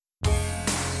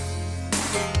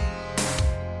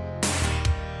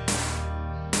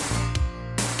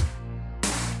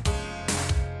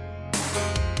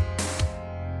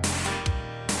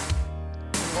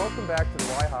back to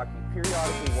the Why Hockey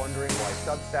Periodically Wondering Why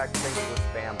Substack Thinks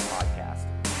We're Spam podcast.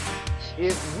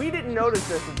 If we didn't notice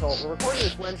this until, we're recording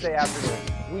this Wednesday afternoon,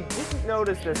 we didn't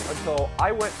notice this until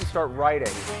I went to start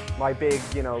writing my big,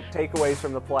 takeaways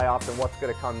from the playoffs and what's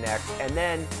going to come next. And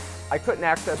then I couldn't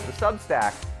access the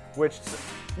Substack, which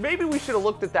maybe we should have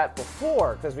looked at that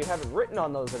before because we haven't written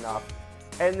on those enough.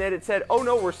 And then it said, oh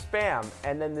no, we're spam.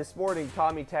 And then this morning,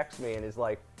 Tommy texts me and is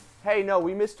like, hey, no,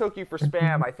 we mistook you for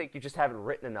spam. I think you just haven't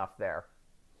written enough there.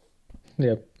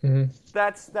 Yep. Mm-hmm.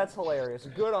 That's hilarious.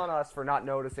 Good on us for not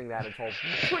noticing that until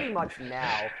pretty much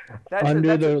now.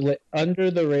 Under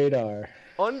the radar.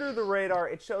 Under the radar,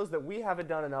 it shows that we haven't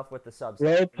done enough with the Substack.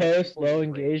 Low post, low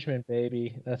engagement,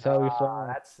 baby. That's how we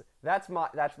fly.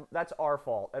 That's our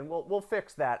fault, and we'll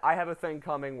fix that. I have a thing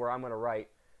coming where I'm going to write,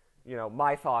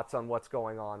 my thoughts on what's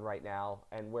going on right now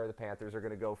and where the Panthers are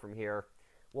going to go from here.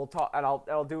 We'll talk, and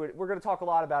I'll do it. We're going to talk a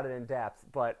lot about it in depth,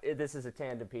 but this is a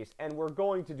tandem piece, and we're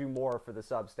going to do more for the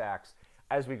Substacks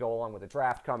as we go along with the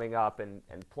draft coming up and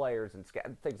players and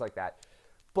things like that.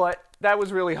 But that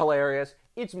was really hilarious.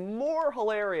 It's more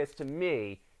hilarious to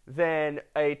me than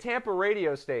a Tampa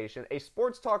radio station, a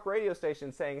sports talk radio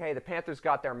station, saying, "Hey, the Panthers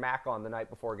got their Mac on the night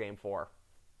before Game 4."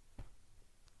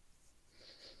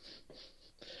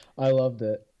 I loved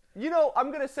it.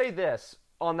 I'm going to say this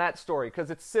on that story because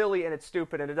it's silly and it's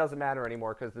stupid and it doesn't matter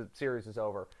anymore because the series is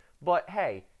over. But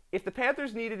hey, if the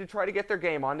Panthers needed to try to get their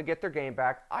game on to get their game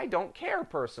back, I don't care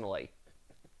personally.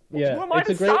 Yeah, who am I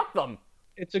to stop them?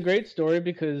 It's a great story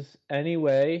because any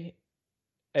way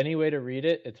to read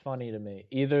it, it's funny to me.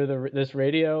 Either this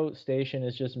radio station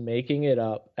is just making it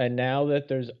up, and now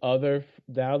there's other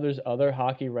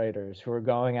hockey writers who are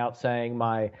going out saying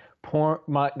my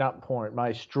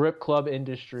strip club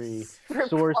industry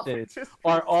sources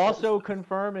are also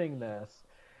confirming this.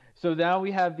 So now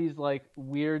we have these like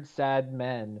weird sad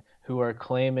men who are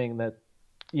claiming that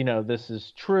this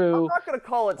is true. I'm not going to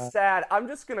call it sad. I'm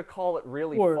just going to call it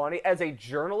really funny. As a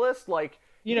journalist,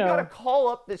 you got to call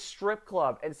up this strip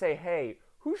club and say, hey,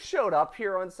 who showed up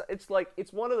here on... It's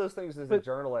one of those things as a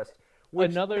journalist,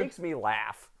 which makes me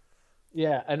laugh.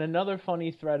 Yeah, and another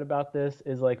funny thread about this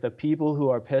is the people who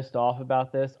are pissed off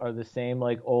about this are the same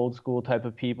old school type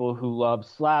of people who love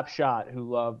Slapshot, who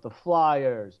love the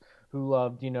Flyers, who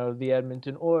loved, the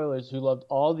Edmonton Oilers, who loved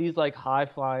all these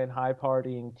high-flying,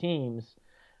 high-partying teams.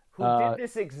 Who did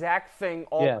this exact thing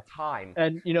all the time.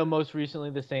 And, most recently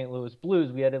the St. Louis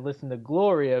Blues. We had to listen to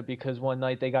Gloria because one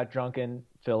night they got drunk in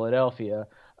Philadelphia.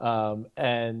 Now,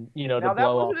 that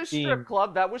wasn't a strip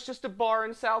club. That was just a bar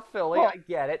in South Philly. Well, I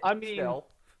get it. I mean,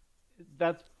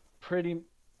 that's pretty...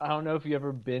 I don't know if you've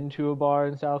ever been to a bar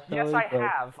in South Philly. Yes, I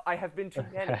have. I have been to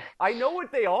many. I know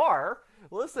what they are.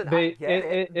 Listen, I get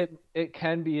it. It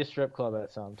can be a strip club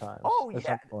at some time. Oh,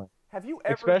 yeah. Have you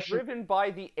ever driven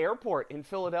by the airport in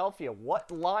Philadelphia? What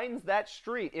lines that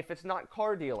street if it's not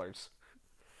car dealers?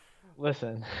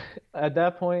 Listen, at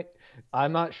that point,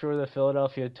 I'm not sure the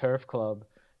Philadelphia Turf Club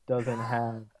doesn't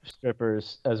have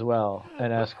strippers as well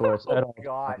and escorts at all. Oh,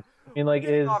 God. I mean, We're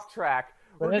getting off track.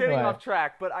 We're getting off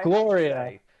track, but I Gloria, have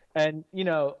to say... And,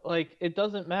 it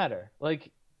doesn't matter.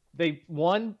 They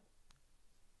won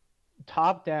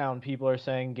top down. People are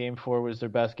saying Game 4 was their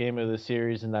best game of the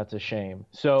series, and that's a shame.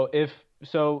 So if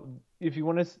you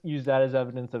want to use that as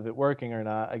evidence of it working or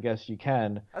not, I guess you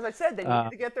can. As I said, they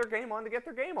needed to get their game on to get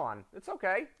their game on. It's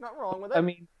okay. Not wrong with it. I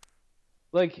mean,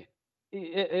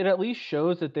 it at least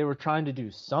shows that they were trying to do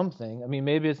something. I mean,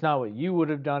 maybe it's not what you would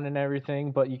have done and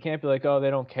everything, but you can't be like, oh, they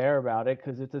don't care about it,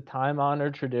 because it's a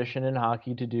time-honored tradition in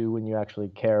hockey to do when you actually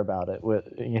care about it.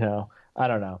 I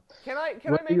don't know. Can I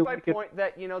make my point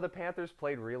that, the Panthers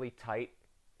played really tight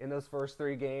in those first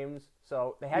 3 games,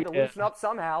 so they had to loosen up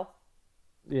somehow.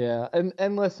 Yeah,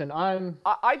 and listen,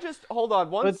 I just, hold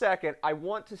on one second. I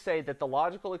want to say that the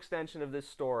logical extension of this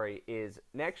story is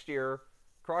next year,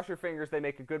 cross your fingers, they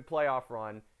make a good playoff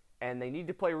run, and they need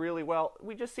to play really well.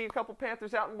 We just see a couple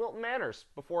Panthers out in Wilton Manors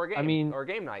before a game, or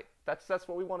game night. That's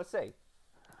what we want to see.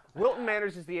 Wilton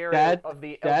Manors is the area of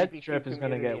the LGBT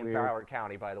community in Broward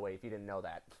County, by the way, if you didn't know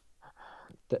that.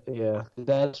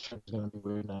 That trip is going to be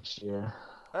weird next year.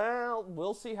 Well,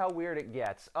 we'll see how weird it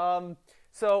gets.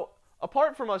 So,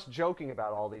 apart from us joking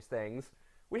about all these things,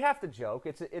 we have to joke.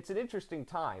 It's an interesting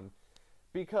time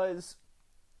because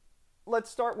let's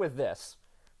start with this.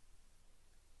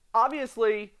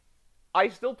 Obviously, I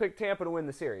still picked Tampa to win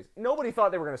the series. Nobody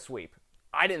thought they were going to sweep.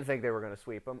 I didn't think they were going to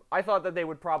sweep them. I thought that they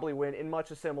would probably win in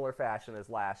much a similar fashion as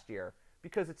last year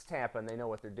because it's Tampa and they know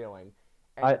what they're doing.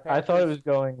 And I thought it was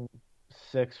going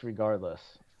 6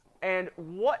 regardless. And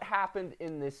what happened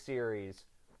in this series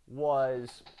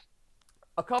was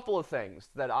a couple of things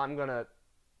that I'm going to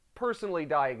personally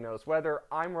diagnose. Whether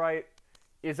I'm right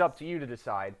is up to you to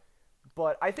decide.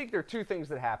 But I think there are two things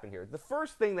that happened here. The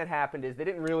first thing that happened is they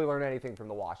didn't really learn anything from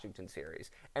the Washington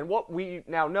series. And what we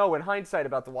now know in hindsight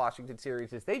about the Washington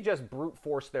series is they just brute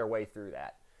forced their way through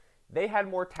that. They had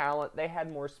more talent, they had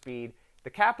more speed. The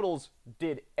Capitals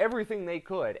did everything they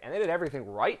could, and they did everything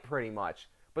right pretty much.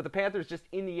 But the Panthers just,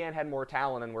 in the end, had more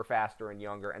talent and were faster and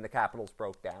younger, and the Capitals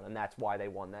broke down, and that's why they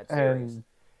won that series.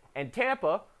 And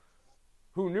Tampa,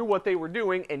 who knew what they were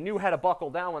doing and knew how to buckle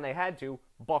down when they had to,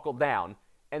 buckled down.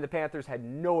 And the Panthers had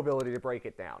no ability to break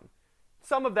it down.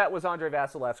 Some of that was Andrei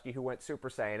Vasilevsky, who went Super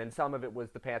Saiyan, and some of it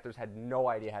was the Panthers had no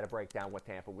idea how to break down what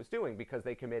Tampa was doing because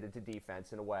they committed to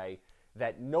defense in a way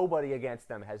that nobody against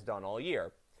them has done all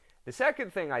year. The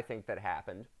second thing I think that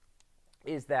happened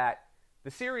is that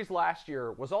the series last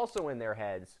year was also in their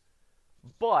heads,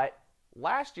 but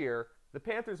last year, the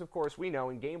Panthers, of course, we know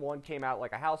in Game 1 came out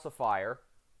like a house of fire,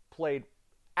 played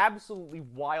absolutely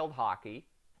wild hockey,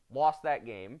 lost that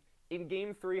game. In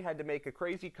Game 3, had to make a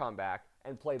crazy comeback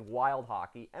and played wild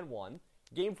hockey and won.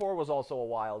 Game 4 was also a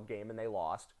wild game and they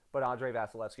lost, but Andrei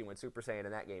Vasilevsky went Super Saiyan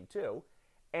in that game too.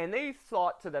 And they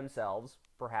thought to themselves,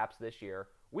 perhaps this year,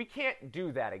 we can't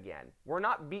do that again. We're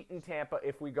not beating Tampa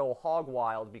if we go hog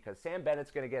wild because Sam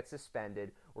Bennett's going to get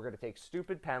suspended, we're going to take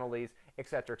stupid penalties,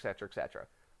 etc., etc., etc.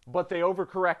 But they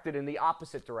overcorrected in the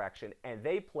opposite direction, and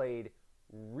they played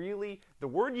really, the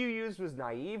word you used was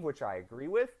naive, which I agree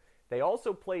with. They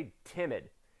also played timid.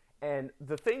 And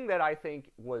the thing that I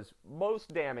think was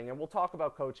most damning, and we'll talk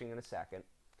about coaching in a second,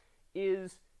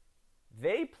 is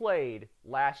they played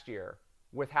last year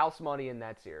with house money in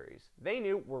that series. They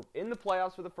knew we're in the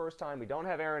playoffs for the first time. We don't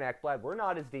have Aaron Ekblad. We're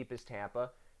not as deep as Tampa.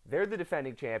 They're the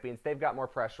defending champions. They've got more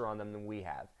pressure on them than we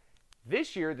have.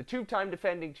 This year, the two-time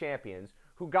defending champions,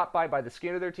 who got by the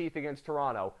skin of their teeth against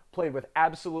Toronto, played with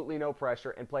absolutely no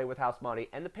pressure and played with house money.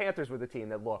 And the Panthers were the team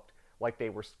that looked like they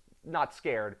were not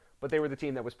scared, but they were the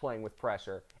team that was playing with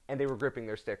pressure, and they were gripping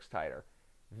their sticks tighter.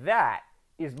 That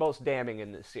is most damning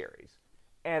in this series.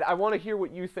 And I want to hear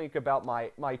what you think about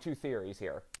my two theories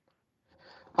here.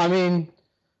 I mean,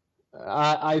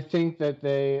 I think that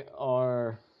they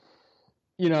are,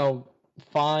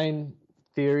 fine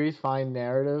theories, fine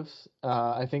narratives.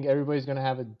 I think everybody's going to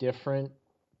have a different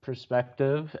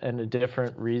perspective and a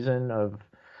different reason of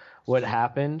what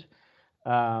happened.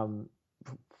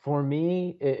 For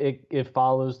me, it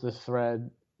follows the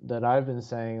thread that I've been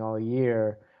saying all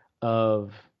year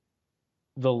of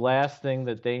the last thing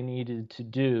that they needed to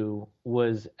do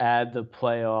was add the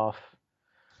playoff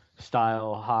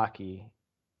style hockey.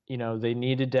 They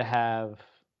needed to have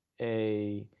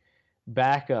a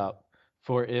backup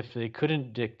for if they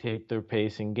couldn't dictate their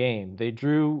pace in game. They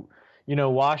drew,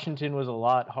 Washington was a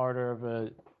lot harder of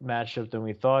a matchup than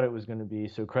we thought it was going to be,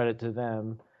 so credit to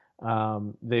them.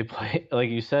 They play, like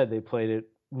you said, they played it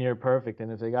near perfect,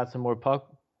 and if they got some more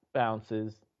puck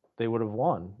bounces, they would have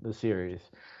won the series.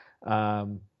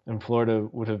 And Florida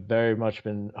would have very much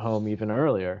been home even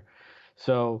earlier.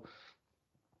 So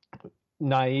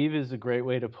naive is a great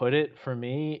way to put it. For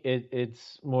me,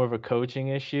 it's more of a coaching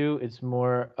issue. It's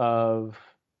more of,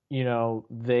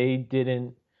 they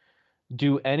didn't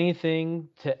do anything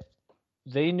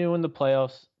they knew in the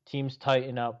playoffs, teams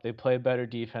tighten up, they play better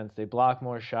defense, they block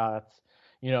more shots.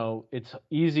 It's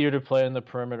easier to play on the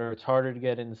perimeter. It's harder to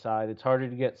get inside. It's harder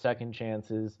to get second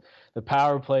chances. The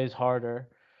power play is harder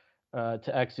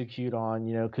to execute on,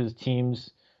 because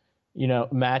teams,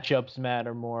 matchups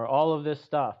matter more. All of this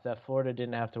stuff that Florida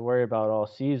didn't have to worry about all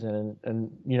season.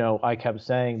 And I kept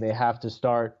saying they have to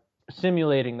start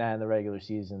simulating that in the regular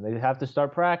season. They have to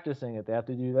start practicing it. They have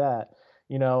to do that,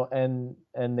 and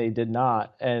they did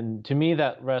not. And to me,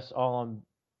 that rests all on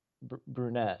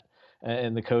Brunette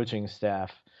and the coaching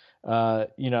staff.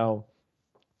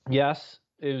 Yes,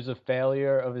 it was a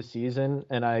failure of a season,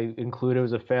 and I include it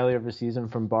was a failure of a season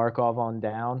from Barkov on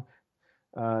down.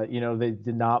 They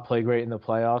did not play great in the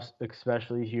playoffs,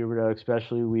 especially Huberdeau,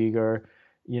 especially Weegar.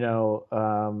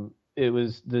 It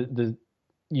was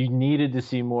you needed to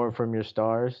see more from your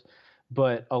stars,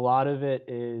 but a lot of it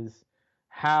is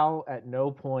how at no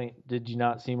point did you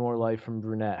not see more life from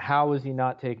Brunette? How was he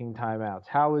not taking timeouts?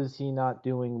 How is he not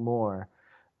doing more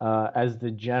as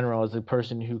the general, as the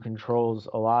person who controls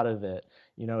a lot of it?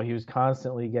 He was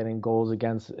constantly getting goals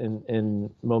against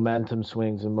in momentum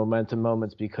swings and momentum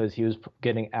moments because he was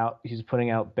putting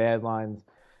out bad lines,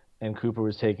 and Cooper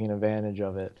was taking advantage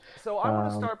of it. So I want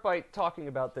to start by talking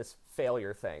about this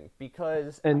failure thing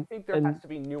because I think there has to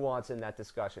be nuance in that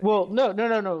discussion. Well, no.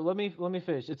 Let me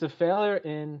finish. It's a failure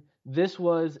in this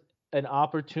was an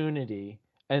opportunity,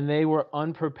 and they were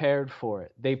unprepared for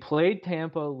it. They played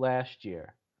Tampa last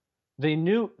year. They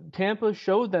knew Tampa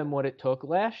showed them what it took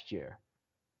last year.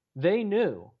 They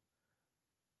knew.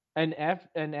 And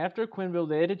after Quenneville,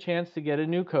 they had a chance to get a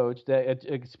new coach, that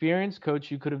experienced coach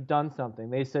who could have done something.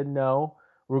 They said, no,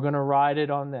 we're going to ride it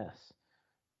on this.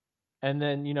 And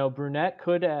then, Brunette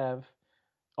could have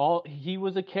he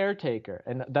was a caretaker,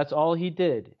 and that's all he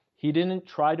did. He didn't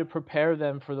try to prepare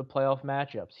them for the playoff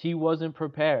matchups. He wasn't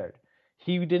prepared.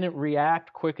 He didn't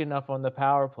react quick enough on the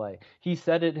power play. He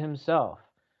said it himself.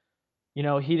 He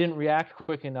didn't react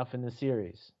quick enough in the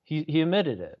series. He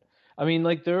admitted it. I mean,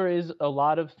 there is a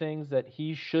lot of things that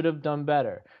he should have done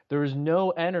better. There is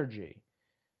no energy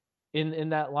in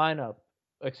that lineup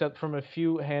except from a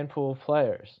few handful of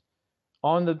players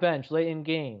on the bench late in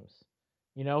games.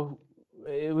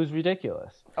 It was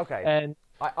ridiculous. Okay. And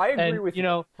I agree with you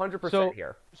 100%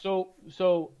 here. So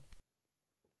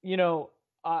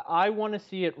I want to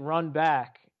see it run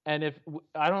back. And if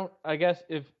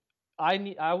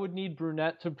I would need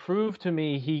Brunette to prove to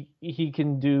me he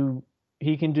can do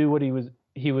what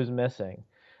he was missing,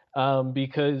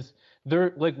 because they're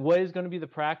what is going to be the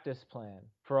practice plan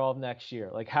for all of next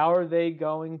year? How are they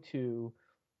going to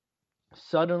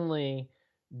suddenly,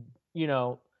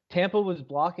 Tampa was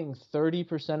blocking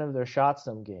 30% of their shots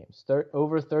some games,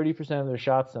 over 30% of their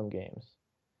shots some games.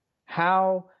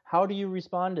 How do you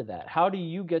respond to that? How do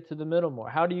you get to the middle more?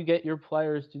 How do you get your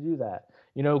players to do that?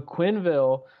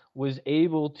 Quenneville was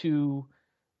able to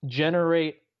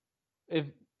generate,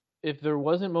 if there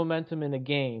wasn't momentum in a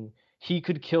game, he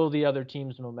could kill the other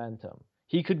team's momentum.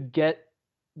 He could get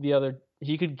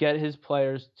his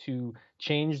players to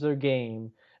change their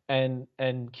game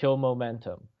and kill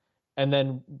momentum, and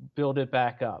then build it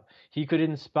back up. He could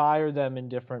inspire them in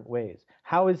different ways.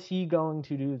 How is he going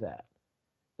to do that?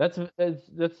 That's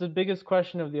the biggest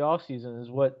question of the offseason, is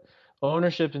what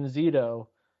ownership and Zito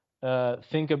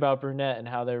think about Brunette and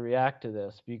how they react to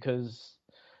this. Because,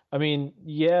 I mean,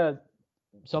 yeah,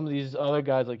 some of these other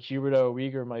guys like Huberdeau,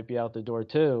 Rieger might be out the door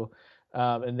too,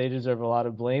 and they deserve a lot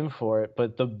of blame for it.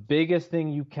 But the biggest thing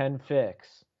you can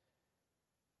fix,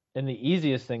 and the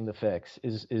easiest thing to fix,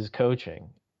 is coaching,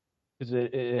 because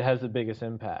it has the biggest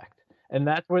impact. And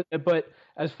that's what. But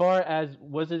as far as,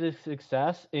 was it a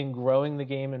success in growing the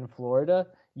game in Florida?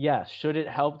 Yes. Should it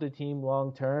help the team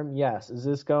long term? Yes. Is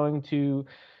this going to,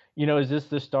 is this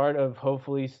the start of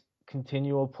hopefully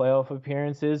continual playoff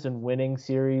appearances and winning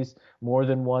series more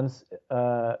than once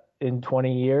in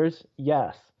 20 years?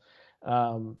 Yes.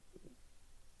 Am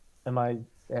I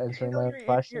answering my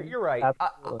question? You're right.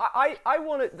 I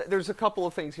want to. There's a couple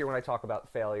of things here when I talk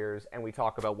about failures and we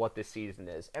talk about what this season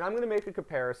is, and I'm going to make a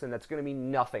comparison that's going to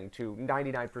mean nothing to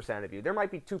 99% of you. There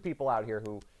might be two people out here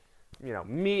who,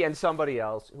 me and somebody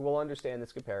else, who will understand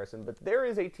this comparison. But there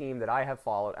is a team that I have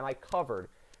followed and I covered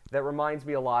that reminds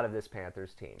me a lot of this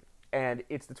Panthers team. And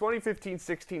it's the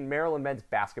 2015-16 Maryland men's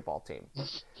basketball team.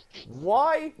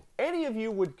 Why any of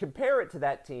you would compare it to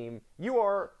that team,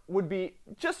 would be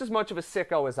just as much of a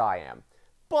sicko as I am.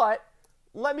 But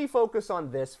let me focus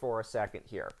on this for a second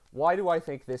here. Why do I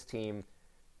think this team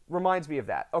reminds me of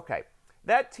that? Okay,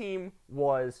 that team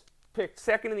was picked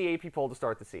second in the AP poll to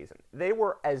start the season. They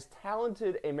were as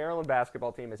talented a Maryland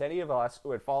basketball team as any of us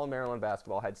who had followed Maryland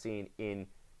basketball had seen in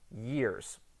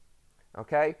years.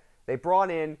 Okay? They brought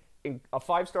in a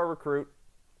five-star recruit,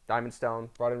 Diamond Stone,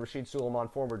 brought in Rashid Suleiman,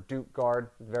 former Duke guard.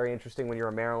 Very interesting when you're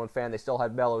a Maryland fan. They still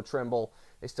had Melo Trimble.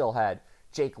 They still had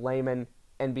Jake Layman,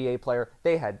 NBA player.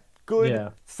 They had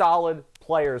good, solid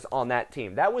players on that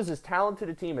team. That was as talented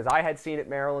a team as I had seen at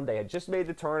Maryland. They had just made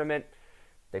the tournament.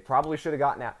 They probably should have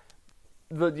gotten out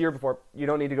the year before. You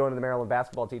don't need to go into the Maryland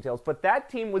basketball details, but that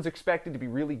team was expected to be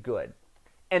really good.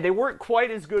 And they weren't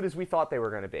quite as good as we thought they were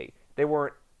going to be. They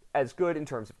weren't as good in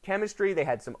terms of chemistry. They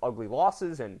had some ugly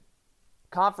losses in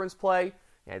conference play.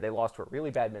 They lost to a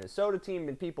really bad Minnesota team,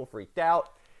 and people freaked out.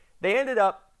 They ended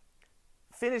up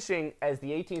finishing as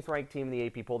the 18th ranked team in the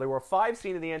AP poll. They were a 5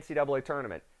 seed in the NCAA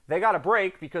tournament. They got a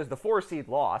break because the 4 seed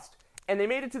lost, and they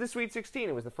made it to the Sweet 16.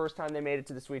 It was the first time they made it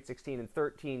to the Sweet 16 in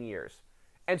 13 years.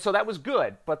 And so that was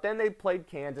good, but then they played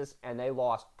Kansas, and they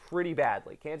lost pretty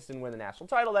badly. Kansas didn't win the national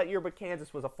title that year, but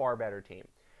Kansas was a far better team.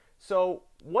 So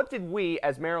what did we,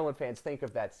 as Maryland fans, think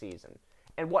of that season?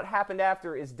 And what happened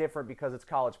after is different because it's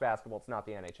college basketball. It's not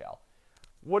the NHL.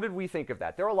 What did we think of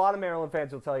that? There are a lot of Maryland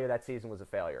fans who will tell you that season was a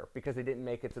failure because they didn't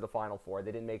make it to the Final Four.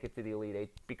 They didn't make it to the Elite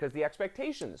Eight because the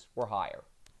expectations were higher.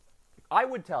 I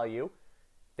would tell you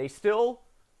they still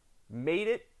made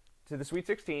it to the Sweet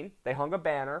 16. They hung a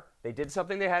banner. They did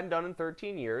something they hadn't done in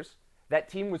 13 years. That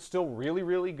team was still really,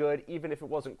 really good, even if it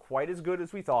wasn't quite as good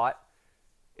as we thought.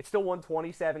 It still won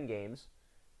 27 games.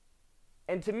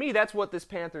 And to me, that's what this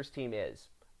Panthers team is.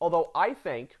 Although I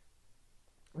think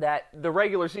that the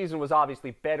regular season was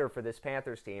obviously better for this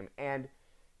Panthers team. And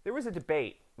there was a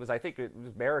debate. I think it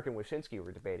was Merrick and Wyshynski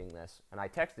were debating this, and I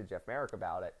texted Jeff Merrick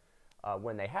about it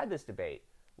when they had this debate.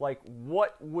 Like,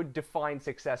 what would define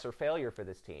success or failure for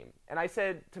this team? And I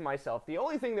said to myself, the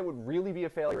only thing that would really be a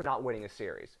failure is not winning a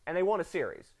series. And they won a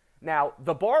series. Now,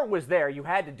 the bar was there. You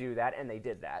had to do that, and they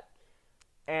did that.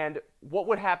 And what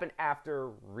would happen after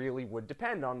really would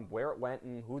depend on where it went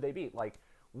and who they beat. Like,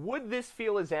 would this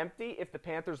feel as empty if the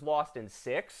Panthers lost in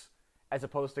 6 as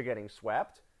opposed to getting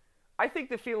swept? I think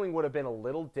the feeling would have been a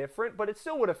little different, but it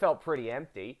still would have felt pretty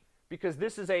empty because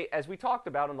this is as we talked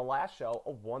about on the last show,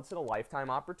 a once-in-a-lifetime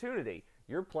opportunity.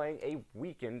 You're playing a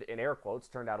weakened, in air quotes,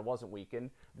 turned out it wasn't weakened,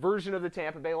 version of the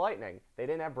Tampa Bay Lightning. They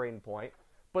didn't have Braden Point,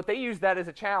 but they used that as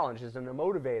a challenge, as a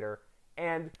motivator.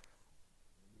 And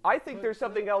I think there's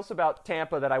something else about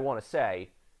Tampa that I want to say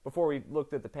before we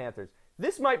looked at the Panthers.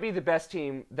 This might be the best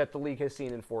team that the league has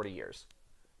seen in 40 years.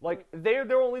 Like, they're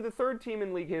only the third team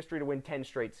in league history to win 10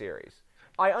 straight series.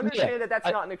 I understand that that's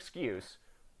not an excuse,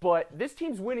 but this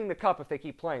team's winning the cup if they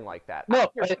keep playing like that. No, I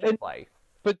don't care if they play.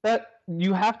 But that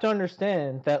you have to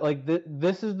understand that like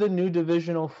this is the new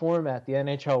divisional format the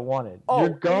NHL wanted. Oh, you're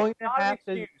going to have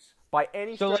to by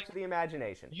any stretch of the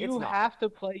imagination. You have to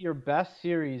play your best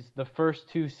series the first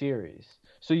 2 series.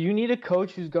 So you need a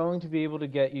coach who's going to be able to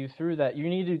get you through that. You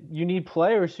need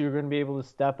players who are going to be able to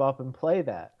step up and play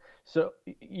that. So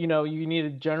you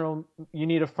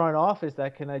need a front office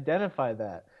that can identify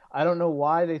that. I don't know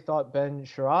why they thought Ben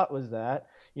Sherratt was that.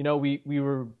 You know, we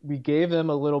gave them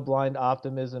a little blind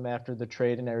optimism after the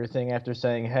trade and everything, after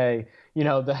saying, hey, you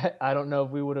know, I don't know if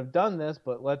we would have done this,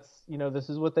 but this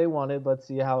is what they wanted. Let's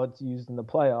see how it's used in the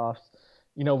playoffs.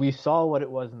 You know, we saw what it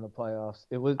was in the playoffs.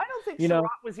 It was. I don't think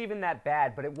Sherratt was even that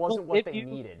bad, but it wasn't what they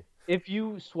needed. If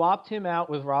you swapped him out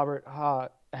with Robert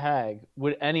Hagg,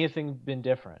 would anything been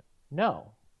different?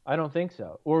 No, I don't think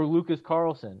so. Or Lucas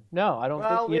Carlson? No, I don't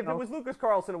think. Well, if it was Lucas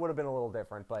Carlson, it would have been a little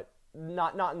different, but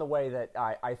not in the way that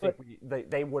I think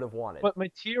they would have wanted. But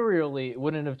materially, it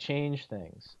wouldn't have changed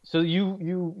things. So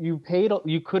you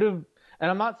could have,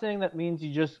 and I'm not saying that means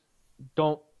you just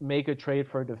don't make a trade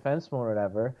for a defenseman or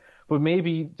whatever, but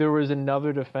maybe there was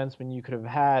another defenseman you could have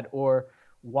had, or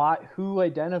who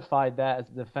identified that as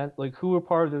defense, like who were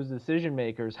part of those decision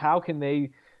makers? How can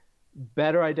they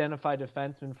better identify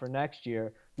defensemen for next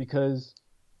year? Because,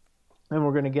 and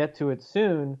we're going to get to it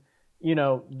soon, you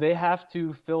know, they have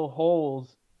to fill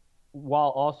holes while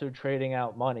also trading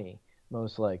out money,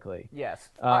 most likely. Yes.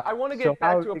 I want to get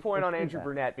back to a point on Andrew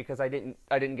Brunette because I didn't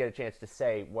get a chance to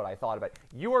say what I thought about it.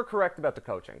 You are correct about the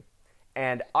coaching.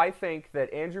 And I think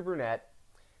that Andrew Brunette,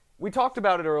 we talked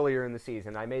about it earlier in the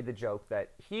season. I made the joke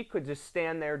that he could just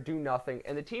stand there, do nothing,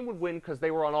 and the team would win because they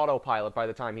were on autopilot by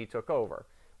the time he took over.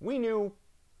 We knew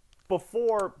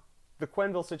before the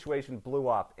Quenneville situation blew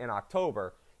up in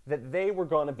October that they were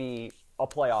going to be a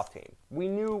playoff team. We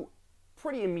knew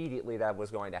pretty immediately that was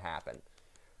going to happen.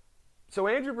 So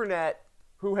Andrew Brunette,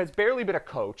 who has barely been a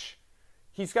coach,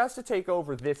 he's got to take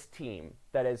over this team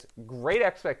that has great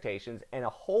expectations and a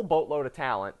whole boatload of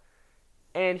talent,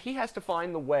 and he has to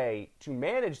find the way to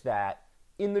manage that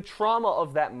in the trauma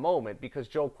of that moment because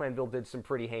Joel Quenneville did some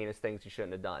pretty heinous things he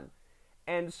shouldn't have done.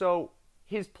 And so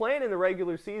his plan in the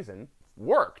regular season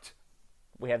worked.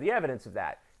 We have the evidence of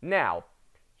that. Now,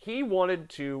 he wanted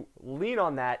to lean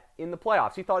on that in the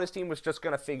playoffs. He thought his team was just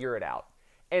going to figure it out.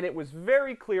 And it was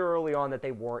very clear early on that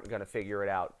they weren't going to figure it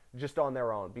out just on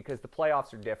their own because the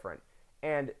playoffs are different.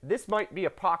 And this might be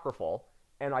apocryphal,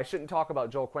 and I shouldn't talk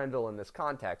about Joel Quenneville in this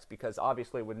context because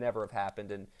obviously it would never have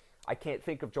happened, and I can't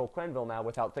think of Joel Quenneville now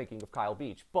without thinking of Kyle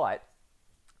Beach. But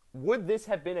would this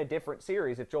have been a different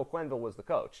series if Joel Quenneville was the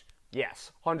coach?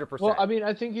 Yes, 100%. Well, I mean,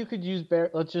 I think you could use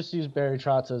let's just use Barry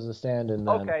Trotz as a stand-in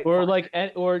then. Okay.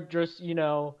 Or just,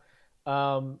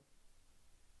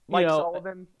 Mike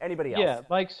Sullivan, anybody else. Yeah,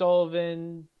 Mike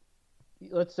Sullivan,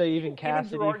 let's say even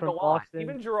Cassidy from Boston.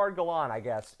 Even Gerard Gallant, I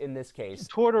guess, in this case.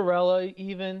 Tortorella,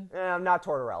 even. Not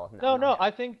Tortorella. No, I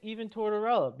think even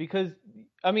Tortorella. Because,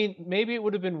 I mean, maybe it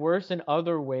would have been worse in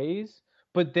other ways,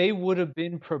 but they would have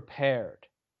been prepared.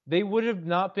 They would have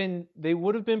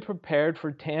been prepared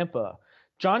for Tampa.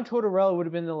 John Tortorella would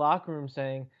have been in the locker room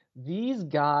saying, these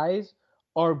guys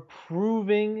are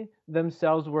proving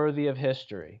themselves worthy of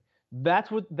history.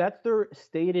 That's their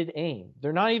stated aim.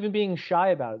 They're not even being shy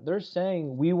about it. They're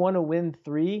saying we want to win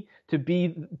 3 to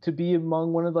be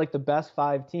among one of like the best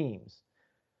 5 teams.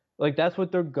 Like that's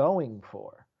what they're going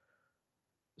for.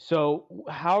 So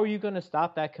how are you going to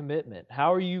stop that commitment?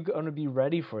 How are you going to be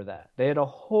ready for that? They had a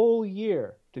whole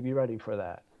year to be ready for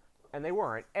that. And they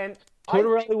weren't. And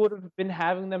Tortorella would have been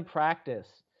having them practice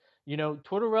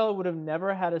Tortorella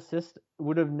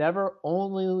would have never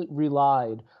only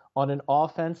relied on an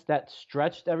offense that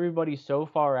stretched everybody so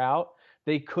far out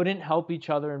they couldn't help each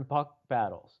other in puck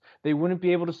battles. They wouldn't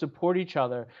be able to support each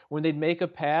other when they'd make a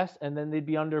pass and then they'd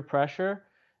be under pressure.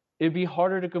 It'd be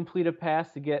harder to complete a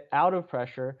pass to get out of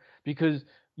pressure because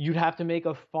you'd have to make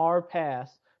a far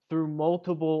pass through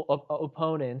multiple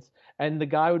opponents, and the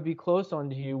guy would be close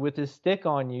onto you with his stick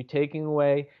on you, taking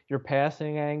away your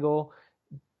passing angle,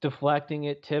 deflecting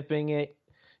it, tipping it.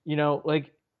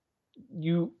 Like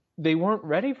they weren't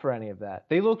ready for any of that.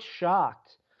 They looked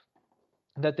shocked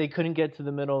that they couldn't get to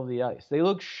the middle of the ice. They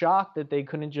looked shocked that they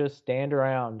couldn't just stand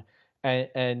around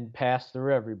and pass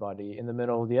through everybody in the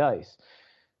middle of the ice.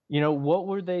 What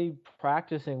were they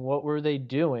practicing? What were they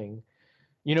doing?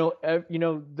 There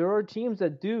are teams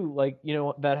that do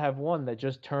that have won that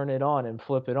just turn it on and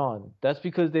flip it on. That's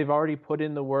because they've already put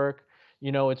in the work.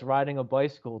 It's riding a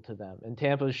bicycle to them. And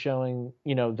Tampa's showing,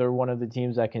 they're one of the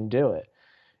teams that can do it.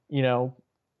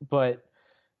 But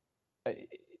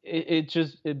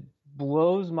it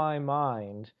blows my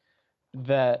mind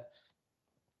that,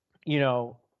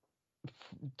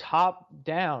 top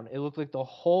down, it looked like the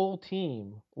whole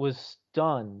team was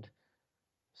stunned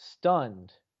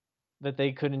that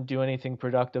they couldn't do anything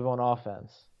productive on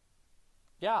offense.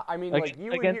 Yeah, I mean, like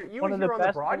you were here on the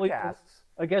broadcasts.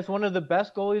 Against one of the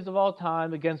best goalies of all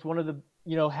time, against one of the,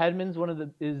 Hedman's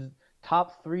is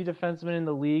top 3 defensemen in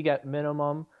the league at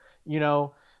minimum.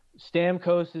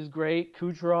 Stamkos is great,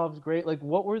 Kucherov's great. I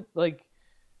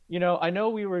know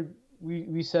we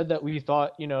said that we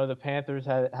thought, the Panthers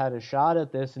had a shot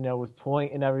at this, with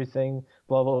Point and everything,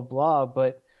 blah, blah, blah.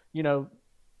 But,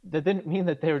 that didn't mean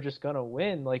that they were just going to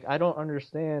win. I don't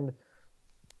understand.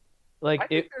 I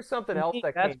think there's something else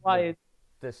that came with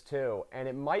this too, and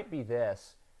it might be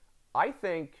this. I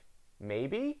think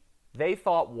maybe they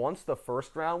thought once the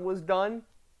first round was done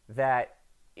that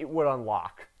it would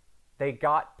unlock. They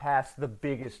got past the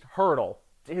biggest hurdle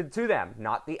to them,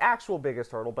 not the actual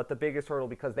biggest hurdle, but the biggest hurdle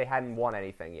because they hadn't won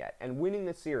anything yet. And winning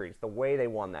the series, the way they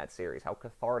won that series, how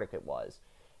cathartic it was.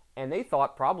 And they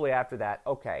thought probably after that,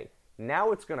 okay,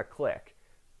 now it's going to click.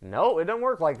 No, it doesn't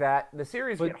work like that. The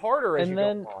series get harder as you go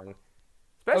along.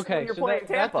 Especially when you're playing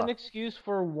Tampa. That's an excuse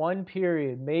for one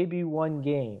period, maybe one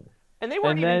game. And they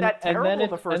weren't even that terrible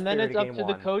the first period. And then it's up to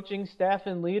the coaching staff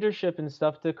and leadership and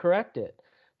stuff to correct it.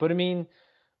 But, I mean,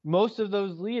 most of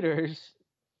those leaders,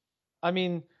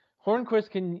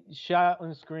 Hornquist can shout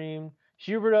and scream.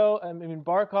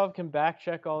 Barkov can back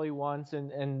check all he wants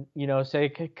and say,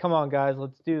 come on, guys,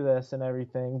 let's do this and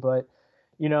everything. But,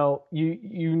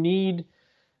 you need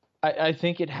 – I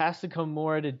think it has to come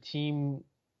more at a team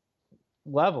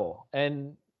level.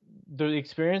 And the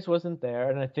experience wasn't there.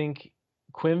 And I think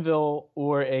Quenneville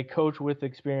or a coach with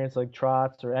experience like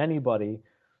Trotz or anybody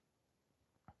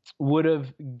would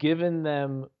have given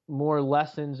them more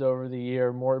lessons over the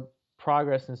year, more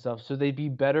progress and stuff, so they'd be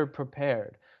better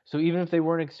prepared. So even if they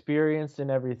weren't experienced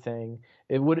in everything,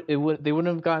 they wouldn't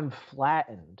have gotten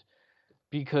flattened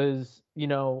because,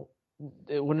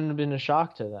 it wouldn't have been a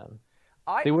shock to them.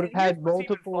 They would have had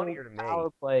multiple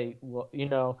power play,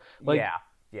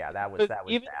 Yeah, that was bad.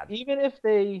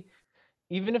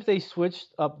 Even if they switched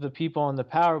up the people on the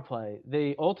power play,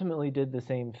 they ultimately did the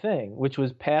same thing, which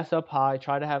was pass up high,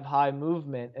 try to have high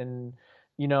movement, and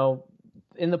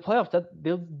in the playoffs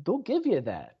they'll give you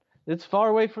that. It's far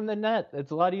away from the net.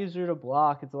 It's a lot easier to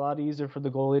block. It's a lot easier for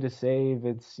the goalie to save.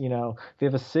 It's they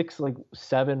have a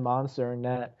 6-7 monster in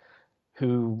net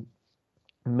who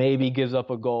maybe gives up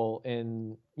a goal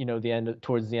in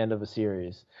towards the end of a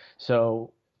series.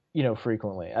 So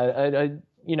frequently,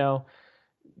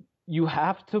 you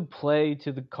have to play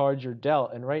to the cards you're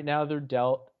dealt, and right now they're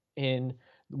dealt in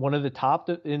one of the top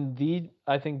in the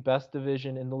I think best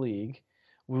division in the league,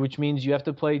 which means you have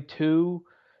to play 2.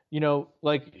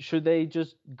 Should they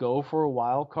just go for a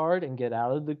wild card and get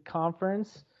out of the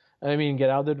conference? Get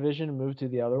out of the division and move to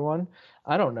the other one?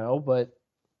 I don't know, but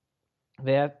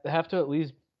they have to at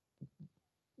least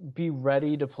be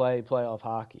ready to play playoff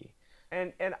hockey.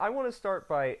 And I want to start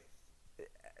by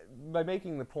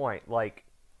making the point,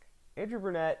 Andrew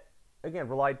Brunette, again,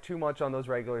 relied too much on those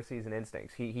regular season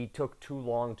instincts. He took too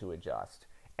long to adjust.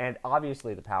 And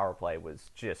obviously the power play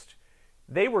was just...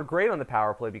 They were great on the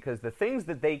power play because the things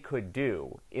that they could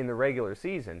do in the regular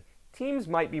season, teams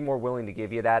might be more willing to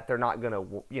give you that. They're not going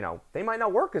to, they might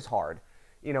not work as hard,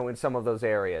 in some of those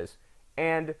areas.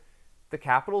 And the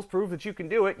Capitals proved that you can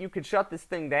do it. You could shut this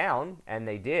thing down, and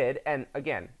they did. And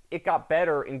again, it got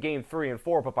better in Game 3 and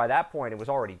 4, but by that point it was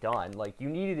already done. You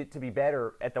needed it to be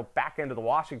better at the back end of the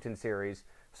Washington series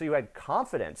so you had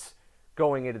confidence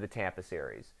going into the Tampa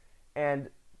series. And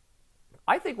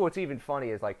I think what's even funny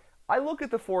is like I look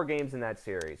at the 4 games in that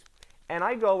series, and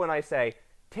I go and I say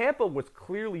Tampa was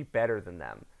clearly better than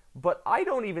them, but I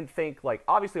don't even think like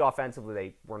obviously offensively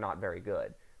they were not very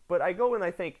good, but I go and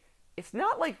I think it's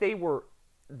not like they were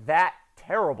that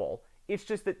terrible. It's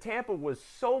just that Tampa was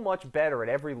so much better at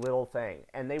every little thing,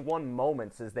 and they won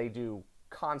moments as they do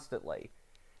constantly.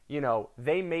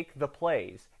 They make the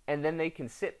plays, and then they can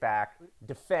sit back,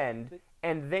 defend,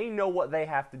 and they know what they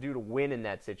have to do to win in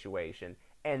that situation.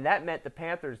 And that meant the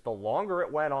Panthers, the longer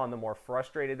it went on, the more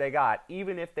frustrated they got,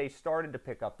 even if they started to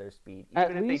pick up their speed,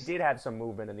 even if they did have some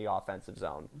movement in the offensive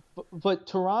zone. But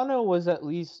Toronto was at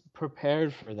least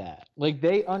prepared for that. Like,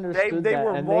 they understood they that,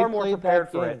 were and far they more played prepared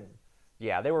that for game. it.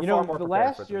 Yeah, they were far more prepared for it.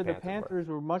 Last year, the Panthers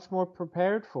were much more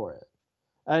prepared for it.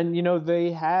 And,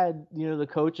 they had, the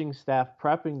coaching staff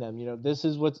prepping them. This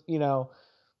is what's,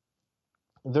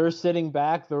 they're sitting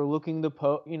back, they're looking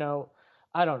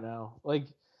I don't know. Like,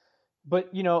 but,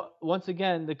 once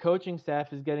again, the coaching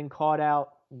staff is getting caught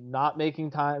out, not making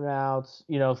timeouts,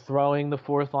 throwing the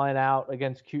fourth line out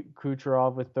against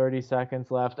Kucherov with 30 seconds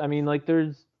left. I mean, like,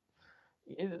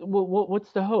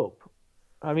 what's the hope?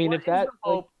 I mean, if that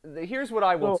hope, here's what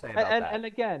I will say about that. And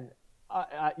again,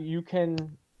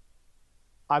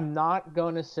 I'm not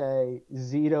going to say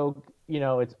Zito,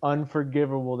 it's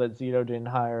unforgivable that Zito didn't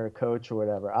hire a coach or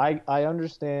whatever. I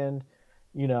understand,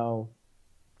 the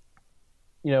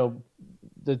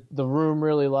room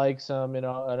really likes him and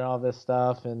all this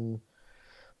stuff,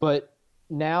 but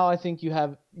now I think you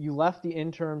left the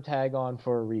interim tag on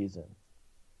for a reason.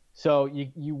 So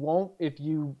you won't if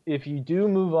you do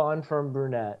move on from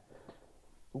Brunette,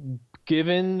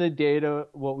 given the data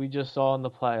what we just saw in the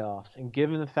playoffs, and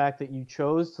given the fact that you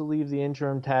chose to leave the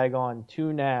interim tag on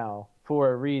to now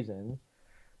for a reason,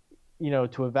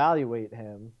 to evaluate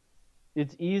him,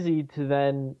 it's easy to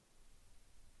then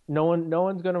no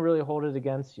one's going to really hold it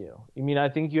against you. I mean, I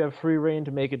think you have free reign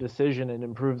to make a decision and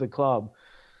improve the club,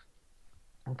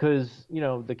 because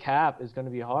the cap is going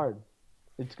to be hard.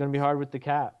 It's going to be hard with the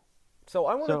cap. So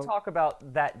I want to talk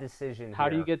about that decision. How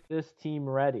do you get this team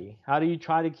ready? How do you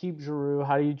try to keep Giroux?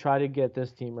 How do you try to get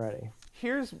this team ready?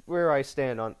 Here's where I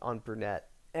stand on Brunette.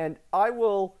 And I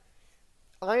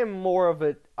am more of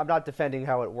a, I'm not defending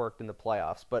how it worked in the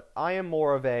playoffs, but I am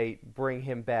more of a bring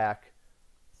him back,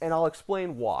 and I'll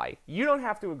explain why. You don't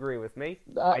have to agree with me.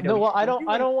 I don't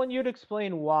want you to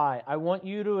explain why. I want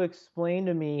you to explain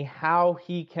to me how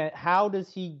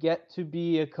does he get to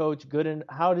be a coach good, and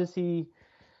how does he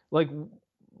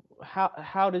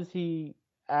how does he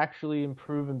actually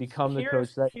improve and become the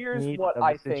coach that here's what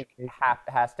I think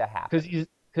has to happen.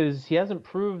 Because he hasn't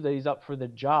proved that he's up for the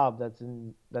job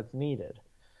that's needed.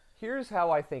 Here's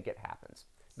how I think it happens.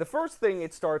 The first thing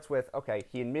it starts with, okay,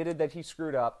 he admitted that he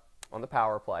screwed up on the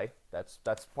power play. That's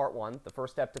part one. The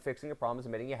first step to fixing a problem is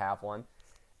admitting you have one.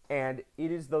 And it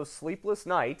is those sleepless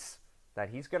nights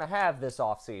that he's going to have this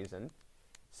offseason,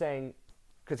 saying,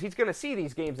 because he's going to see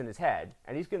these games in his head,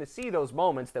 and he's going to see those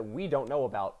moments that we don't know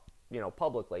about,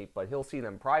 publicly, but he'll see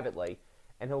them privately,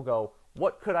 and he'll go,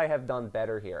 what could I have done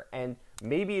better here? And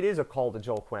maybe it is a call to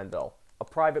Joel Quenneville, a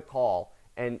private call,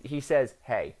 and he says,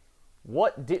 hey,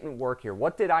 what didn't work here?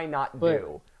 What did I not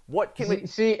do? What can we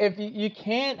see? If you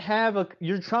can't have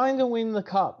you're trying to win the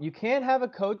cup. You can't have a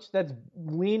coach that's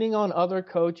leaning on other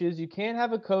coaches. You can't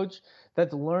have a coach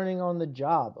that's learning on the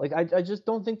job. Like, I just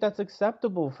don't think that's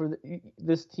acceptable for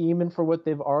this team and for what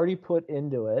they've already put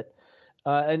into it,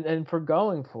 and for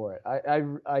going for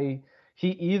it. He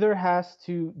either has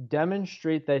to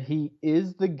demonstrate that he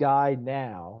is the guy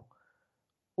now,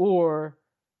 or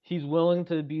he's willing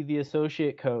to be the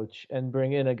associate coach and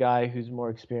bring in a guy who's more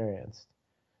experienced.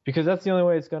 Because that's the only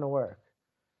way it's going to work.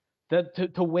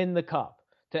 To win the cup,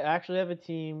 to actually have a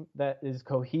team that is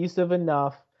cohesive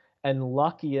enough and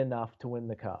lucky enough to win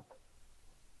the cup.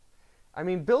 I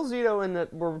mean, Bill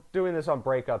Zito, we're doing this on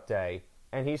breakup day,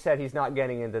 and he said he's not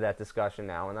getting into that discussion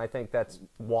now, and I think that's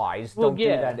wise. Don't do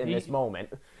that in this moment.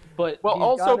 But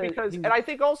and I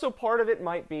think also part of it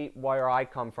might be where I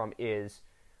come from is,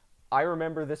 I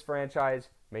remember this franchise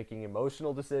making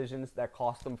emotional decisions that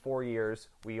cost them 4 years.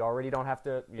 We already don't have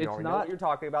to, know what you're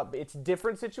talking about. It's a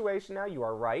different situation now, you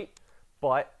are right.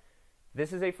 But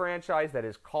this is a franchise that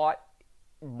is caught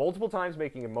multiple times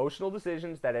making emotional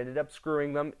decisions that ended up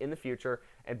screwing them in the future.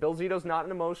 And Bill Zito's not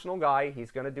an emotional guy.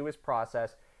 He's going to do his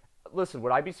process. Listen,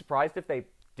 would I be surprised if they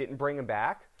didn't bring him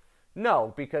back?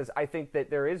 No, because I think that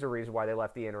there is a reason why they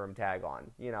left the interim tag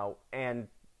on, and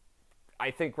I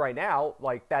think right now,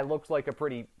 that looks like a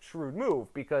pretty shrewd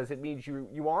move, because it means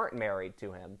you aren't married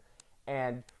to him.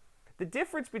 And the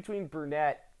difference between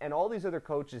Brunette and all these other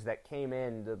coaches that came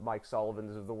in, the Mike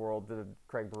Sullivans of the world, the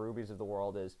Craig Berube's of the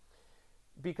world, is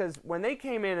because when they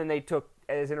came in and they took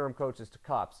as interim coaches to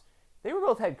Cups, they were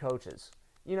both head coaches,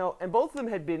 and both of them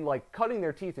had been like cutting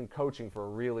their teeth in coaching for a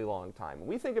really long time. When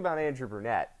we think about Andrew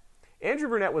Brunette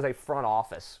was a front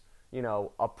office,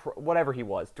 whatever he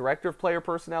was, director of player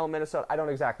personnel in Minnesota. I don't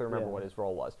exactly remember what his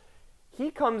role was. He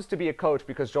comes to be a coach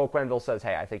because Joel Quenneville says,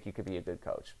 hey, I think you could be a good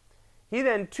coach. He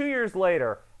then, 2 years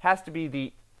later, has to be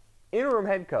the interim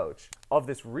head coach of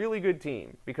this really good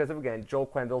team because of, again, Joel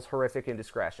Quenneville's horrific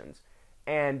indiscretions.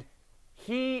 And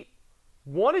he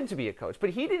wanted to be a coach, but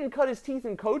he didn't cut his teeth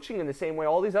in coaching in the same way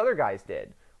all these other guys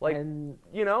did. And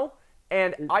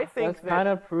I think that's kind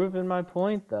of proving my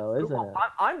point, though, isn't it?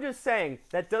 I'm just saying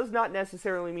that does not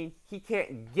necessarily mean he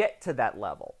can't get to that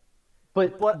level.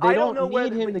 But they don't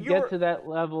need him to get to that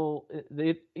level.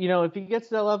 If he gets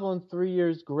to that level in 3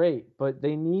 years, great. But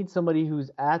they need somebody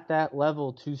who's at that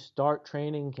level to start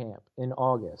training camp in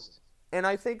August. And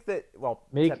I think that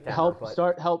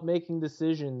help making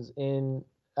decisions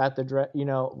at the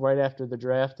right after the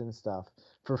draft and stuff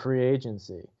for free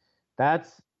agency.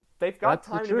 They've got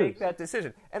time to make that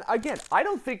decision. And again, I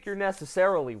don't think you're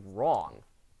necessarily wrong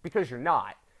because you're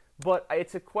not. But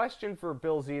it's a question for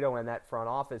Bill Zito and that front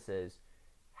office is,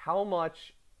 how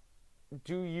much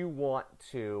do you want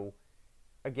to,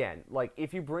 again, like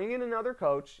if you bring in another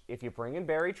coach, if you bring in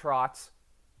Barry Trotz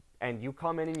and you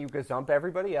come in and you gazump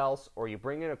everybody else, or you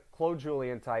bring in a Claude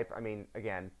Julien type, I mean,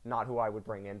 again, not who I would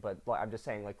bring in, but I'm just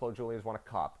saying, like, Claude Julien's won a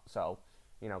cup, so,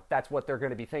 that's what they're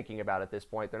going to be thinking about at this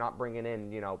point. They're not bringing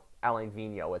in, Alain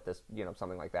Vigneault at this,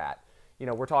 something like that.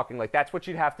 We're talking like that's what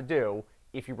you'd have to do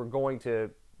if you were going to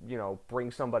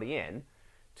bring somebody in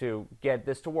to get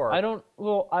this to work.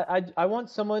 I want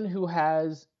someone who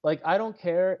has, like, I don't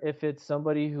care if it's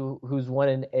somebody who's won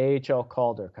an AHL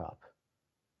Calder Cup.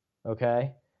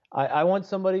 Okay? I want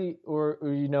somebody or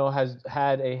has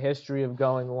had a history of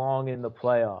going long in the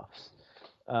playoffs.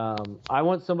 I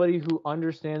want somebody who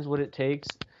understands what it takes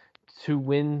to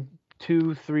win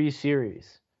 2-3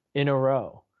 series in a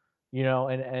row,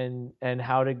 and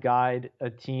how to guide a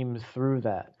team through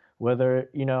that. Whether,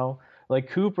 like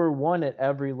Cooper won at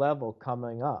every level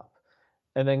coming up.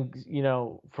 And then,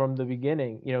 from the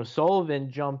beginning,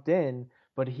 Sullivan jumped in,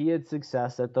 but he had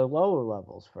success at the lower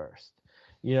levels first.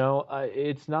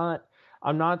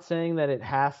 I'm not saying that it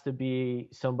has to be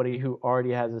somebody who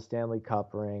already has a Stanley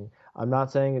Cup ring. I'm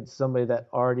not saying it's somebody that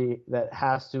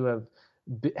has to have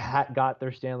got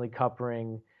their Stanley Cup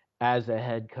ring as a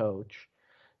head coach.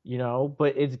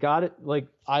 But it's got it. Like,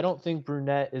 I don't think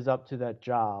Brunette is up to that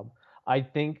job. I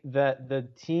think that the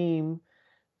team,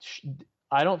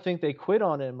 I don't think they quit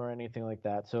on him or anything like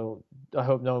that. So I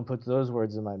hope no one puts those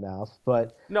words in my mouth.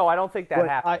 But no, I don't think that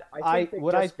happened. I think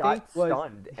they just got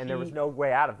stunned, and there was no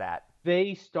way out of that.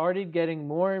 They started getting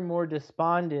more and more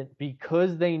despondent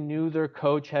because they knew their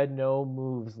coach had no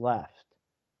moves left.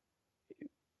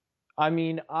 I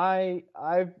mean, I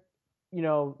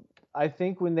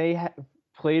think when they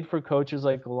played for coaches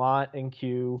like Gallant and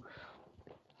Q,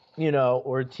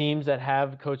 or teams that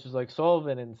have coaches like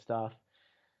Sullivan and stuff,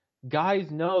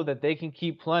 guys know that they can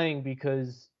keep playing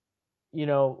because,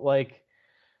 like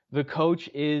the coach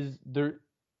is there,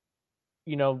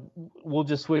 we'll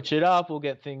just switch it up. We'll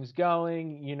get things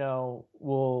going.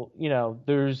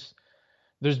 There's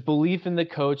belief in the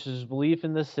coach, there's belief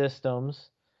in the systems,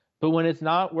 but when it's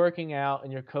not working out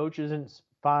and your coach isn't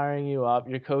firing you up,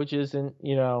 your coach isn't,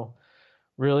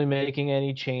 really making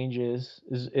any changes,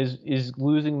 is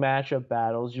losing matchup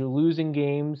battles, you're losing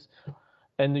games,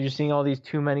 and you're seeing all these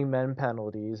too many men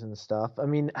penalties and stuff. I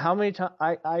mean, how many times?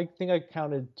 I think I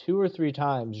counted 2 or 3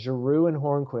 times Giroux and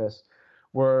Hornquist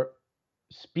were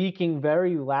speaking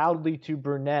very loudly to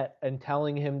Brunette and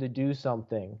telling him to do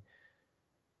something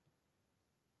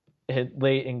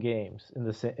late in games in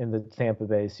the Tampa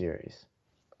Bay series.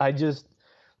 I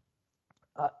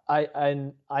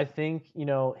think,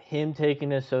 him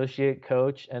taking an associate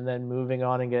coach and then moving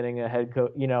on and getting a head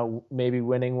coach, maybe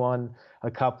winning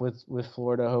a cup with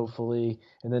Florida, hopefully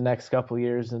in the next couple of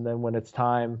years. And then when it's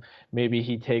time, maybe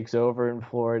he takes over in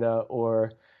Florida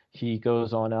or he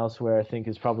goes on elsewhere, I think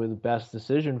is probably the best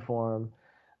decision for him.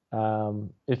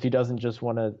 If he doesn't just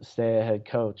want to stay a head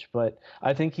coach, but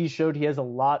I think he showed he has a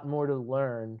lot more to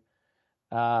learn.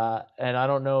 And I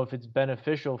don't know if it's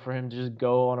beneficial for him to just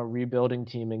go on a rebuilding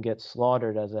team and get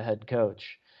slaughtered as a head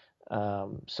coach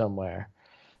somewhere.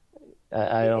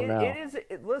 I don't know.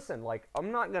 Listen, like,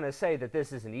 I'm not going to say that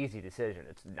this is an easy decision.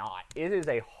 It's not. It is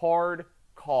a hard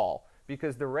call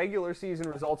because the regular season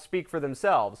results speak for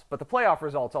themselves, but the playoff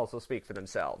results also speak for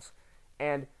themselves.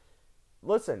 And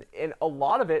listen, and a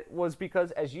lot of it was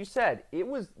because, as you said,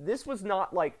 this was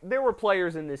not like there were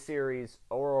players in this series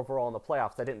or overall in the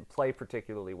playoffs that didn't play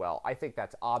particularly well. I think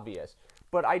that's obvious,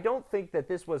 but I don't think that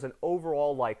this was an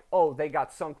overall like, oh, they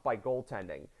got sunk by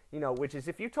goaltending. Which is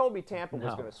if you told me Tampa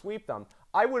was going to sweep them,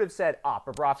 I would have said,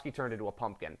 Bobrovsky turned into a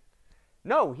pumpkin.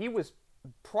 No, he was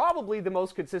probably the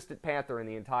most consistent Panther in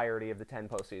the entirety of the 10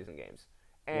 postseason games,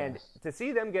 and to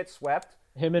see them get swept,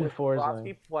 him and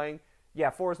Bobrovsky playing. Yeah,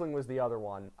 Forsling was the other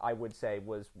one, I would say,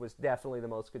 was definitely the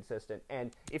most consistent.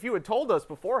 And if you had told us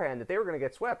beforehand that they were going to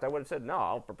get swept, I would have said,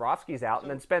 no, Bobrovsky's out, and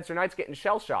then Spencer Knight's getting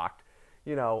shell-shocked,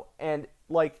 And,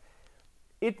 like,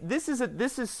 this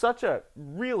is such a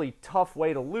really tough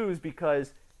way to lose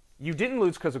because you didn't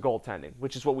lose because of goaltending,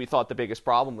 which is what we thought the biggest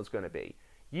problem was going to be.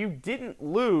 You didn't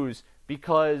lose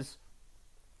because,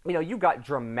 you got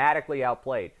dramatically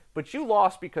outplayed. But you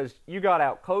lost because you got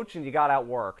outcoached and you got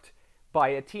outworked by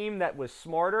a team that was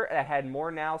smarter, that had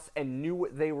more nous, and knew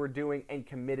what they were doing and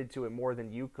committed to it more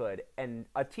than you could. And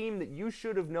a team that you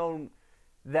should have known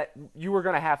that you were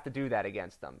going to have to do that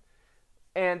against them.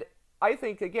 And I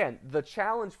think, again, the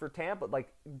challenge for Tampa,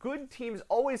 like, good teams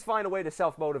always find a way to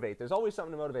self-motivate. There's always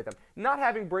something to motivate them. Not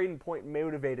having Braden Point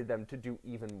motivated them to do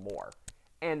even more.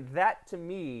 And that, to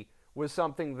me, was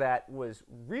something that was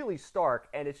really stark,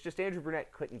 and it's just Andrew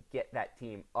Brunette couldn't get that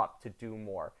team up to do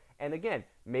more. And again,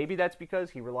 maybe that's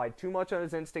because he relied too much on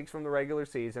his instincts from the regular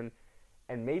season,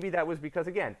 and maybe that was because,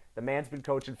 again, the man's been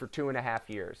coaching for 2.5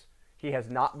 years. He has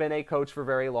not been a coach for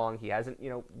very long. He hasn't,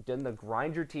 done the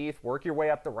grind your teeth, work your way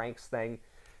up the ranks thing.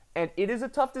 And it is a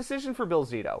tough decision for Bill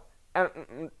Zito.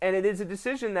 And it is a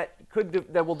decision that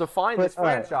will define this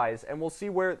franchise, and we'll see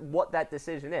what that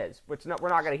decision is. We're not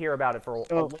going to hear about it for a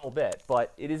little bit,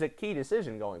 but it is a key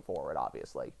decision going forward,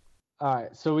 obviously. All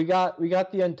right, so we got the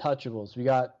untouchables. We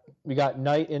got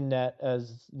Knight in net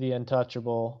as the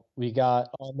untouchable. We got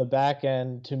on the back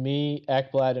end, to me,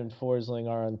 Ekblad and Forsling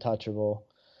are untouchable.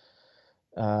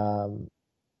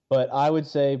 But I would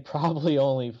say probably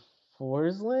only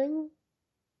Forsling,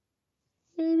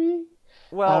 maybe.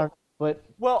 Well,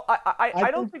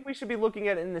 I don't think we should be looking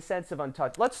at it in the sense of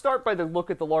untouched. Let's start by the look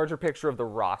at the larger picture of the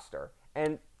roster,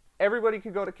 and everybody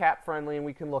can go to Cap Friendly and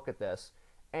we can look at this,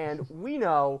 and we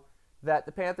know that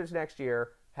the Panthers next year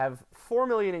have $4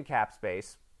 million in cap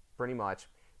space, pretty much.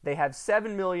 They have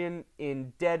 $7 million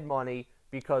in dead money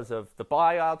because of the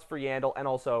buyouts for Yandle and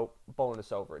also bonus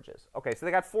overages. Okay, so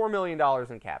they got $4 million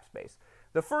in cap space.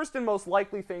 The first and most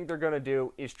likely thing they're going to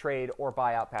do is trade or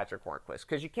buy out Patrick Hornquist,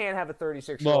 because you can't have a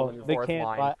 36-year-old in your fourth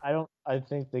line. I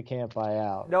think they can't buy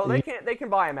out. No, they can't. They can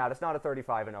buy him out. It's not a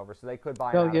 35 and over, so they could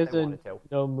buy him out if they wanted to.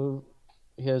 No move.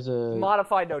 He has a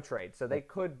modified no trade, so they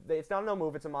could. It's not a no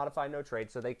move; it's a modified no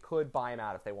trade, so they could buy him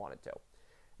out if they wanted to.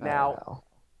 Now,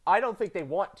 I don't think they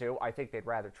want to. I think they'd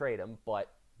rather trade him,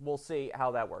 but we'll see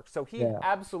how that works. So he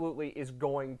absolutely is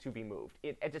going to be moved.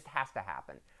 It just has to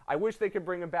happen. I wish they could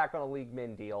bring him back on a league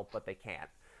min deal, but they can't.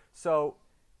 So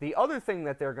the other thing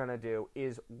that they're going to do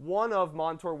is one of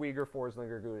Montour, Weegar, Forsling,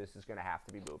 or Gudas is going to have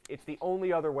to be moved. It's the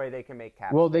only other way they can make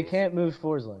cap. Well, they can't move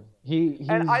Forsling.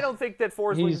 And I don't think that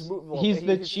Forsling's movable. He's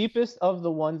the cheapest of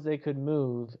the ones they could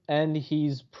move, and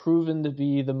he's proven to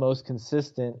be the most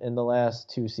consistent in the last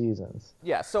 2 seasons.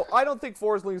 Yeah, so I don't think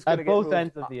Forsling's going to get moved. At both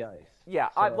ends of the ice. Yeah,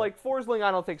 so. Forsling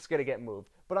I don't think is going to get moved.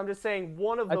 But I'm just saying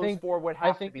one of those four would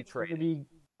have to be traded.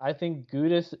 I think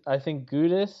Gudas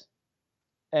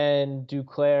and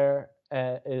Duclair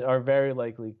are very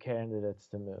likely candidates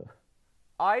to move.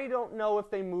 I don't know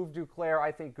if they move Duclair.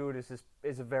 I think Gudas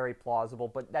is a very plausible,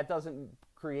 but that doesn't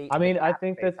create. I mean, I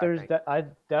think that I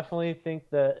definitely think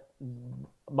that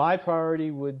my priority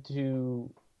would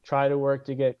to try to work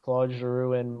to get Claude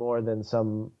Giroux in more than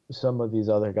some of these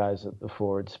other guys at the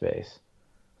forward space.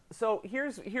 So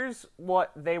here's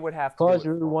what they would have to do. Claude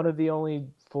Giroux, one of the only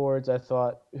forwards I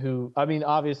thought who, I mean,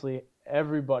 obviously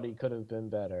everybody could have been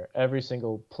better, every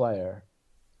single player,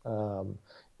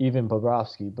 even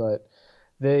Bobrovsky, but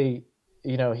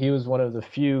he was one of the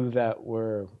few that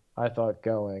were, I thought,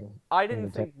 going. I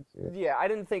didn't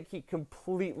think he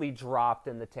completely dropped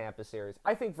in the Tampa series.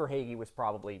 I think Verhaeghe was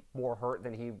probably more hurt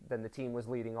than the team was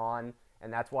leading on,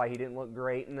 and that's why he didn't look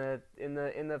great in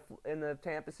the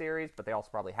Tampa series. But they also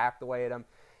probably hacked away at him.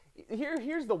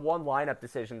 Here's the one lineup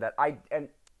decision and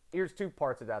here's 2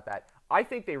 parts about that. I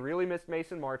think they really missed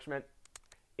Mason Marchment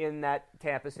in that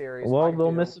Tampa series. Well,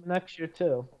 they'll miss him next year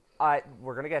too.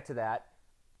 We're gonna get to that,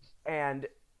 and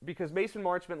because Mason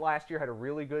Marchment last year had a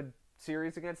really good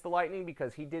series against the Lightning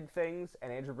because he did things,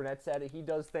 and Andrew Brunette said he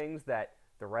does things that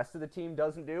the rest of the team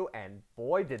doesn't do, and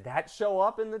boy, did that show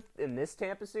up in this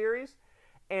Tampa series.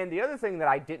 And the other thing that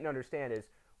I didn't understand is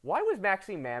why was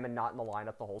Maxime Mammon not in the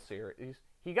lineup the whole series?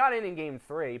 He got in game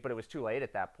 3, but it was too late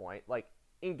at that point. Like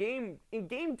in game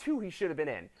 2, he should have been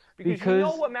in because you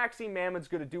know what Maxime Mammon's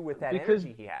going to do with that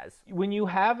energy he has. When you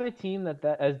have a team that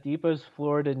as deep as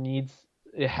Florida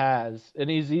has, and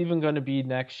he's even going to be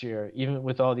next year, even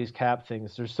with all these cap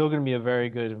things, they're still going to be a very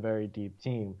good and very deep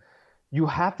team. You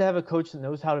have to have a coach that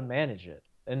knows how to manage it,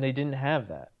 and they didn't have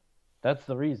that. That's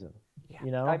the reason. Yeah.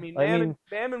 You know,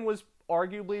 Mammon was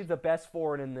arguably the best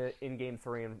forward in game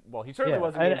 3, and well, he certainly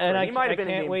wasn't. He might have been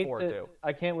in game 4 too.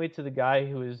 I can't wait to the guy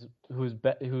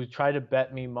who tried to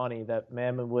bet me money that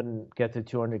Mammon wouldn't get to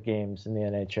 200 games in the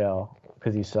NHL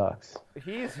because he sucks.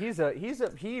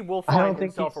 He will find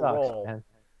himself a role. Man.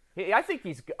 I think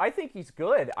he's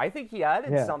good. I think he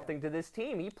added something to this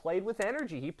team. He played with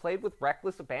energy. He played with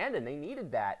reckless abandon. They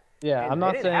needed that. Yeah, I'm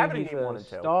not saying he's a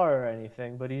star or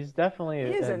anything, but he's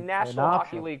definitely he's a National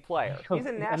Hockey League player. He's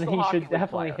a National Hockey League player. He should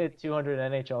definitely hit 200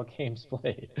 NHL games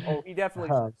played. Oh, he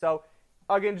definitely should. So,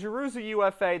 again, Giroux's a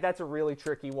UFA. That's a really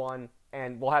tricky one,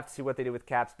 and we'll have to see what they do with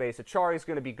cap space. Achari's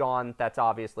going to be gone. That's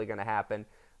obviously going to happen.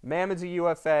 Mammon's a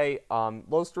UFA.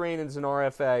 Loesterainen's an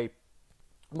RFA.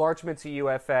 Marchment's a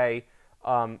UFA.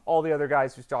 All the other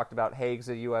guys we've talked about, Haig's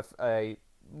a UFA.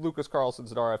 Lucas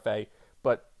Carlson's an RFA.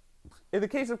 But in the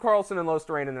case of Carlson and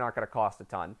Loesterainen, they're not going to cost a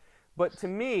ton. But to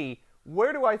me,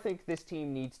 where do I think this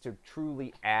team needs to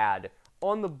truly add?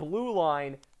 On the blue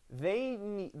line,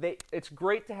 it's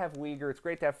great to have Weegar, it's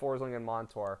great to have Forsling and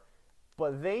Montour,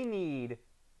 but they need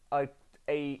a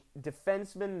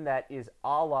defenseman that is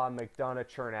a la McDonough,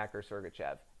 Chernak,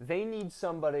 Sergachev. They need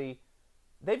somebody.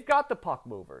 They've got the puck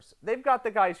movers. They've got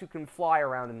the guys who can fly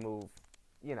around and move,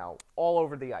 all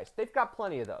over the ice. They've got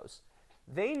plenty of those.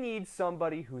 They need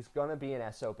somebody who's going to be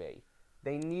an SOB.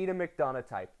 They need a McDonough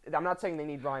type. I'm not saying they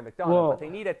need Ryan McDonough, but they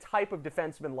need a type of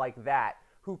defenseman like that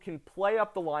who can play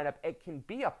up the lineup. It can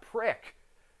be a prick.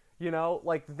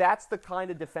 That's the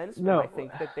kind of defenseman I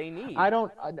think that they need.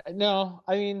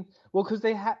 Because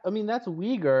that's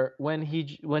Weegar when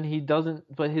he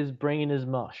doesn't, but his brain is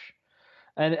mush.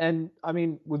 And I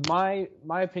mean, with my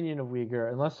opinion of Weegar,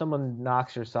 unless someone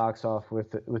knocks your socks off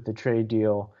with the trade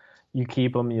deal, you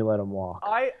keep him, you let him walk.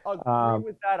 I agree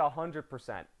with that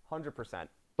 100%. 100%.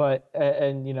 But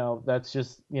that's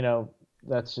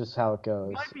just how it goes.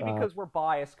 It might be because we're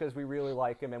biased because we really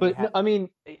like him.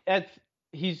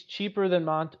 He's cheaper than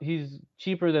Montour.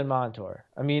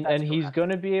 I mean, that's correct. He's going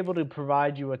to be able to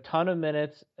provide you a ton of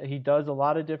minutes. He does a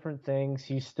lot of different things.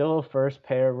 He's still a first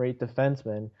pair rate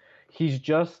defenseman. He's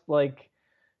just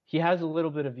he has a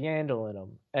little bit of Yandle in him,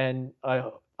 and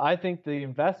I think the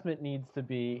investment needs to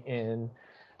be in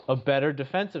a better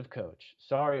defensive coach.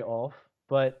 Sorry, Ulf,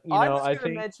 but I was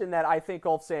going to mention that I think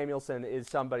Ulf Samuelsson is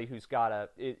somebody who's got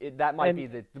that might be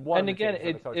the one. And again,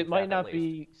 it might not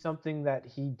be something that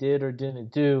he did or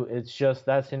didn't do. It's just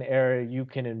that's an area you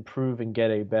can improve and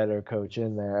get a better coach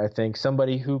in there. I think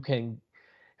somebody who can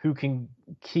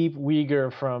keep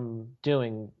Weegar from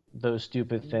doing those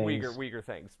stupid things. Weegar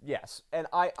things, yes. And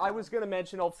I was going to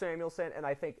mention Ulf Samuelsson, and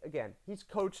I think, again, he's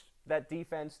coached that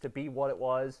defense to be what it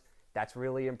was. That's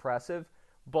really impressive.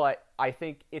 But I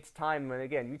think it's time, and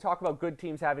again, you talk about good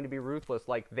teams having to be ruthless.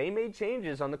 They made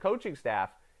changes on the coaching staff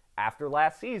after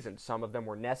last season. Some of them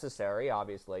were necessary,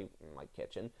 obviously, like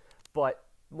Kitchen. But,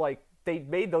 they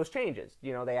made those changes.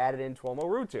 They added in Tuomo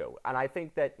Ruutu. And I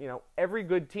think that, every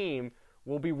good team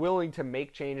will be willing to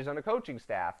make changes on a coaching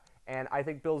staff. And I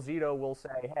think Bill Zito will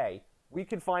say, hey, we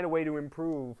can find a way to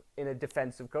improve in a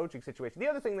defensive coaching situation. The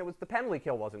other thing that was the penalty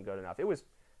kill wasn't good enough. It was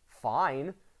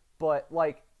fine, but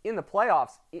in the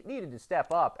playoffs, it needed to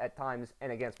step up at times.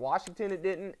 And against Washington, it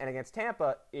didn't. And against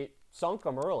Tampa, it sunk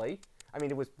them early. I mean,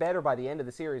 it was better by the end of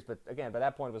the series, but again, by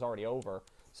that point, it was already over.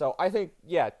 So I think,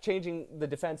 changing the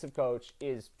defensive coach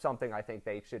is something I think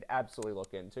they should absolutely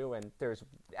look into. And there's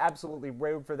absolutely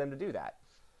room for them to do that.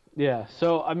 Yeah.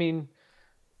 So, I mean,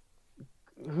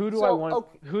 Who do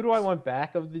I want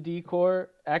back of the decor?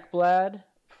 Ekblad,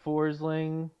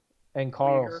 Forsling, and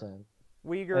Carlson.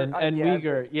 Weegar and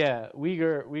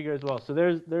Weegar as well. So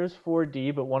there's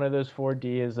 4D, but one of those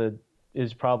 4D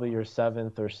is probably your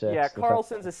 7th or 6th. Yeah,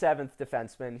 Carlson's a 7th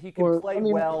defenseman. He can play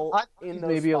well in those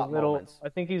maybe spot moments. I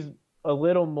think he's a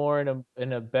little more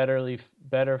in a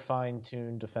better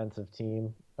fine-tuned defensive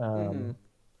team.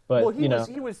 But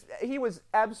he was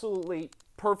absolutely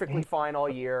perfectly fine all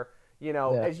year.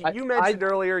 As you mentioned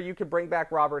earlier, you could bring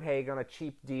back Robert Haig on a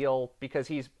cheap deal because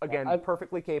he's, again,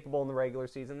 perfectly capable in the regular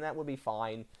season. That would be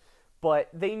fine. But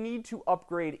they need to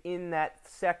upgrade in that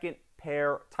second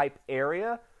pair type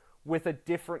area with a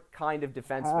different kind of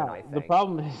defenseman, I think.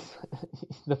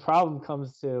 The problem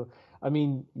comes to, I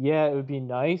mean, yeah, it would be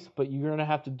nice, but you're gonna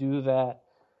have to do that.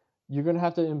 You're gonna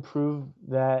have to improve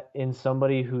that in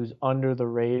somebody who's under the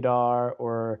radar,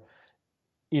 or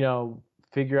you know,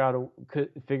 figure out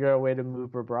a way to move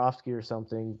Bobrovsky or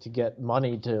something to get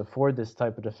money to afford this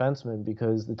type of defenseman,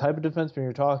 because the type of defenseman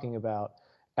you're talking about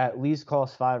at least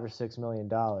costs $5 or $6 million.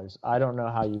 I don't know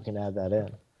how you can add that in.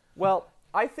 Well,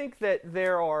 I think that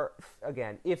there are,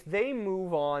 again, if they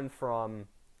move on from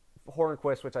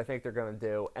Hornquist, which I think they're going to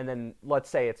do, and then let's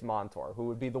say it's Montour, who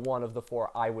would be the one of the four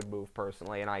I would move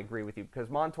personally, and I agree with you, because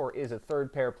Montour is a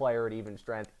third pair player at even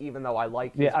strength, even though I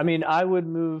like his... Yeah, I mean, I would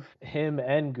move him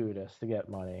and Gudas to get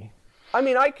money. I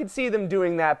mean, I could see them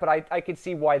doing that, but I could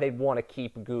see why they'd want to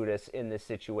keep Gudas in this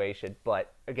situation.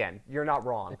 But again, you're not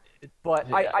wrong. But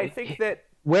Yeah, I think that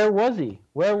Where was he?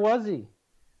 Where was he?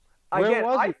 again,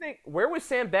 was I he? think where was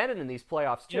Sam Bennett in these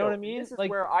playoffs too? You know what I mean? This is Like,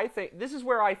 where I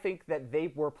think that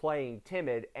they were playing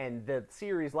timid, and the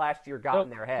series last year got in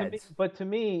their heads. But to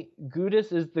me,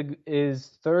 Gudas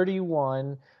is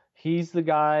 31. He's the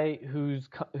guy who's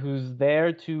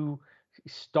there to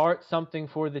start something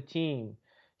for the team.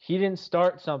 He didn't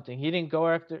start something. He didn't go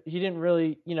after. He didn't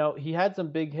really. He had some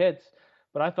big hits,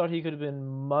 but I thought he could have been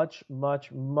much,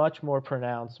 much, much more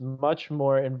pronounced, much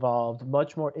more involved,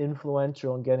 much more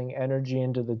influential in getting energy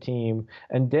into the team,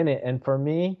 and didn't. And for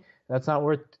me, that's not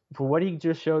worth, for what he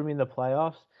just showed me in the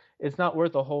playoffs. It's not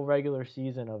worth a whole regular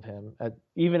season of him,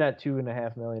 even at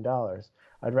 $2.5 million.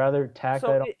 I'd rather tack that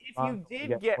So on. if you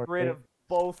did get rid of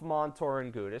both Montour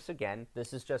and Gudas, again,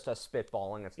 this is just us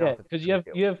spitballing. It's Yeah, not because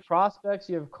you have prospects,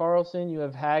 you have Carlson, you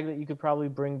have Hag that you could probably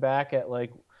bring back at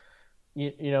like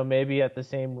maybe at the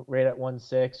same rate at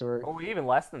 1.6 or even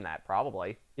less than that,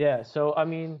 probably. yeah. So I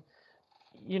mean,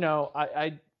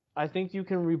 I think you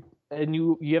can and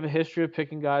you have a history of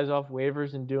picking guys off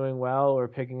waivers and doing well, or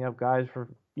picking up guys for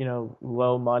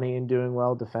low money and doing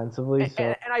well defensively.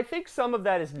 And I think some of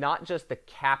that is not just the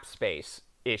cap space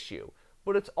issue,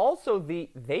 but it's also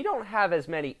they don't have as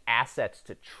many assets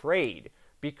to trade,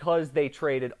 because they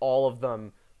traded all of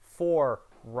them for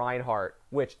Reinhart,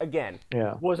 which again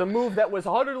was a move that was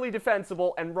utterly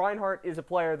defensible, and Reinhart is a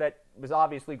player that was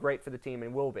obviously great for the team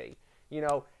and will be.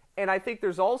 And I think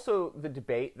there's also the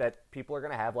debate that people are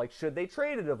going to have, like, should they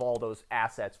trade it of all those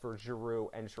assets for Giroux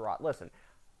and Sherratt? Listen,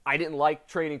 I didn't like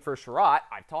trading for Sherratt.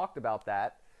 I've talked about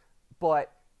that.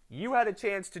 But you had a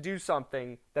chance to do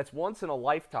something that's once in a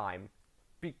lifetime,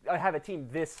 have a team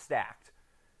this stacked.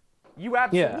 You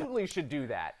absolutely should do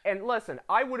that. And listen,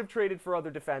 I would have traded for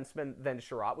other defensemen than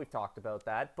Sherratt. We've talked about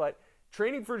that. But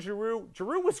trading for Giroux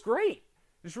was great.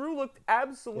 Giroux looked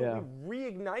absolutely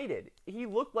reignited. He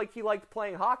looked like he liked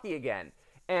playing hockey again.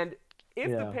 And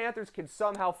if the Panthers can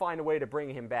somehow find a way to bring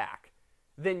him back,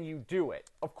 then you do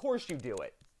it. Of course you do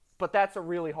it. But that's a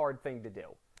really hard thing to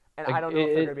do. And I don't know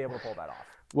if they're going to be able to pull that off.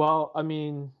 Well, I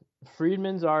mean,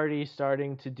 Friedman's already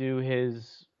starting to do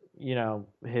his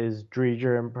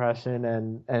Dreger impression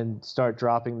and start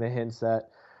dropping the hints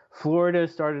that Florida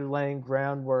started laying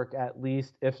groundwork, at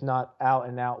least, if not out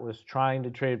and out, was trying to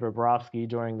trade Bobrovsky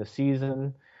during the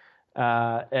season,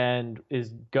 and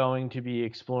is going to be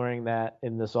exploring that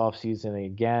in this offseason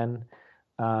again.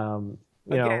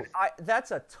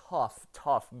 That's a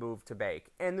tough move to make.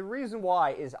 And the reason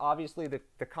why is obviously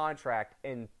the contract,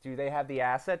 and do they have the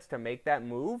assets to make that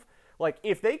move? Like,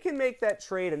 if they can make that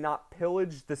trade and not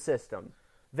pillage the system,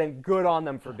 then good on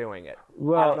them for doing it.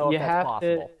 Well, I don't know if that's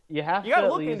possible. You got to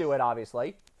look into it,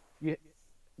 obviously. You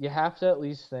have to at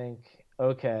least think,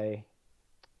 okay,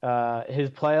 his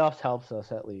playoffs helps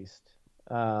us at least.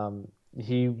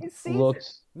 His season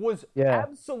was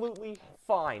absolutely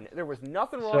fine. There was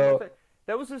nothing wrong with it.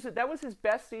 That was his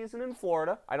best season in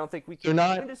Florida. I don't think we can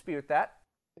even dispute that.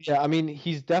 Yeah, I mean,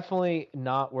 he's definitely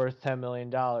not worth $10 million,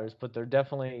 but they're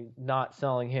definitely not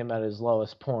selling him at his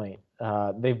lowest point.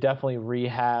 They've definitely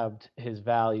rehabbed his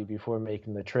value before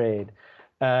making the trade.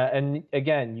 And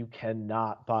again, you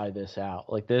cannot buy this out.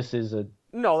 Like, this is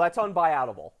No, that's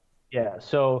unbuyoutable. Yeah,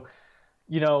 so,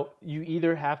 you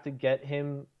either have to get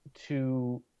him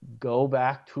to go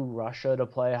back to Russia to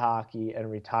play hockey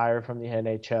and retire from the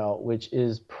NHL, which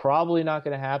is probably not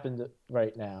going to happen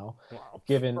right now,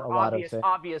 given a lot of things.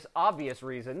 Obvious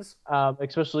reasons.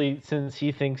 Especially since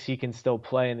he thinks he can still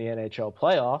play in the NHL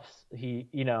playoffs.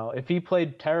 If he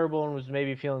played terrible and was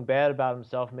maybe feeling bad about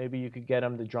himself, maybe you could get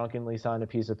him to drunkenly sign a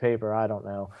piece of paper. I don't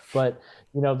know. But,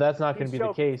 that's not going to be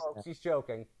the case. Folks. He's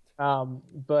joking.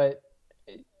 But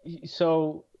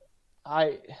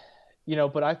I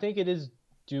think it is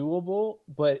doable,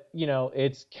 but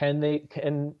it's can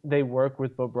they work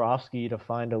with Bobrovsky to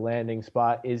find a landing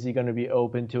spot? Is he going to be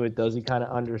open to it? Does he kind of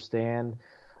understand?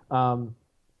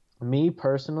 Me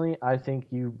personally, I think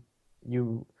you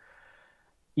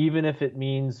even if it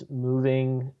means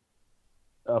moving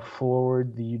a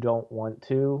forward that you don't want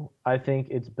to, I think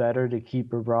it's better to keep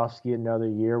Bobrovsky another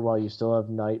year while you still have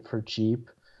Knight for cheap.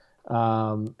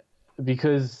 Um,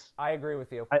 because I agree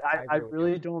with you. I I agree with you.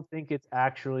 really don't think it's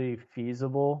actually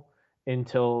feasible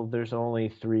until there's only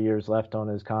 3 years left on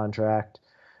his contract.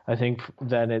 I think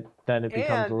then it becomes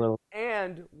a And little.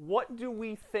 and what do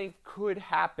we think could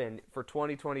happen for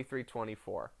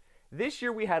 2023-24? This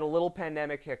year we had a little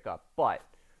pandemic hiccup, but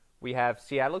we have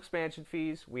Seattle expansion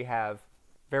fees, we have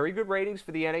very good ratings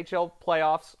for the NHL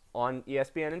playoffs on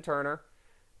ESPN and Turner.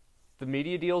 The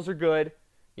media deals are good.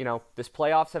 This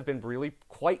playoffs have been really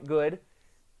quite good.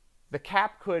 The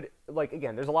cap could, like,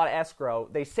 again, there's a lot of escrow.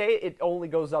 They say it only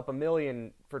goes up $1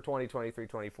 million for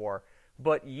 2023-24,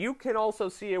 but you can also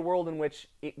see a world in which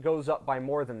it goes up by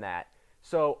more than that.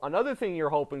 So another thing you're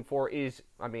hoping for is,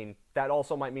 I mean, that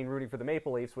also might mean rooting for the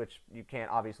Maple Leafs, which you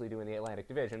can't obviously do in the Atlantic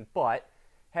Division, but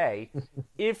hey,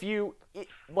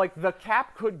 like, the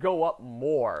cap could go up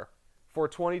more for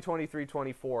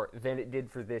 2023-24 than it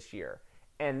did for this year.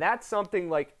 And that's something,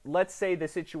 like, let's say the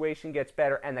situation gets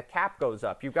better and the cap goes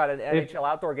up. You've got an NHL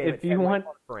outdoor game at Fenway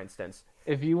Park, for instance.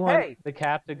 If you want Hey, the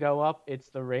cap to go up, it's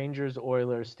the Rangers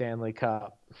Oilers Stanley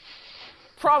Cup.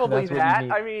 probably That's what you that.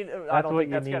 need. I mean, That's what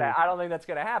you need. I don't think that's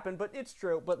gonna happen, but it's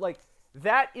true. But, like,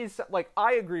 that is, like,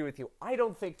 I agree with you. I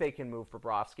don't think they can move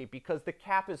Bobrovsky because the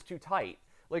cap is too tight.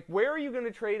 Like, where are you going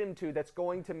to trade him to that's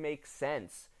going to make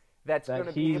sense? That's going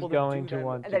to be able to going do to them,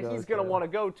 want and to that go he's going to to. want to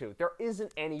go to. There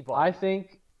isn't anybody. I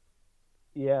think,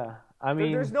 yeah. I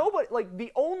mean, There's nobody. Like,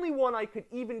 the only one I could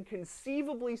even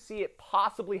conceivably see it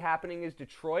possibly happening is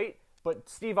Detroit, but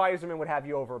Steve Yzerman would have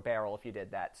you over a barrel if you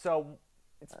did that. So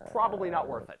it's probably not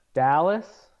worth it.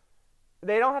 Dallas.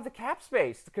 They don't have the cap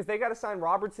space because they got to sign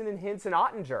Robertson and Hintz and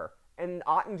Ottinger. And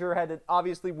Ottinger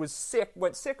obviously went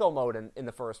sicko mode in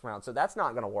the first round, so that's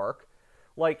not going to work.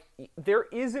 Like, there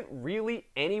isn't really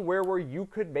anywhere where you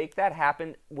could make that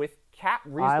happen with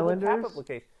reasonable Islanders? cap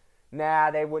application.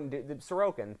 Nah, they wouldn't do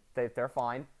Sorokin. They're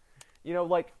fine.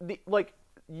 Like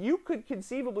you could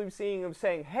conceivably be seeing them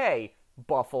saying, "Hey,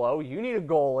 Buffalo, you need a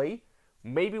goalie.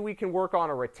 Maybe we can work on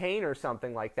a retain or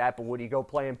something like that." But would he go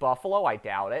play in Buffalo? I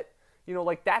doubt it.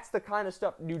 Like, that's the kind of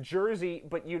stuff. New Jersey,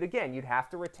 but you'd have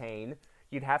to retain.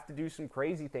 You'd have to do some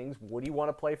crazy things. Would he want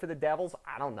to play for the Devils?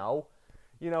 I don't know.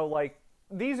 Like,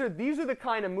 these are the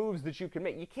kind of moves that you can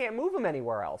make. You can't move him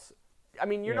anywhere else. I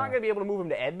mean, you're not going to be able to move him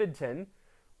to Edmonton.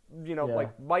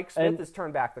 Like, Mike Smith has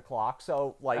turned back the clock.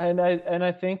 So, like, and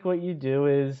I think what you do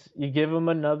is you give him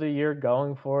another year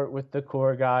going for it with the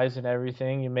core guys and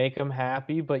everything. You make them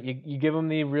happy, but you give them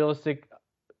the realistic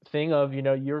thing of,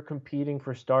 you're competing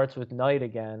for starts with Knight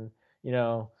again,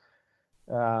 because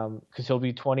he'll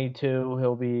be 22.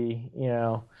 He'll be,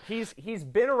 he's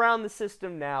been around the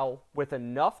system now with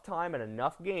enough time and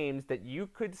enough games that you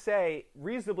could say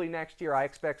reasonably next year I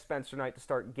expect Spencer Knight to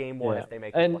start game one if they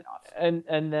make the playoffs.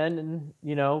 And then,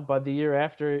 by the year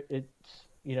after,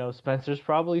 it's, Spencer's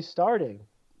probably starting.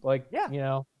 Like,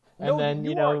 yeah. And then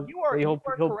you are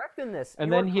correct in this.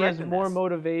 And then he has more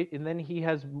motivation, and then he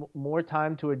has more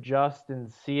time to adjust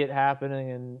and see it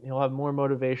happening, and he'll have more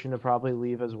motivation to probably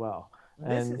leave as well.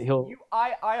 I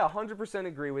 100%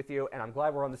 agree with you, and I'm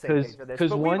glad we're on the same page for this.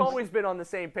 But we've always been on the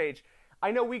same page. I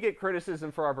know we get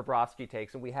criticism for our Bobrovsky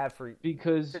takes, and we have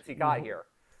since he got here.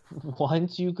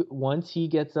 Once he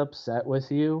gets upset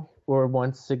with you or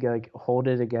wants to like hold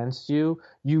it against you,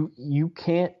 you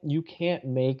can't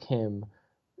make him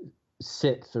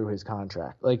sit through his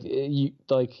contract,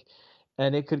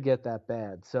 and it could get that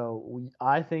bad. So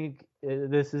I think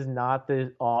this is not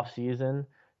the off season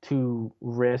to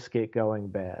risk it going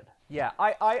bad. Yeah,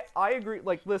 I agree.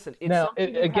 Like, listen, it's now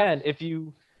again, if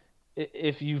you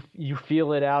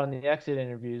feel it out in the exit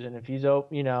interviews, and if he's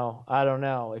open, I don't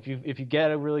know, if you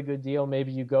get a really good deal,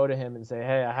 maybe you go to him and say,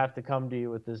 hey, I have to come to you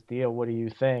with this deal. What do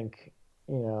you think?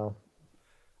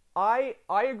 I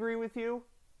agree with you.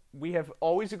 We have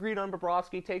always agreed on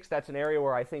Bobrovsky takes. That's an area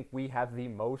where I think we have the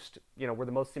most, we're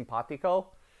the most simpatico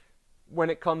when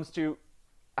it comes to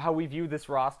how we view this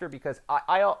roster, because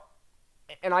I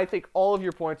think all of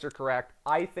your points are correct.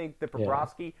 I think that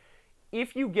Bobrovsky,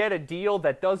 if you get a deal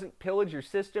that doesn't pillage your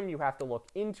system, you have to look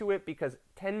into it, because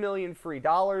 $10 million free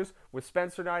dollars with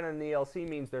Spencer Knight on the ELC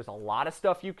means there's a lot of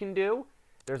stuff you can do.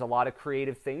 There's a lot of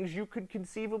creative things you could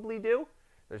conceivably do.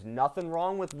 There's nothing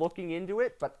wrong with looking into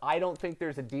it, but I don't think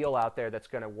there's a deal out there that's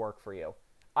going to work for you.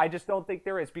 I just don't think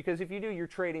there is, because if you do, you're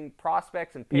trading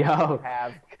prospects and picks you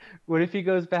have. What if he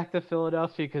goes back to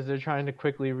Philadelphia because they're trying to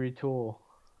quickly retool?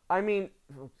 I mean,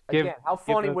 Give again, how give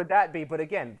funny a, would that be? But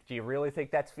again, do you really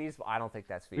think that's feasible? I don't think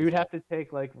that's we would feasible. have to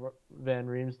take like Van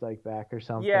Riemsdyk back or Yeah,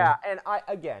 something, and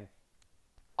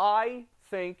I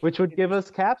think which would give it's,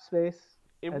 us cap space,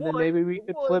 it and then would, maybe we it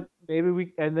could would. flip. Maybe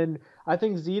we and then I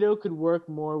think Zito could work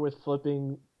more with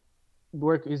flipping,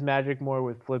 work his magic more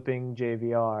with flipping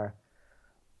JVR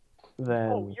Oh,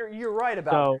 than. you're right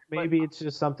about that. So But maybe it's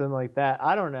just something like that.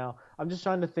 I don't know. I'm just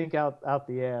trying to think out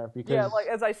the air yeah, like because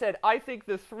as I said, I think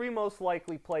the three most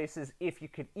likely places, if you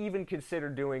could even consider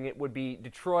doing it, would be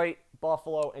Detroit,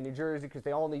 Buffalo, and New Jersey, because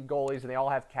they all need goalies and they all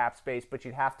have cap space. But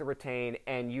you'd have to retain,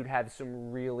 and you'd have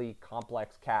some really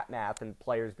complex cap math and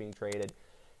players being traded.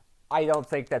 I don't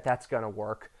think that that's gonna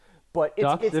work. But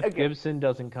Ducks it's if again. Gibson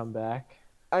doesn't come back.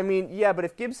 I mean, yeah, but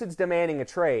if Gibson's demanding a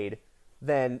trade,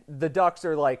 then the Ducks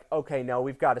are like, okay, no,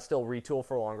 we've got to still retool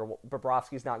for longer.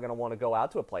 Bobrovsky's not going to want to go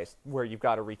out to a place where you've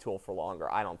got to retool for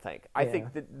longer. I don't think. I Yeah,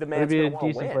 think the it'd man's be a going to want to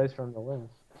decent win. place for him to win.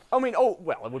 I mean, oh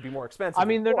well, it would be more expensive I than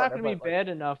mean, they're not Florida, going to be but like, bad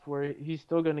enough where he's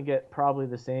still going to get probably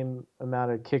the same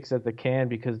amount of kicks at the can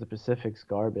because the Pacific's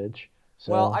garbage.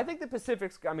 well, I So think the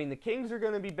Pacific's. I mean, the Kings are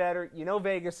going to be better. You know,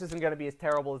 Vegas isn't going to be as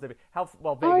terrible as they be. How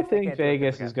well I Vegas? They think can't do it this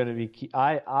Vegas is weekend. going to be key.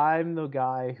 I'm the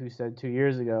guy who said 2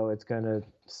 years ago it's going to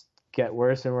get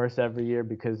worse and worse every year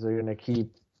because they're going to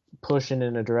keep pushing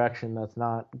in a direction that's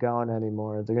not going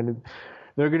anymore. They're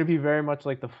going to be very much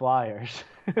like the Flyers.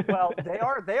 Well, they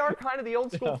are kind of the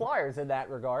old school So, Flyers in that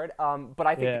regard. But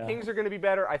I think the yeah. Kings are going to be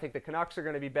better. I think the Canucks are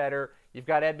going to be better. You've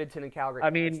got Edmonton and Calgary. I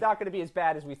It's mean, not going to be as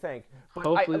bad as we think. But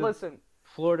hopefully the listen.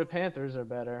 Florida Panthers are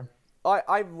better.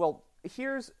 I well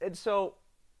here's and so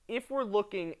if we're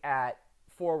looking at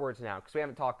forwards now because we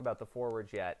haven't talked about the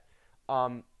forwards yet.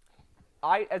 Um,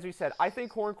 as we said, I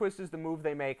think Hornquist is the move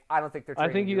they make. I don't think they're I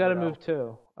trading think you got to Huberdeau. move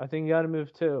two. I think you got to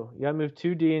move two. You got to move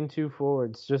two D and two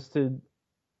forwards just to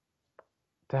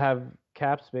have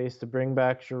cap space to bring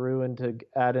back Giroux and to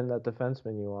add in that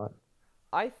defenseman you want.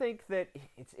 I think that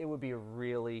it would be a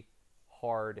really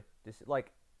hard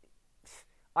like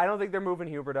I don't think they're moving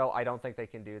Huberdeau. I don't think they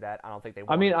can do that. I don't think they I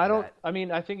want mean, to I do don't. that. I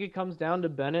mean, I think it comes down to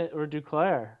Bennett or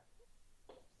Duclair.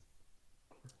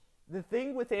 The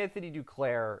thing with Anthony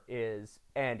Duclair is,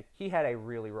 and he had a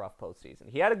really rough postseason.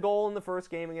 He had a goal in the first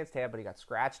game against Tampa, but he got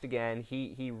scratched again.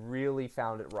 He really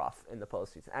found it rough in the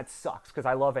postseason. That sucks because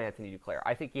I love Anthony Duclair.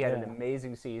 I think he had an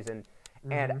amazing season,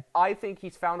 and I think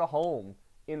he's found a home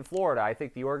in Florida. I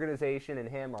think the organization and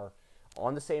him are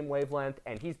on the same wavelength,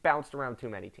 and he's bounced around too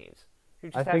many teams. He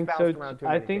just I has think bounced so. around too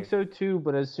I many think teams. so too.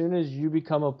 But as soon as you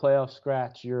become a playoff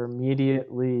scratch, you're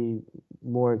immediately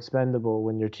more expendable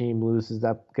when your team loses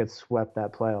gets swept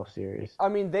that playoff series. I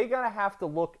mean, they're going to have to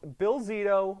look. Bill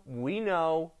Zito, we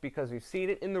know because we've seen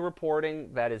it in the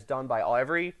reporting that is done by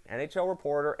every NHL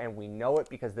reporter, and we know it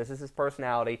because this is his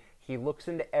personality. He looks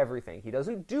into everything. He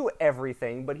doesn't do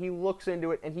everything, but he looks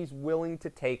into it, and he's willing to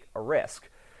take a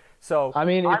risk. So, I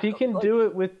mean, if he can do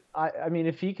it with, I mean,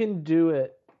 if he can do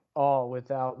it all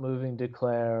without moving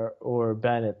Declare or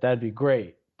Bennett, that'd be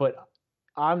great. But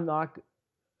I'm not.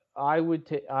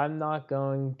 I'm not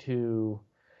going to.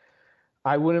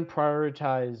 I wouldn't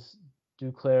prioritize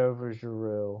Duclair over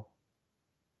Giroux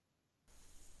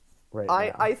right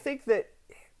now. I think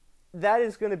that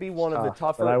is going to be one of the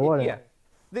Tough, tougher. but I wouldn't. Yeah,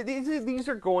 these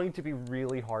are going to be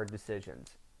really hard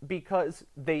decisions because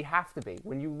they have to be.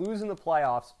 When you lose in the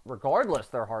playoffs, regardless,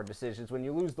 they're hard decisions. When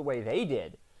you lose the way they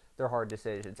did, they're hard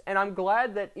decisions. And I'm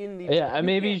glad that in the Yeah, and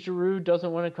maybe Giroux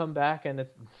doesn't want to come back, and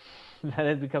then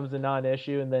it becomes a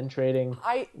non-issue, and then trading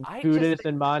I Gudas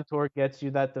and Montour gets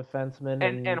you that defenseman,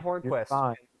 and you're Hornquist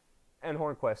fine. and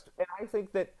Hornquist. And I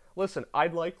think that listen,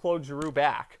 I'd like Claude Giroux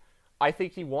back. I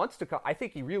think he wants to come. I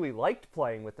think he really liked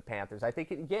playing with the Panthers. I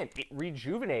think it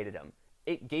rejuvenated him.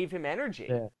 It gave him energy.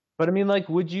 Yeah, but I mean, like,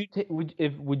 would you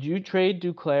trade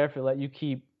Duclair for let you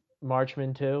keep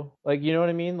Marchman too? Like, you know what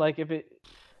I mean? Like, I mean,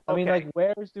 Okay. like,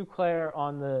 where's Duclair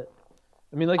on the?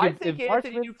 I mean, like, I if think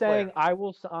Anthony Marchman's Duclair- saying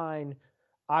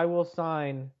I will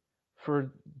sign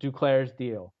for Duclair's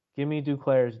deal. Give me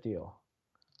Duclair's deal.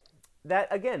 That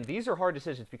again, these are hard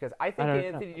decisions because I think don't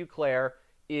Anthony Duclair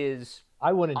is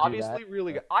I wouldn't do obviously that.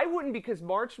 really good. I wouldn't because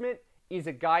Marchment is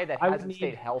a guy that I would hasn't need-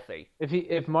 stayed healthy.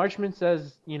 If Marchman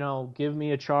says, give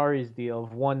me a Chari's deal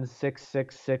of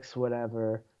 1,666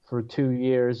 whatever for 2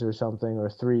 years or something or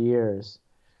 3 years,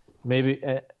 maybe.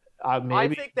 I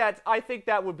think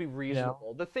that would be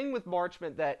reasonable. The thing with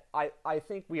Marchment that I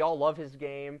think we all love his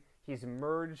game. He's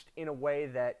emerged in a way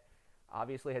that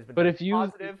obviously has been But very if you-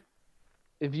 positive.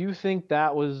 If you think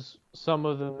that was some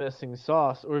of the missing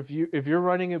sauce, or if you're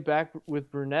running it back with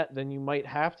Brunette, then you might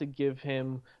have to give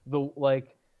him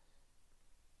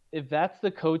if that's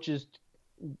the coach's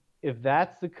if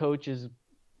that's the coach's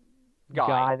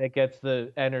guy that gets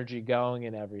the energy going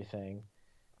and everything,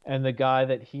 and the guy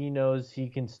that he knows he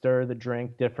can stir the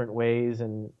drink different ways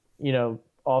and,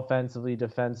 offensively,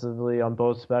 defensively, on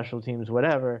both special teams,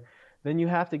 whatever, then you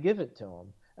have to give it to him.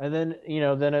 And then,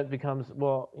 then it becomes,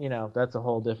 well, that's a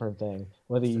whole different thing.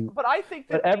 Whether you, but I think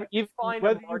that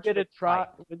whether you get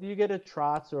a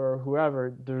Trotz or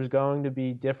whoever, there's going to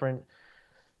be different,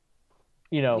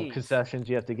 concessions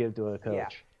you have to give to a coach. Yeah.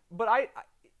 But I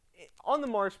on the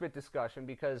Marchment discussion,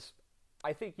 because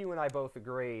I think you and I both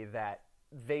agree that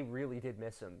they really did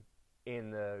miss him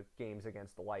in the games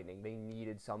against the Lightning. They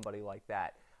needed somebody like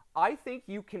that. I think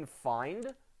you can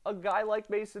find a guy like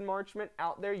Mason Marchment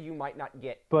out there. You might not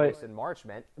get Mason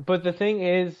Marchment. But the thing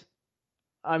is,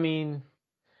 I mean,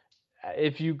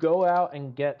 if you go out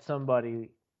and get somebody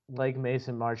like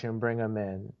Mason Marchment and bring him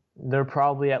in, they're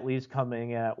probably at least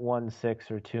coming at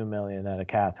 1.6 or $2 million at a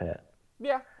cap hit.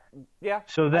 Yeah.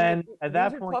 So then, at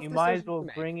that point, you might as well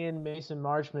bring in Mason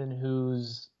Marchment,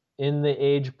 who's in the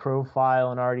age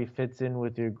profile and already fits in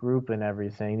with your group and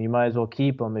everything. You might as well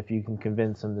keep him if you can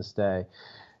convince him to stay.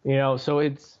 So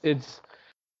it's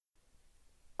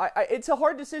a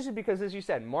hard decision because, as you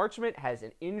said, Marchment has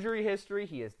an injury history.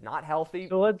 He is not healthy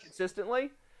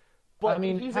consistently. But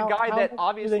he's a guy that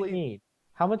obviously need.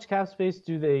 How much cap space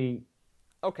do they?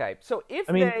 Okay, so if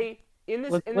in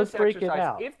this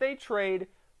exercise, if they trade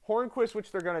Hornqvist,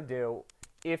 which they're going to do,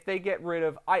 if they get rid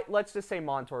of, let's just say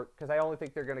Montour, because I only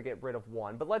think they're going to get rid of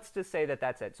one, but let's just say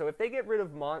that's it. So if they get rid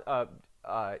of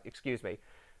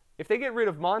if they get rid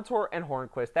of Montour and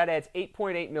Hornqvist, that adds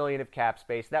 $8.8 million of cap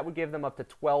space. That would give them up to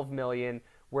 $12 million,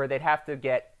 where they'd have to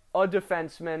get a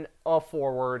defenseman, a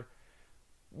forward,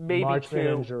 maybe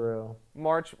Marchment and Giroux.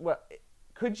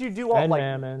 Could you do all and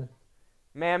Mammon?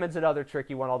 Mammon's another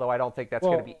tricky one, although I don't think that's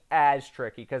going to be as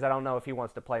tricky because I don't know if he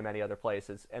wants to play many other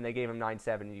places, and they gave him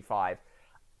 $975.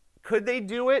 Could they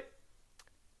do it?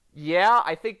 Yeah,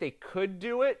 I think they could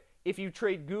do it. If you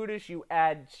trade Gudas,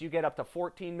 you get up to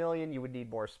 $14 million. You would need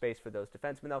more space for those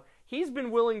defensemen, though. He's been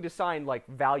willing to sign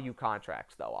value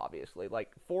contracts, though. Obviously,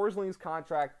 Forsling's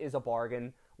contract is a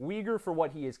bargain. Uyghur, for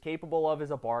what he is capable of,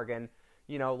 is a bargain.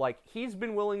 He's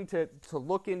been willing to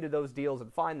look into those deals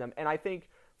and find them, and I think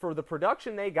for the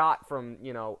production they got from,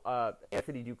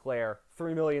 Anthony Duclair,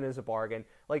 $3 million is a bargain.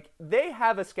 They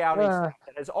have a scouting staff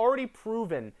that has already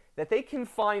proven that they can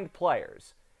find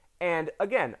players. And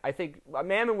again, I think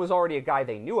Mammon was already a guy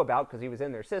they knew about because he was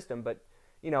in their system, but,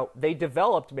 they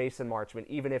developed Mason Marchment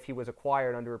even if he was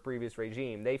acquired under a previous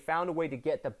regime. They found a way to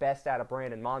get the best out of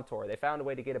Brandon Montour. They found a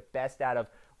way to get the best out of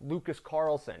Lucas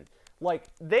Carlson.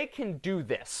 They can do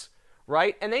this,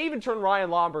 right? And they even turned Ryan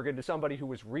Lomberg into somebody who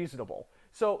was reasonable.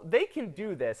 So they can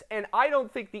do this, and I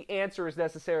don't think the answer is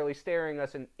necessarily staring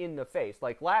us in the face.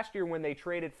 Last year when they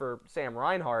traded for Sam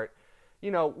Reinhart,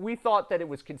 we thought that it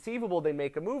was conceivable they'd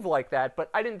make a move like that, but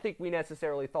I didn't think we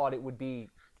necessarily thought it would be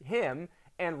him,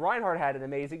 and Reinhart had an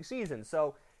amazing season.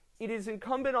 So it is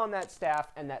incumbent on that staff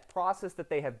and that process that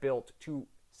they have built to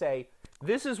say,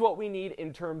 this is what we need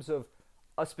in terms of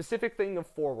a specific thing of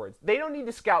forwards. They don't need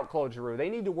to scout Claude Giroux. They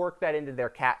need to work that into their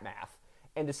cap math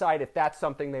and decide if that's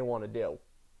something they want to do.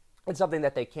 It's something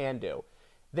that they can do.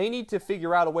 They need to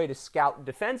figure out a way to scout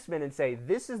defensemen and say,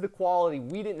 this is the quality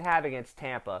we didn't have against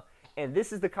Tampa, and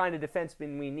this is the kind of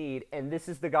defenseman we need, and this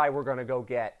is the guy we're going to go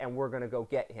get, and we're going to go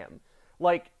get him.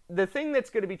 The thing that's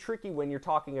going to be tricky when you're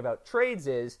talking about trades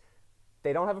is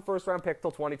they don't have a first-round pick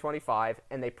till 2025,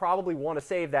 and they probably want to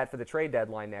save that for the trade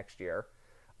deadline next year.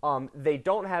 They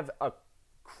don't have a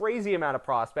crazy amount of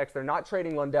prospects. They're not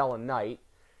trading Lundell and Knight.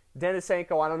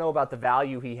 Denisenko, I don't know about the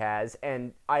value he has.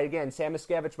 And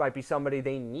Samoskevich might be somebody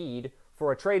they need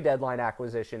for a trade deadline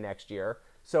acquisition next year.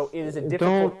 So it is a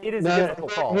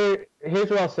difficult call. Here's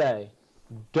what I'll say.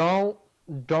 Don't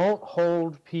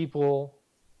hold people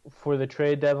for the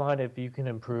trade deadline if you can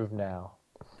improve now.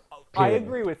 Period. I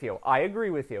agree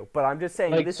with you. But I'm just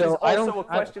saying this is also a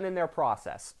question in their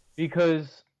process.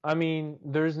 Because,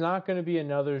 there's not going to be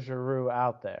another Giroux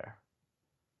out there.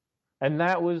 And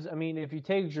that was, if you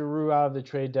take Giroux out of the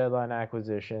trade deadline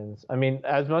acquisitions,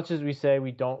 as much as we say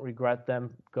we don't regret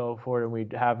them go for it and we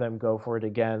have them go for it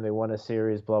again, they won a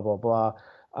series, blah, blah, blah.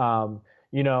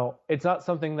 It's not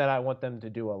something that I want them to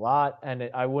do a lot. And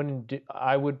I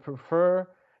would prefer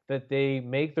that they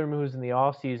make their moves in the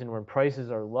offseason when prices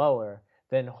are lower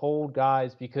than hold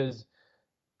guys because,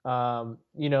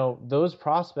 those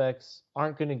prospects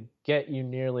aren't going to get you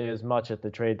nearly as much at the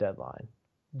trade deadline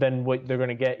than what they're going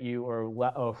to get you or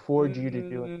afford you to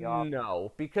do in the offseason.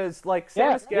 No, because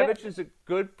Samoskevich is a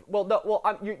good. Well, no. Well,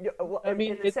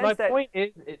 my point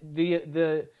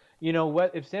is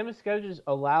what if Sam Eskeges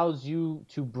allows you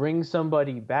to bring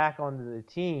somebody back onto the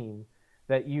team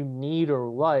that you need or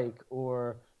like,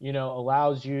 or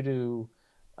allows you to,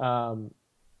 um,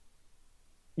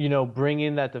 bring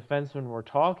in that defenseman we're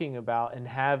talking about and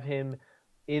have him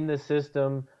in the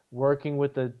system working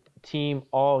with the team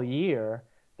all year,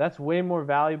 that's way more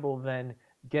valuable than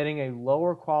getting a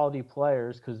lower quality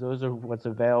players, because those are what's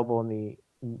available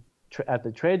at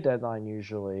the trade deadline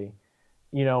usually,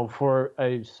 for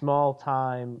a small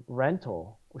time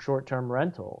rental, short term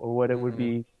rental, or what it would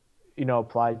be,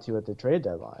 applied to at the trade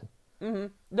deadline.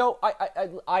 No,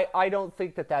 I don't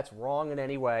think that that's wrong in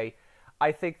any way.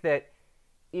 I think that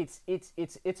it's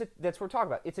that's what we're talking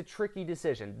about. It's a tricky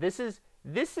decision. This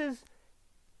is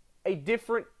a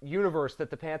different universe that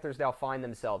the Panthers now find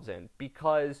themselves in,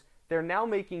 because they're now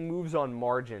making moves on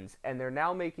margins, and they're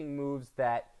now making moves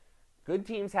that good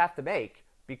teams have to make,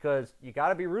 because you got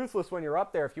to be ruthless when you're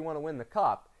up there if you want to win the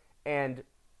cup, and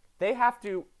they have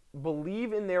to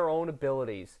believe in their own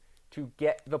abilities to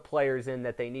get the players in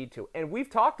that they need to. And we've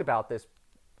talked about this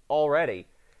already.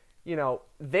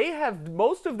 They have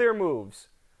most of their moves.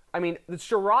 I mean, the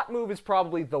Sherratt move is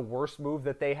probably the worst move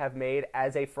that they have made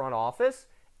as a front office.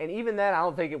 And even then, I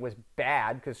don't think it was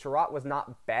bad, because Sherratt was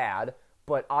not bad,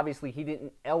 but obviously he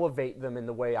didn't elevate them in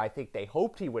the way I think they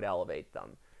hoped he would elevate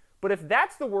them. But if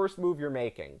that's the worst move you're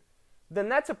making, then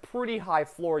that's a pretty high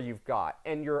floor you've got.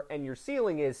 And your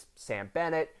ceiling is Sam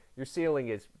Bennett. Your ceiling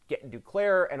is getting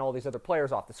Duclair and all these other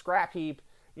players off the scrap heap.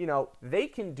 They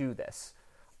can do this.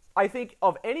 I think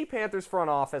of any Panthers front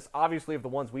office, obviously of the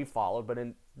ones we've followed, but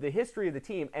in the history of the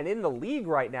team and in the league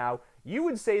right now, you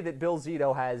would say that Bill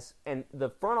Zito has, and the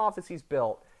front office he's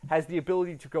built, has the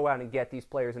ability to go out and get these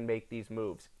players and make these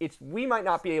moves. We might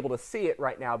not be able to see it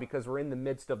right now because we're in the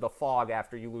midst of the fog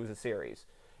after you lose a series,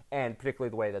 and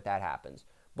particularly the way that happens.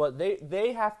 But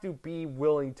they have to be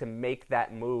willing to make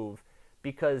that move,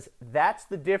 because that's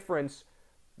the difference.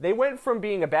 They went from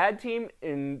being a bad team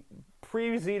in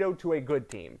pre-Zito to a good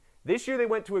team. This year they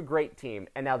went to a great team,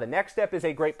 and now the next step is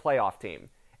a great playoff team.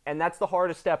 And that's the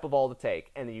hardest step of all to take.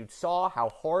 And you saw how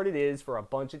hard it is for a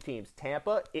bunch of teams.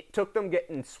 Tampa, it took them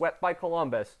getting swept by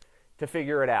Columbus to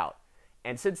figure it out.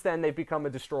 And since then, they've become a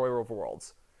destroyer of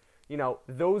worlds.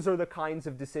 Those are the kinds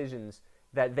of decisions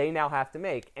that they now have to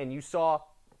make. And you saw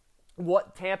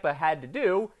what Tampa had to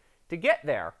do to get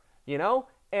there,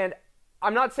 And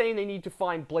I'm not saying they need to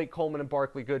find Blake Coleman and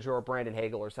Barclay Goodrow or Brandon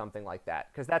Hagel or something like that,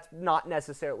 because that's not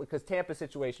necessarily, because Tampa's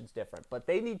situation's different. But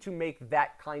they need to make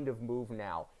that kind of move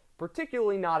now,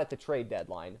 particularly not at the trade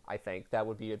deadline. I think that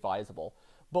would be advisable.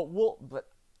 But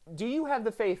do you have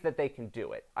the faith that they can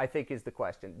do it? I think is the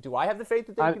question. Do I have the faith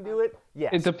that they can do it?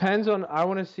 Yes. It depends on. I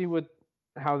want to see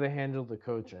how they handle the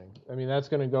coaching. I mean, that's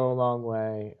going to go a long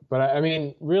way. But I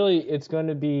mean, really, it's going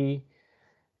to be.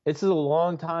 It's a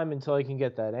long time until I can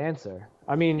get that answer.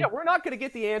 I mean, yeah, we're not going to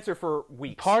get the answer for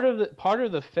weeks. Part of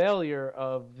the failure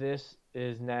of this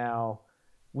is now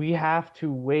we have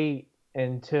to wait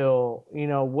until,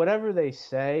 whatever they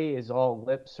say is all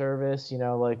lip service,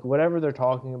 like whatever they're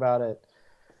talking about at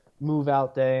move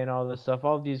out day and all this stuff,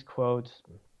 all these quotes.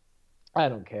 I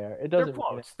don't care. It doesn't. They're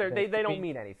quotes. They don't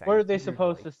mean anything. What are they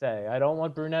supposed to say? I don't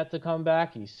want Brunette to come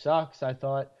back. He sucks. I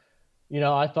thought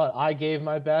I gave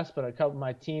my best, but a couple of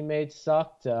my teammates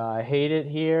sucked. I hate it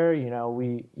here.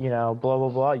 Blah, blah,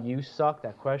 blah. You suck.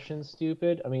 That question's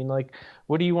stupid. I mean, like,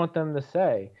 what do you want them to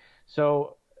say?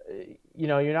 So,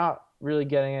 you're not really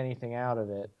getting anything out of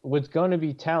it. What's going to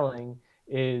be telling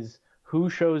is who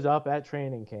shows up at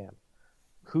training camp.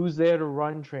 Who's there to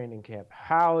run training camp?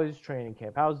 How is training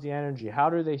camp? How's the energy? How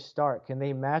do they start? Can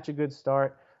they match a good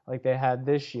start like they had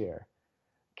this year?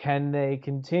 Can they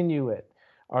continue it?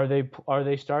 Are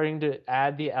they starting to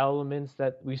add the elements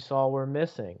that we saw were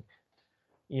missing?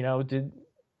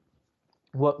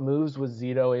 What moves was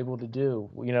Zito able to do?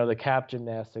 The cap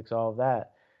gymnastics, all of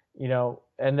that.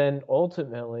 And then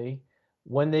ultimately,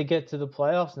 when they get to the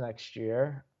playoffs next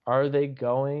year, are they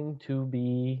going to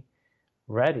be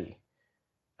ready?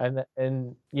 And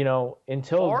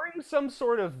until barring some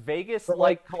sort of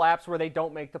Vegas-like collapse where they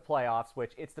don't make the playoffs,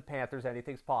 which it's the Panthers,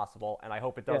 anything's possible, and I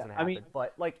hope it doesn't happen.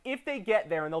 But if they get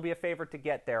there, and they'll be a favorite to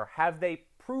get there, have they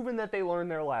proven that they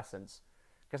learned their lessons?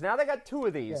 Because now they got two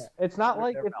of these. Yeah. It's not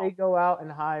like if they go out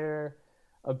and hire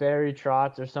a Barry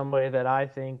Trotz or somebody that I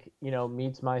think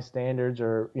meets my standards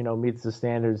or meets the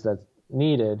standards that's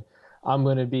needed, I'm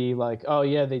going to be like, oh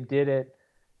yeah, they did it.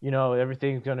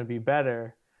 Everything's going to be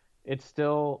better. It's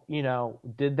still,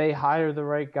 did they hire the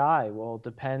right guy? Well, it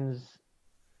depends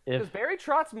Because Barry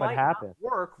Trotz what might not happened.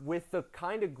 work with the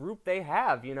kind of group they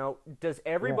have. Does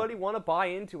Yeah. everybody want to buy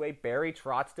into a Barry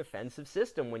Trotz defensive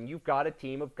system when you've got a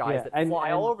team of guys Yeah, that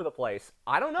fly all over the place?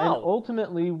 I don't and know.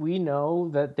 ultimately we know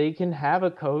that they can have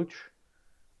a coach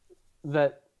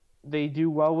that they do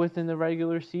well with in the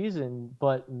regular season,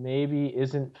 but maybe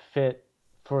isn't fit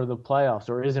for the playoffs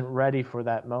or isn't ready for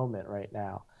that moment right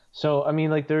now. So I mean,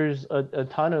 like, there's a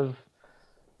ton of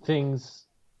things.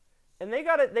 And they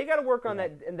gotta work on Yeah.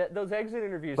 that. And those exit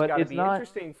interviews But got to it's be not.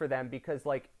 interesting for them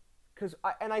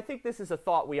and I think this is a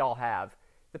thought we all have.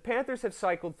 The Panthers have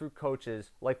cycled through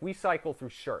coaches like we cycle through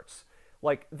shirts.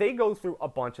 Like they go through a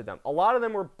bunch of them. A lot of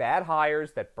them were bad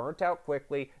hires that burnt out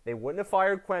quickly. They wouldn't have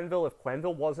fired Quenneville if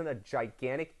Quenneville wasn't a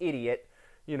gigantic idiot,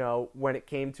 when it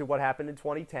came to what happened in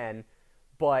 2010.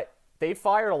 But they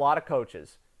fired a lot of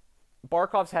coaches.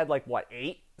 Barkov's had like what,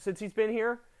 8 since he's been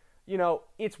here?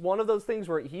 It's one of those things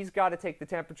where he's got to take the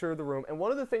temperature of the room. And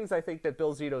one of the things I think that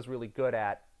Bill Zito is really good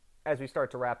at, as we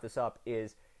start to wrap this up,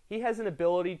 is he has an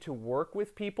ability to work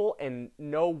with people and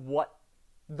know what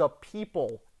the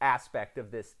people aspect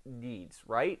of this needs,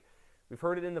 right? We've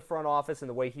heard it in the front office and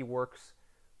the way he works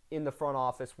in the front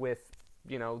office with,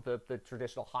 the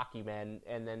traditional hockey men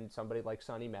and then somebody like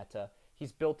Sonny Mehta.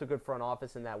 He's built a good front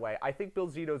office in that way. I think Bill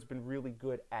Zito's been really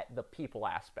good at the people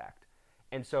aspect.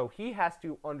 And so he has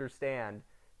to understand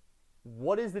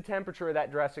what is the temperature of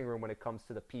that dressing room when it comes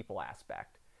to the people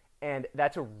aspect. And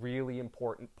that's a really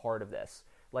important part of this.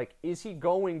 Like, is he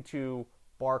going to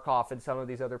Barkov and some of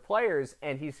these other players,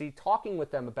 and is he talking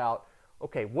with them about,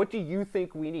 okay, what do you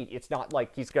think we need? It's not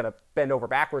like he's going to bend over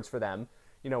backwards for them,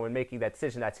 in making that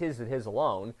decision. That's his and his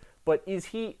alone. But is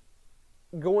he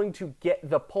going to get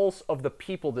the pulse of the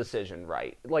people decision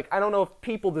right? Like, I don't know if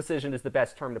people decision is the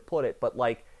best term to put it, but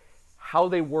like how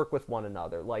they work with one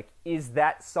another. Like, is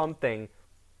that something,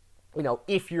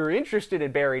 if you're interested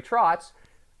in Barry Trotz,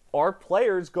 are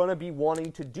players going to be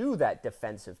wanting to do that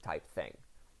defensive type thing?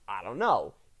 I don't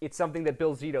know. It's something that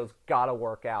Bill Zito's got to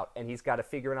work out, and he's got to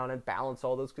figure it out and balance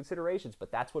all those considerations.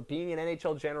 But that's what being an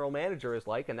NHL general manager is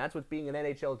like, and that's what being an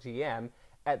NHL GM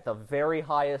at the very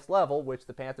highest level, which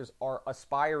the Panthers are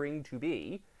aspiring to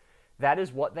be, that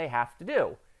is what they have to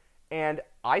do. And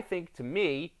I think, to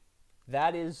me,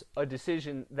 that is a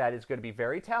decision that is going to be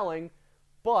very telling,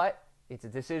 but it's a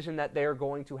decision that they're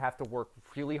going to have to work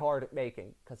really hard at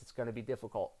making because it's going to be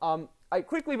difficult.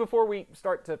 Quickly, before we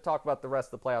start to talk about the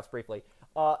rest of the playoffs briefly,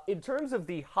 in terms of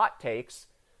the hot takes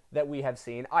that we have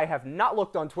seen, I have not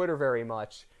looked on Twitter very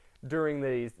much during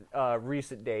these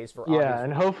recent days.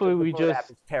 And hopefully we just. App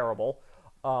is terrible.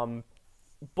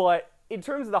 But in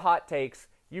terms of the hot takes,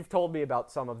 you've told me about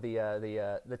some of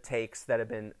the takes that have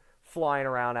been flying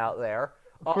around out there.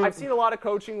 I've seen a lot of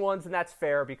coaching ones, and that's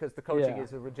fair because the coaching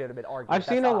is a legitimate argument. I've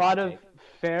seen a lot of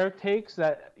fair takes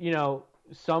that,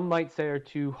 some might say are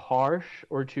too harsh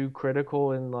or too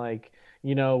critical and like,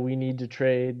 we need to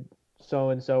trade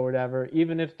so-and-so or whatever,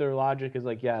 even if their logic is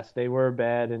like, yes, they were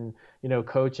bad and,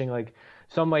 coaching, like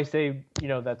some might say,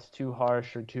 that's too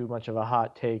harsh or too much of a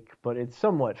hot take, but it's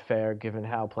somewhat fair given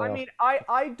how playoffs. I mean,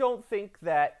 I don't think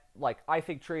that. Like, I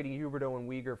think trading Huberdeau and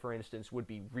Weegar, for instance, would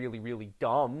be really, really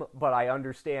dumb, but I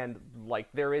understand, like,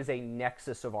 there is a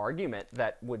nexus of argument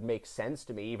that would make sense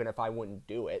to me, even if I wouldn't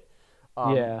do it.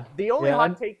 The only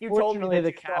hot take you told me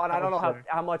that you saw, and I don't know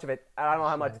how much of it, I don't know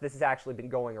how much this has actually been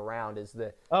going around, is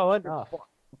the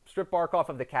strip Barkov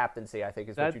of the captaincy, I think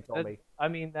is what you told me. I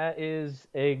mean, that is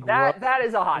a... That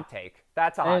is a hot take.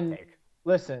 That's a hot take.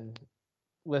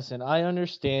 Listen, I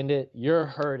understand it. You're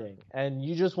hurting, and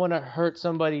you just want to hurt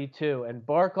somebody too. And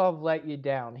Barkov let you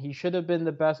down. He should have been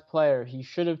the best player. He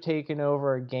should have taken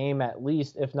over a game at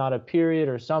least, if not a period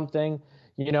or something.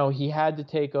 He had to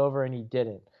take over, and he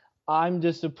didn't. I'm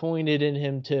disappointed in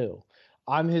him too.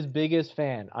 I'm his biggest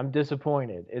fan. I'm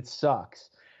disappointed. It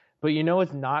sucks. But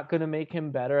it's not going to make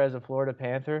him better as a Florida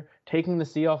Panther? Taking the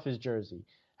C off his jersey.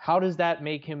 How does that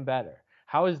make him better?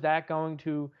 How is that going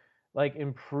to... like,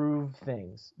 improve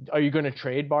things? Are you going to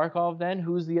trade Barkov then?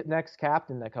 Who's the next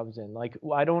captain that comes in? Like,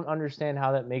 I don't understand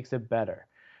how that makes it better.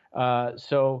 And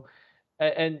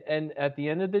at the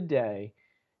end of the day,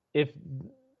 if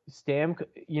Stam,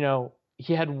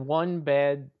 he had one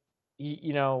bad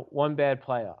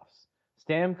playoffs.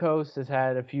 Stamkos has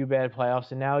had a few bad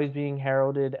playoffs, and now he's being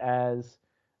heralded as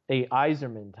a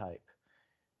Yzerman type,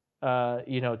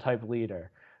 type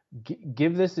leader.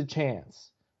 Give this a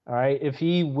chance. All right. If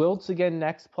he wilts again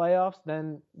next playoffs,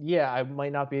 then I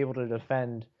might not be able to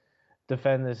defend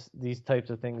these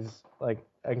types of things, like,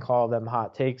 and call them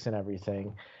hot takes and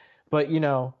everything. But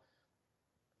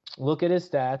look at his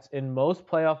stats in most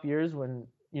playoff years when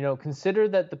consider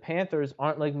that the Panthers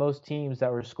aren't like most teams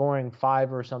that were scoring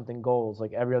 5 or something goals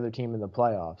like every other team in the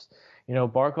playoffs.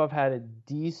 Barkov had a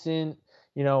decent,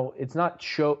 it's not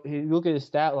choke. You look at his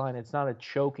stat line, it's not a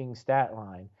choking stat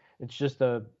line. It's just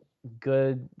a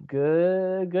good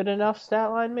enough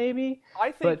stat line maybe.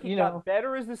 I think But he got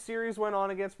better as the series went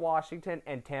on against Washington,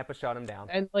 and Tampa shut him down.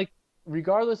 and like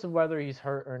regardless of whether he's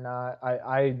hurt or not,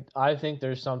 I think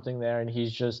there's something there, and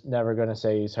he's just never going to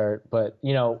say he's hurt. But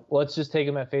let's just take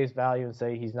him at face value and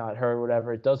say he's not hurt, or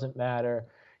whatever. It doesn't matter.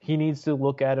 He needs to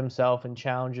look at himself and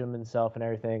challenge himself and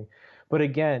everything. But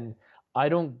again, I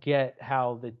don't get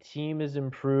how the team has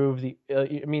improved.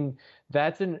 I mean,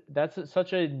 that's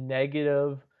such a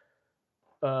negative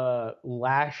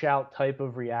lash out type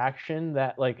of reaction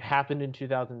that like happened in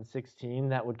 2016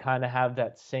 that would kind of have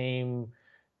that same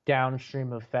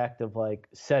downstream effect of like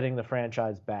setting the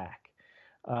franchise back.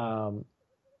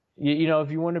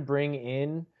 If you want to bring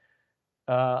in,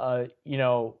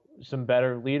 some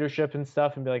better leadership and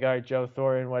stuff, and be like, all right, Joe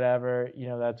Thornton, whatever,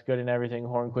 that's good and everything.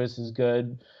 Hornquist is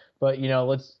good, but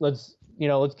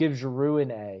let's give Giroux an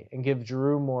A and give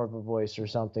Giroux more of a voice or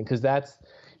something, because that's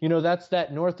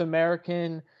that North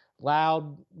American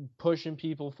loud, pushing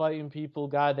people, fighting people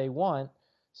guy they want.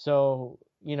 So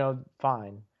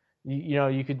fine.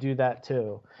 You could do that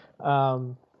too,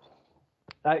 because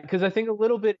I think a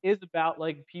little bit is about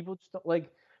like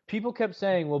people kept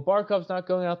saying, well, Barkov's not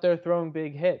going out there throwing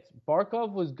big hits.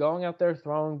 Barkov was going out there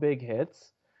throwing big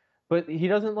hits, but he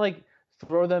doesn't like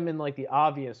throw them in like the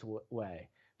obvious way.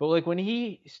 But like when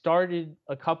he started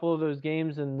a couple of those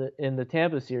games in the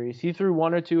Tampa series, he threw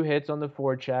 1 or 2 hits on the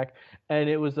forecheck, and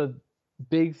it was a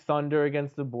big thunder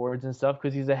against the boards and stuff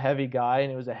because he's a heavy guy,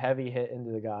 and it was a heavy hit into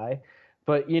the guy.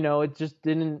 But it just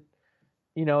didn't.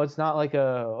 It's not like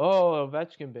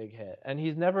Ovechkin big hit, and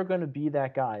he's never going to be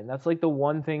that guy, and that's like the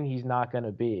one thing he's not going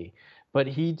to be. But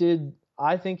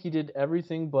I think he did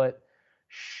everything but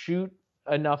shoot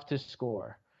enough to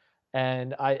score,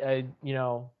 and I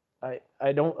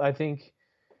think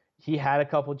he had a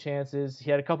couple chances. He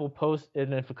had a couple posts,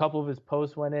 and if a couple of his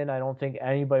posts went in, I don't think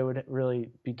anybody would really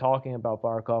be talking about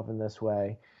Barkov in this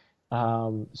way.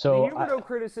 So the Huberdeau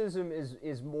criticism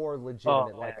is more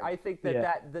legitimate. Like I think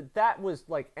that was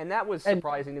like, and that was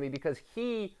surprising to me because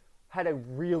he had a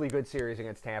really good series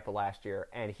against Tampa last year,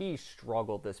 and he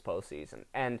struggled this postseason.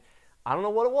 And I don't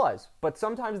know what it was, but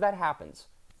sometimes that happens.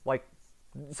 Like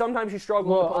sometimes you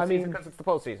struggle in the postseason because it's the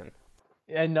postseason.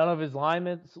 And none of his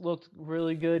linemen looked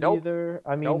really good either.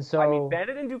 I mean,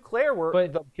 Bennett and Duclair were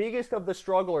the biggest of the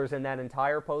strugglers in that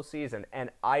entire postseason. And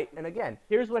again,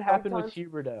 here's what happened with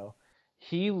Huberdeau.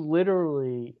 He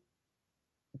literally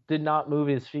did not move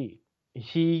his feet.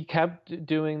 He kept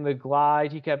doing the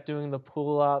glide. He kept doing the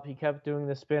pull up. He kept doing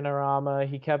the spinorama.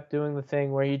 He kept doing the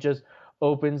thing where he just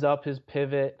opens up his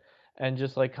pivot and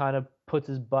just like kind of puts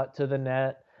his butt to the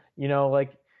net,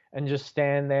 and just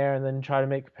stand there and then try to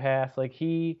make a pass. Like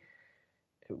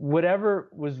whatever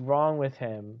was wrong with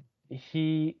him,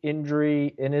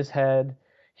 injury in his head,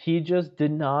 he just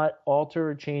did not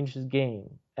alter or change his game.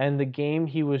 And the game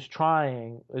he was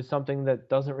trying is something that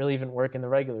doesn't really even work in the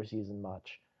regular season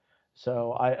much.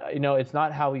 So it's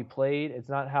not how he played. It's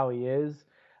not how he is.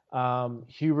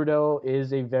 Huberdeau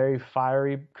is a very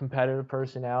fiery, competitive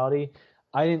personality.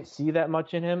 I didn't see that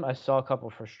much in him. I saw a couple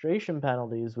frustration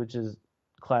penalties, which is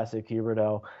classic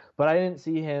Huberdeau, but I didn't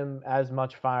see him as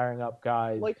much firing up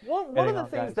guys. Like one of the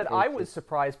things that I was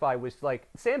surprised by was like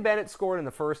Sam Bennett scored in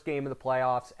the first game of the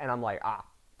playoffs, and I'm like,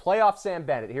 playoff Sam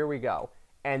Bennett, here we go.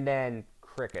 And then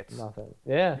crickets. Nothing.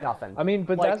 Yeah. Nothing. I mean,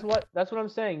 but that's what I'm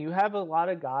saying. You have a lot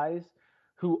of guys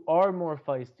who are more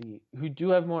feisty, who do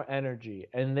have more energy,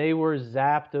 and they were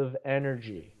zapped of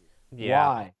energy. Yeah.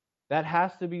 Why? That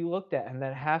has to be looked at, and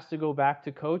that has to go back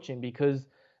to coaching because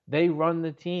they run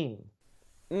the team.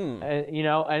 And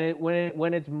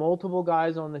when it's multiple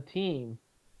guys on the team,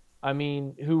 I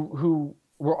mean, who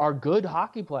are good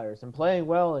hockey players and playing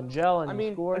well and gel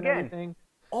and score and everything.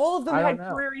 All of them had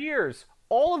career years.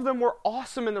 All of them were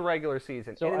awesome in the regular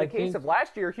season. So and in the case of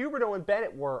last year, Huberdeau and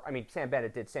Bennett Sam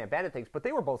Bennett did Sam Bennett things, but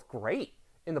they were both great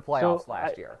in the playoffs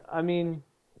last year. I mean,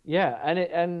 yeah,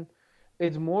 and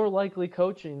it's more likely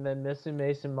coaching than missing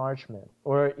Mason Marchment,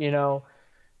 or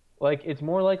like it's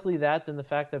more likely that than the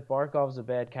fact that Barkov's a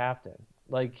bad captain.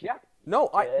 Like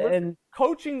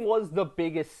coaching was the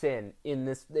biggest sin in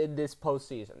this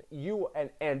postseason.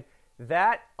 And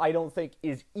that I don't think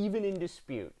is even in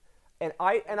dispute. And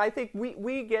I think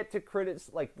we get to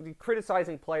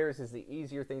criticizing players is the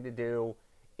easier thing to do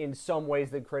in some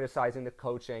ways than criticizing the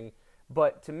coaching.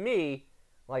 But to me,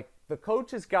 like the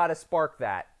coach has got to spark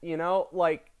that,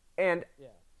 and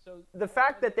the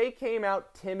fact that they came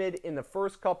out timid in the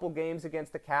first couple games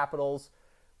against the Capitals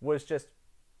was just,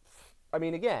 I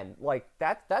mean, again, like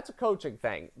that's a coaching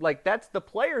thing. Like that's the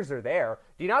players are there.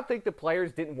 Do you not think the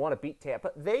players didn't want to beat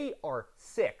Tampa? They are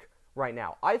sick right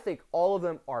now. I think all of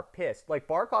them are pissed. Like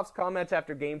Barkov's comments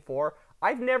after Game 4,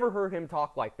 I've never heard him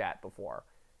talk like that before,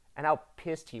 and how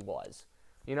pissed he was.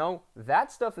 You know,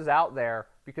 that stuff is out there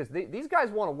because these guys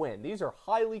want to win. These are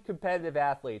highly competitive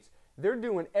athletes. They're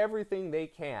doing everything they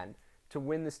can to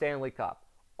win the Stanley Cup.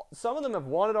 Some of them have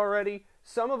won it already.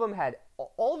 Some of them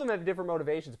all of them have different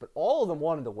motivations, but all of them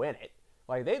wanted to win it.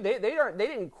 Like they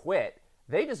didn't quit.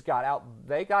 They just got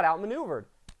outmaneuvered.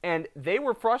 And they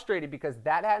were frustrated because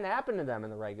that hadn't happened to them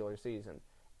in the regular season.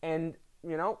 And,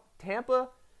 you know, Tampa,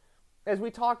 as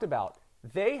we talked about,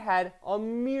 they had a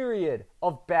myriad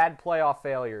of bad playoff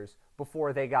failures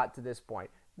before they got to this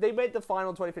point. They made the final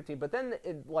in 2015, but then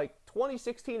in like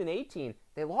 2016 and 18,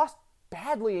 they lost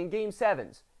badly in Game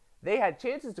 7s. They had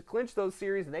chances to clinch those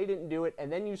series, and they didn't do it,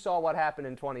 and then you saw what happened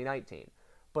in 2019.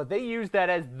 But they used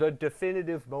that as the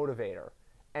definitive motivator.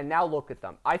 And now look at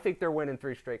them. I think they're winning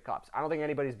 3 straight cups. I don't think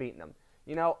anybody's beating them.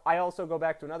 You know, I also go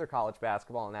back to another college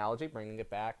basketball analogy, bringing it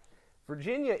back.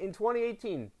 Virginia in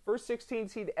 2018, first 16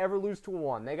 seed to ever lose to a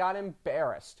 1. They got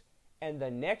embarrassed. And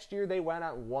the next year they went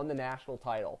out and won the national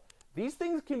title. These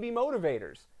things can be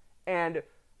motivators. And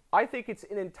I think it's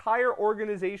an entire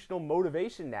organizational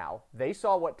motivation now. They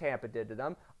saw what Tampa did to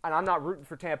them. And I'm not rooting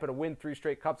for Tampa to win 3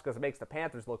 straight cups because it makes the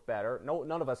Panthers look better. No,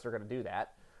 none of us are going to do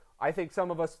that. I think some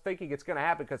of us thinking it's going to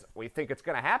happen because we think it's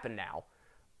going to happen now.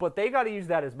 But they got to use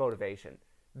that as motivation.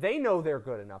 They know they're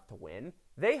good enough to win.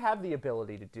 They have the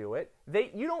ability to do it.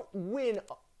 You don't win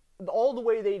all the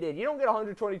way they did. You don't get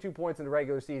 122 points in the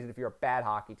regular season if you're a bad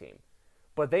hockey team.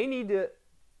 But they need to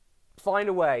find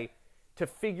a way to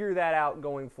figure that out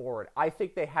going forward. I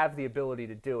think they have the ability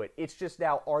to do it. It's just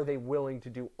now, are they willing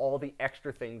to do all the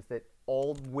extra things that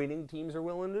all winning teams are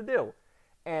willing to do?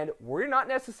 And we're not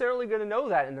necessarily going to know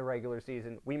that in the regular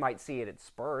season. We might see it in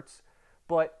spurts.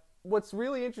 But what's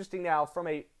really interesting now from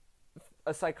a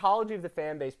psychology of the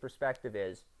fan base perspective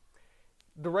is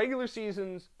the regular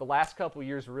seasons, the last couple of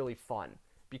years, were really fun.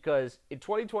 Because in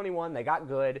 2021, they got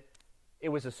good. It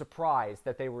was a surprise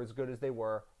that they were as good as they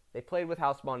were. They played with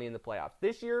house money in the playoffs.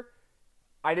 This year,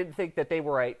 I didn't think that they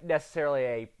were necessarily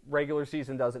a regular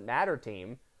season doesn't matter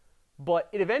team. But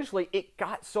eventually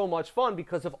got so much fun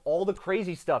because of all the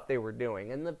crazy stuff they were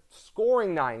doing. And the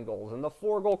scoring 9 goals and the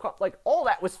 4-goal, like all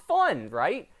that was fun,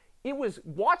 right?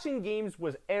 Watching games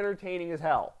was entertaining as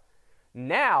hell.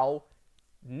 Now,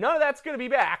 none of that's going to be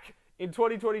back in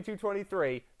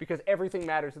 2022-23 because everything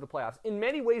matters in the playoffs. In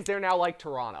many ways, they're now like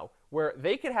Toronto, where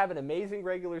they could have an amazing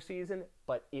regular season,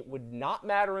 but it would not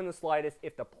matter in the slightest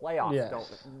if the playoffs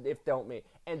don't meet.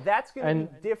 And that's going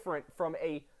to be different from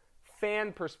a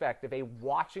fan perspective, a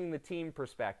watching the team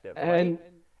perspective, right?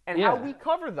 And how we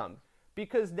cover them.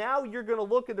 Because now you're going to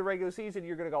look at the regular season,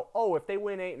 you're going to go, oh, if they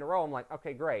win 8 in a row, I'm like,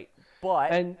 okay, great.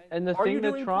 But are you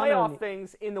doing playoff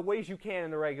things in the ways you can in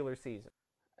the regular season?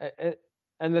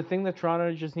 And the thing that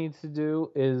Toronto just needs to do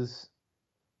is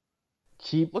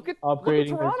keep upgrading. Look at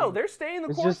Toronto. They're staying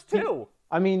the course too.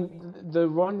 I mean, the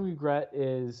one regret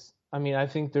is, I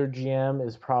think their GM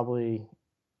is probably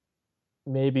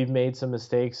maybe made some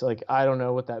mistakes. Like, I don't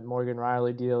know what that Morgan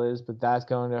Riley deal is, but that's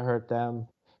going to hurt them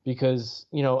because,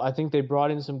 I think they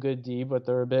brought in some good D, but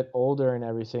they're a bit older and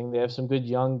everything. They have some good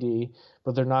young D,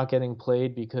 but they're not getting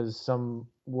played because some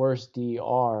worse D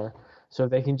are. So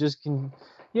if they can just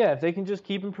if they can just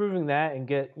keep improving that and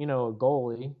get, a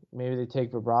goalie, maybe they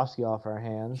take Bobrovsky off our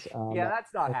hands.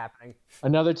 That's not happening.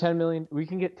 Another $10 million, we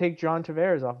can take John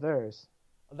Tavares off theirs.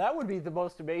 That would be the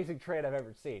most amazing trade I've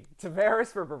ever seen. Tavares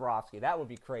for Bobrovsky. That would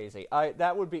be crazy.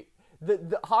 That would be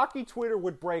the hockey Twitter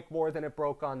would break more than it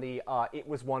broke on the it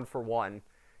was 1-for-1.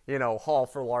 Hall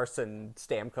for Larson,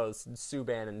 Stamkos, and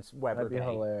Subban and Weber. That'd be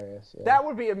hilarious. Yeah. That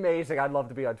would be amazing. I'd love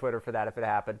to be on Twitter for that if it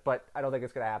happened, but I don't think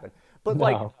it's going to happen. But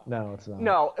no, it's not.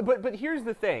 No, but here's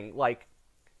the thing. Like,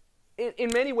 in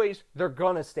many ways, they're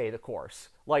going to stay the course.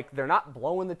 Like, they're not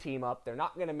blowing the team up. They're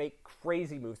not going to make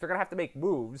crazy moves. They're going to have to make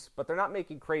moves, but they're not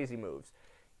making crazy moves.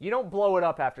 You don't blow it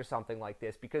up after something like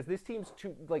this because this team's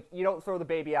too, like, you don't throw the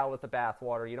baby out with the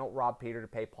bathwater. You don't rob Peter to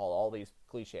pay Paul, all these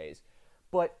cliches.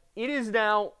 But it is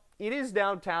now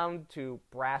down to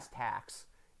brass tacks,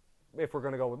 if we're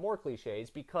going to go with more cliches,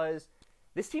 because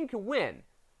this team can win.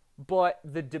 But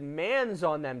the demands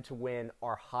on them to win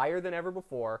are higher than ever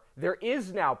before. There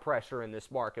is now pressure in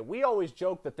this market. We always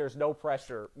joke that there's no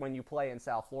pressure when you play in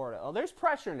South Florida. Oh, there's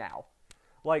pressure now.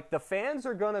 Like, the fans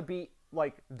are going to be,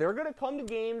 like, they're going to come to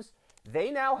games. They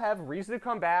now have reason to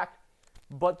come back,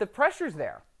 but the pressure's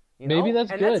there. You Maybe know,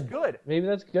 that's and good. that's good. Maybe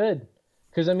that's good.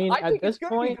 Because I mean, I at think this it's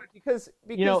going to be point, good because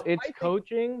it's I think,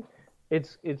 coaching.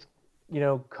 It's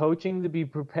coaching to be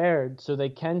prepared so they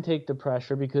can take the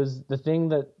pressure. Because the thing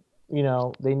that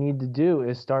they need to do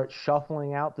is start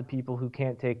shuffling out the people who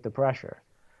can't take the pressure.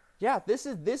 yeah, this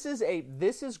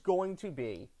is going to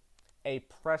be a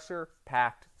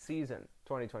pressure-packed season,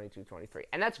 2022-23.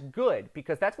 And that's good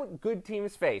because that's what good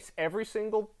teams face. Every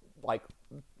single, like,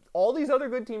 all these other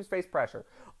good teams face pressure.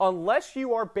 Unless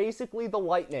you are basically the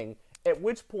Lightning, at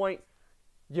which point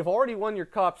you've already won your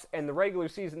cups and the regular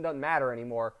season doesn't matter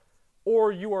anymore,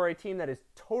 or you are a team that is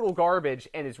total garbage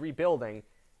and is rebuilding,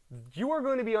 you are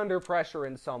going to be under pressure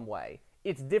in some way.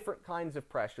 It's different kinds of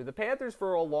pressure. The Panthers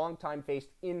for a long time faced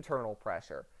internal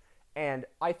pressure. And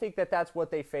I think that that's what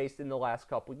they faced in the last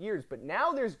couple years. But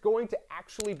now there's going to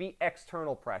actually be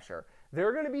external pressure. There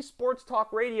are going to be sports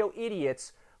talk radio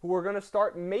idiots who are going to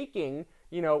start making,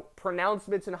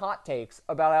 pronouncements and hot takes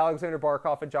about Alexander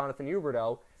Barkov and Jonathan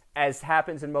Huberdeau, as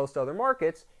happens in most other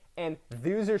markets. And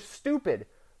these are stupid.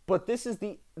 But this is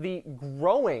the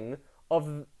growing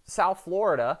of South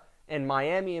Florida and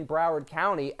Miami and Broward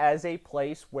County as a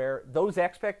place where those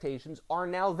expectations are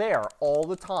now there all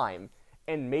the time.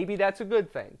 And maybe that's a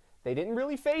good thing. They didn't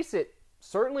really face it.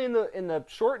 Certainly in the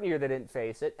short year they didn't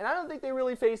face it. And I don't think they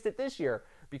really faced it this year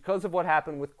because of what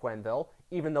happened with Quenneville,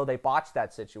 even though they botched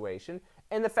that situation.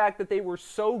 And the fact that they were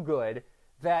so good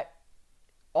that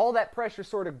all that pressure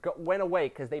sort of went away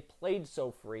because they played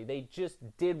so free. They just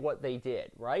did what they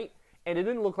did, right? And it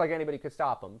didn't look like anybody could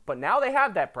stop them. But now they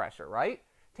have that pressure, right?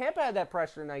 Tampa had that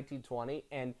pressure in 1920,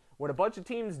 and when a bunch of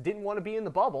teams didn't want to be in the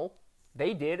bubble,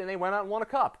 they did, and they went out and won a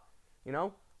cup.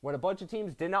 When a bunch of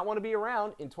teams did not want to be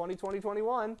around in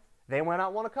 2020-21, they went out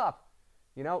and won a cup.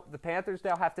 The Panthers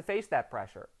now have to face that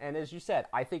pressure. And as you said,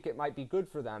 I think it might be good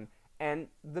for them. And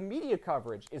the media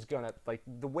coverage is going to,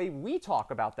 the way we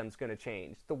talk about them is going to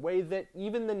change. The way that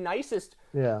even the nicest,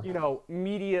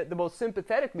 media, the most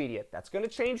sympathetic media, that's going to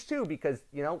change too because,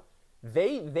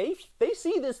 they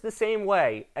see this the same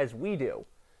way as we do.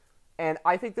 And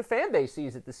I think the fan base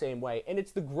sees it the same way. And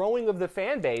it's the growing of the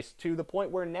fan base to the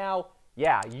point where now,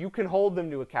 you can hold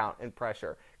them to account and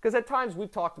pressure. Because at times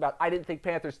we've talked about, I didn't think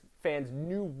Panthers fans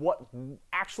knew what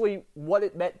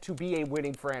it meant to be a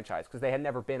winning franchise because they had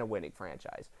never been a winning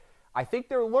franchise. I think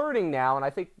they're learning now, and I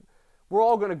think we're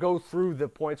all going to go through the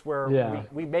points where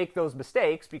we make those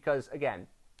mistakes because, again,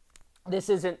 this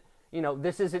isn't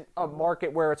a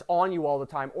market where it's on you all the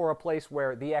time or a place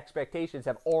where the expectations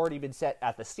have already been set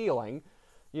at the ceiling.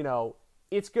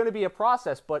 It's going to be a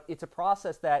process, but it's a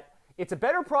process that it's a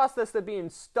better process than being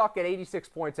stuck at 86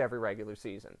 points every regular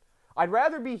season. I'd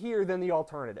rather be here than the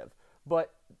alternative,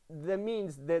 but that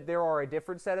means that there are a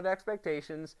different set of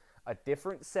expectations, a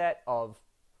different set of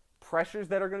pressures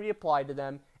that are going to be applied to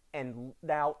them, and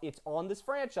now it's on this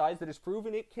franchise that has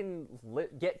proven it can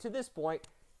get to this point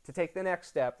to take the next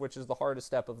step, which is the hardest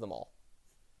step of them all.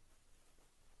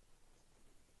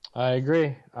 I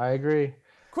agree.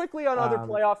 Quickly on other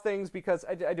playoff things, because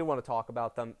I do want to talk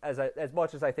about them, as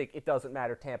much as I think it doesn't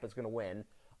matter Tampa's going to win.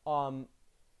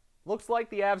 Looks like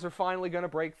the Avs are finally going to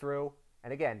break through.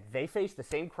 And again, they faced the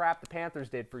same crap the Panthers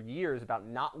did for years about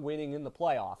not winning in the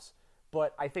playoffs.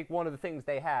 But I think one of the things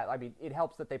they had, it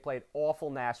helps that they played awful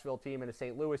Nashville team and a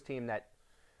St. Louis team that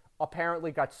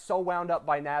apparently got so wound up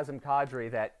by Nazem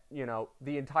Kadri that,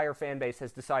 the entire fan base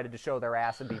has decided to show their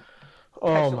ass and be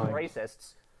petulant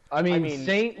racists.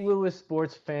 St. Louis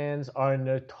sports fans are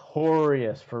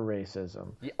notorious for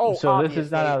racism. So this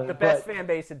is not the best fan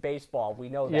base in baseball. We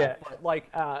know that. Yeah.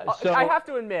 But I have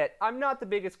to admit, I'm not the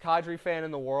biggest Kadri fan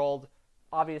in the world.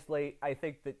 Obviously, I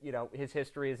think that his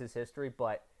history is his history,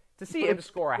 but to see him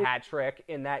score a hat trick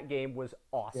in that game was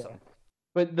awesome. Yeah.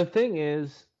 But the thing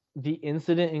is, the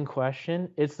incident in question,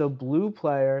 it's the blue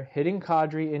player hitting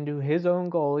Kadri into his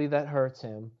own goalie that hurts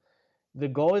him. The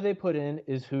goalie they put in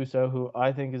is Husso, who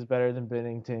I think is better than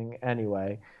Binnington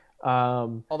anyway.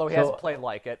 Although he hasn't played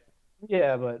like it.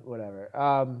 Yeah, but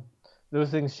whatever. Those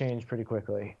things change pretty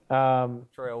quickly.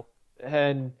 True.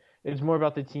 And it's more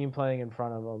about the team playing in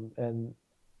front of them. And,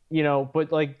 but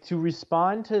to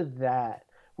respond to that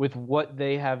with what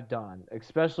they have done,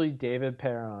 especially David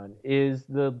Perron, is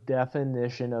the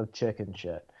definition of chicken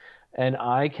shit. And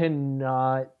I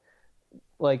cannot,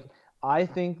 I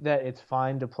think that it's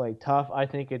fine to play tough. I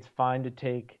think it's fine to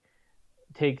take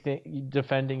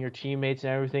defending your teammates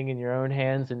and everything in your own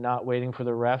hands and not waiting for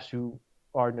the refs who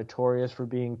are notorious for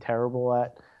being terrible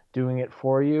at doing it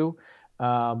for you.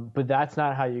 But that's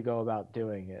not how you go about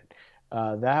doing it.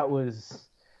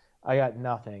 I got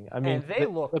nothing. And they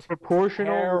looked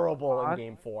terrible in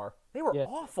Game 4. They were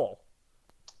awful.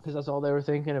 because that's all they were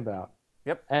thinking about.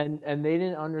 Yep. And they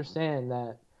didn't understand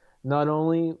that not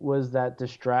only was that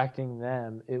distracting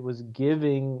them, it was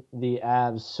giving the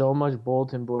Avs so much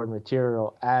bulletin board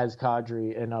material, as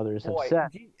Kadri and others have Boy, said.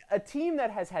 a team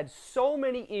that has had so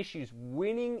many issues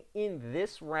winning in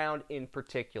this round in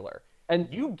particular, And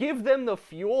you give them the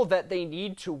fuel that they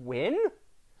need to win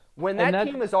when that that-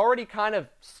 team has already kind of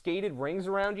skated rings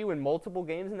around you in multiple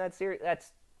games in that series.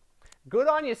 That's good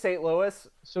on you, St. Louis.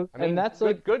 so I mean, and that's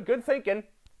good thinking.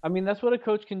 I mean, that's what a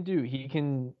coach can do. He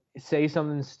can say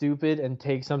something stupid and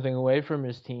take something away from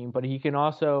his team, but he can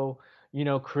also,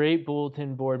 create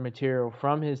bulletin board material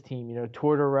from his team.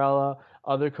 Tortorella,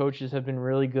 other coaches have been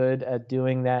really good at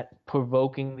doing that,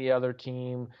 provoking the other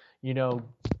team, you know,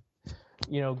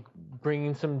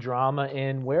 bringing some drama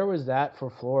in. Where was that for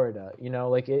Florida?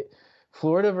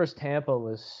 Florida versus Tampa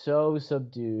was so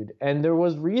subdued, and there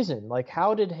was reason. Like,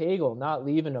 how did Hagel not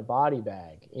leave in a body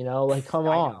bag? Come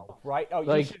I on. know, right? Oh,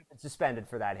 Like- you should have been suspended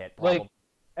for that hit, probably.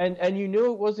 And you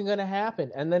knew it wasn't going to happen,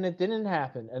 and then it didn't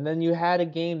happen, and then you had a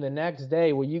game the next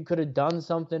day where you could have done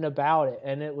something about it,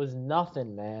 and it was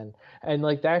nothing, man. And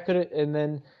that could have, and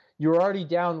then you're already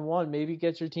down one. Maybe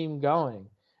get your team going.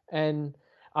 And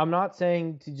I'm not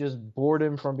saying to just board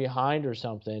him from behind or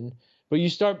something, but you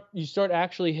start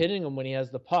actually hitting him when he has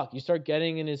the puck. You start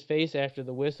getting in his face after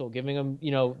the whistle, giving him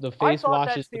the I face thought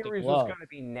washes that with the series glove. was going to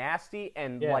be nasty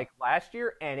and Yeah. like last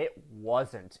year, and it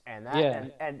wasn't. And that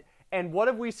Yeah. and what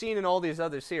have we seen in all these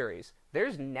other series?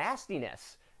 There's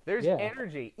nastiness. There's Yeah.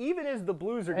 energy. Even as the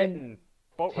Blues are And getting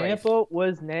boat raced. Tampa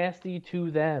was nasty to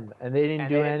them, and they didn't And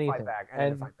do they didn't anything. fight back. And they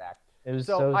didn't fight back. It was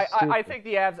So so I stupid. think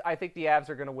the Avs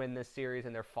are going to win this series,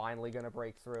 and they're finally going to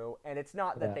break through. And it's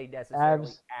not that Yeah. they necessarily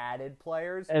Avs- added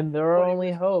players. And their but it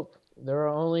only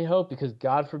was- hope, because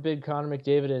God forbid Connor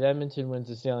McDavid at Edmonton wins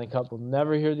the Stanley Cup. We'll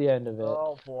never hear the end of it.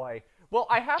 Oh boy. Well,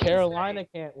 I have Carolina to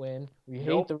say, can't win. We hate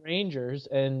Nope. the Rangers,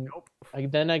 and Nope.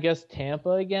 then I guess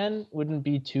Tampa again wouldn't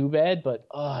be too bad. But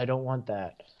I don't want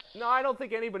that. No, I don't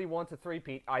think anybody wants a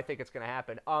three-peat. I think it's going to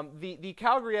happen. The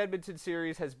Calgary-Edmonton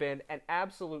series has been an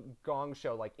absolute gong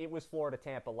show. Like, it was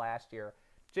Florida-Tampa last year.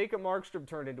 Jacob Markstrom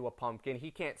turned into a pumpkin. He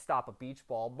can't stop a beach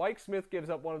ball. Mike Smith gives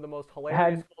up one of the most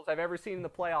hilarious goals I've ever seen in the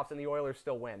playoffs, and the Oilers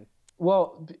still win.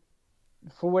 Well,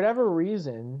 for whatever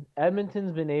reason,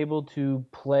 Edmonton's been able to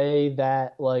play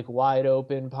that wide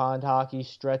open pond hockey,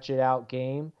 stretch it out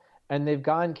game, and they've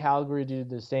gotten Calgary to do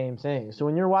the same thing. So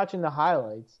when you're watching the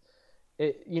highlights,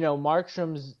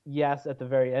 Markstrom's, yes, at the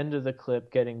very end of the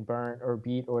clip getting burnt or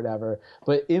beat or whatever,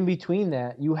 but in between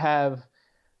that, you have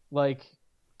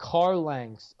car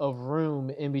lengths of room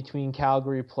in between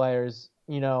Calgary players,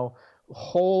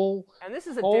 whole And this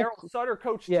is a whole- Daryl Sutter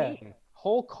coached team.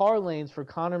 whole car lanes for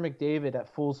Connor McDavid at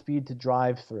full speed to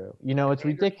drive through. It's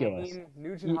ridiculous. Kane,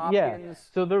 Nugent Yeah. Hopkins.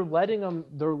 So they're letting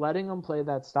them play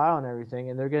that style and everything,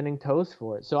 and they're getting toast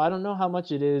for it. So I don't know how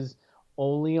much it is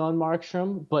only on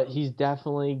Markstrom, but he's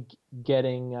definitely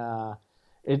getting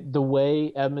the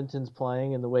way Edmonton's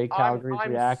playing and the way Calgary's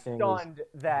I'm reacting. stunned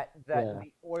that Yeah.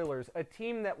 the Oilers, a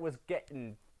team that was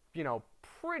getting,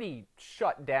 pretty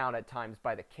shut down at times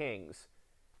by the Kings,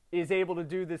 is able to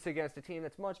do this against a team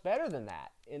that's much better than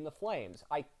that in the Flames.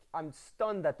 I'm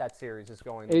stunned that series is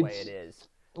going the way It's- it is.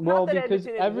 well, Not that because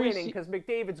Edmonton is every winning, because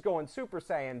McDavid's going Super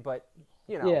Saiyan, but,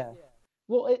 Yeah.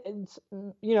 Well, it's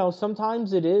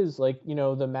sometimes it is the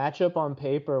matchup on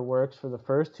paper works for the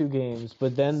first two games,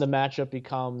 but then the matchup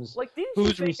becomes Like, didn't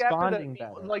who's you think after responding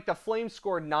better. the Flames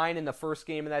scored 9 in the first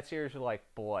game of that series, you're like,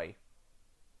 boy,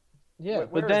 Yeah,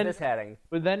 where is this heading?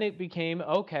 But then it became,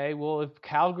 okay, well, if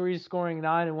Calgary's scoring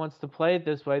 9 and wants to play it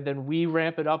this way, then we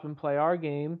ramp it up and play our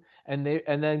game, and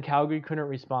then Calgary couldn't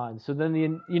respond. So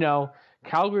then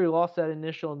Calgary lost that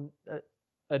initial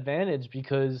advantage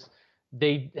because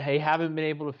they haven't been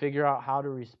able to figure out how to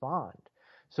respond.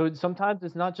 So sometimes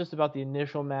it's not just about the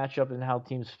initial matchup and how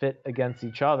teams fit against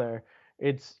each other.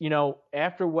 It's,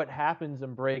 after what happens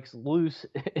and breaks loose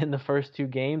in the first 2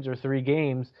 games or 3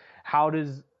 games, how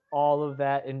does all of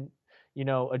that and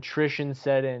attrition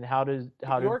set in?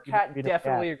 Your cat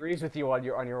definitely agrees with you on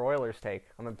your Oilers take.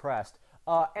 I'm impressed.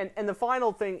 And the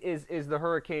final thing is the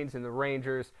Hurricanes and the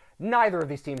Rangers. Neither of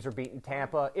these teams are beating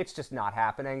Tampa. It's just not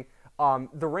happening.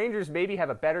 The Rangers maybe have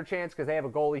a better chance because they have a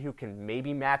goalie who can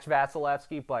maybe match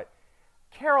Vasilevsky, but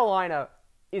Carolina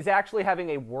is actually having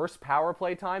a worse power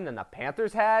play time than the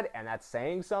Panthers had, and that's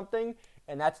saying something.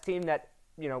 And that's a team that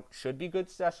should be good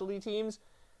specialty teams.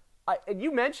 And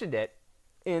you mentioned it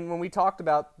when we talked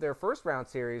about their first round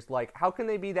series. Like, how can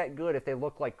they be that good if they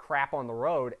look like crap on the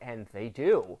road? And they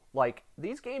do. Like,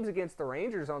 these games against the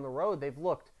Rangers on the road, they've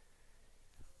looked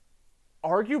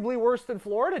arguably worse than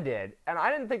Florida did. And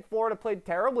I didn't think Florida played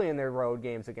terribly in their road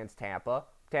games against Tampa.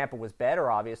 Tampa was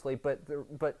better, obviously, but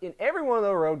in every one of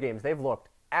those road games, they've looked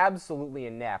absolutely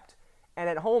inept. And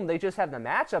at home, they just have the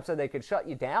matchups so they could shut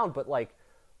you down. But what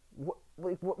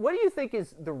do you think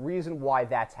is the reason why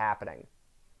that's happening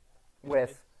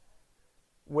with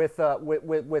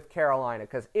Carolina?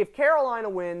 Because if Carolina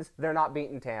wins, they're not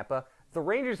beating Tampa. The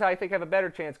Rangers, I think, have a better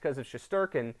chance because of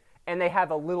Shesterkin, and they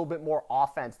have a little bit more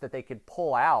offense that they could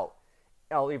pull out.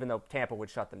 Even though Tampa would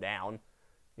shut them down,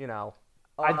 you know.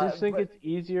 I just think it's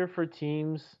easier for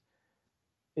teams.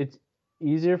 It's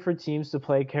easier for teams to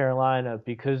play Carolina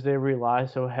because they rely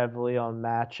so heavily on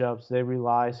matchups. They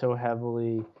rely so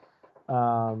heavily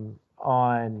on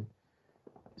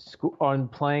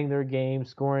playing their game,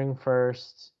 scoring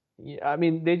first. I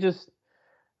mean, if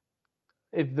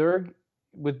they're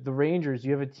with the Rangers,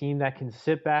 you have a team that can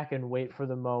sit back and wait for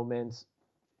the moments,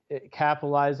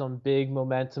 capitalize on big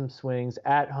momentum swings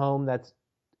at home. That's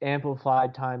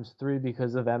amplified times 3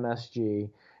 because of MSG.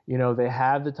 They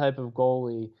have the type of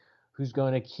goalie who's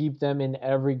going to keep them in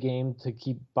every game to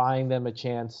keep buying them a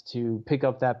chance to pick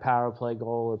up that power play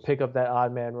goal or pick up that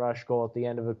odd man rush goal at the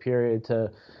end of a period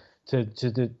to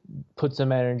put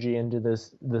some energy into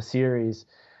the series.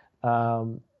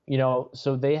 So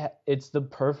it's the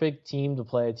perfect team to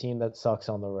play a team that sucks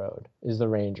on the road is the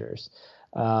Rangers,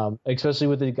 especially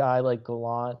with a guy like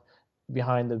Gallant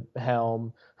behind the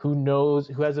helm who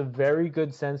has a very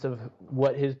good sense of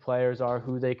what his players are,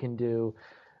 who they can do,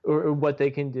 or what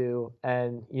they can do,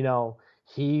 and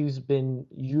he's been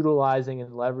utilizing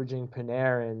and leveraging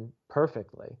Panarin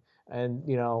perfectly, and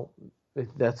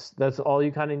that's all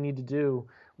you kind of need to do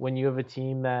when you have a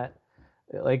team that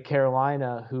like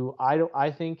Carolina, who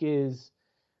I think is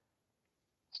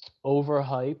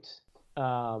overhyped.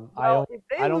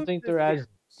 I don't think they're as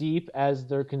deep as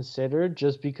they're considered,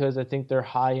 just because I think their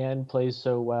high end plays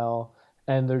so well,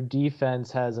 and their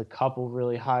defense has a couple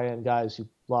really high end guys who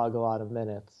log a lot of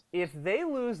minutes. If they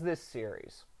lose this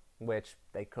series, which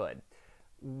they could,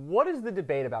 what is the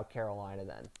debate about Carolina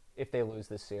then? If they lose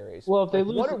this series, well, if they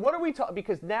lose, what are we talking?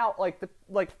 Because now, like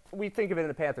we think of it in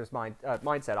the Panthers'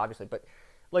 mindset, obviously, but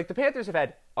like the Panthers have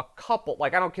had a couple.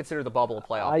 Like I don't consider the bubble a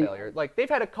playoff failure. Like they've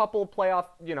had a couple playoff.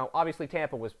 Obviously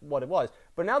Tampa was what it was,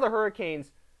 but now the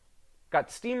Hurricanes got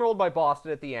steamrolled by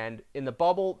Boston at the end. In the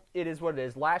bubble, it is what it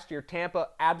is. Last year, Tampa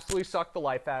absolutely sucked the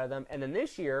life out of them, and then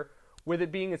this year, with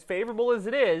it being as favorable as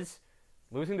it is,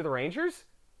 losing to the Rangers.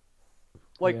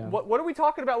 What are we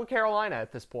talking about with Carolina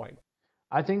at this point?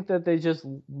 I think that they just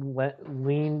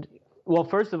leaned. Well,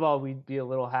 first of all, we'd be a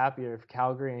little happier if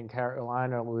Calgary and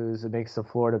Carolina lose. It makes the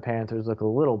Florida Panthers look a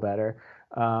little better.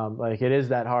 It is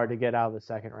that hard to get out of the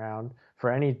second round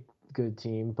for any good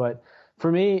team. But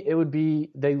for me, it would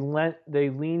be they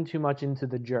leaned too much into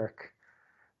the jerk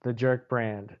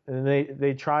brand, and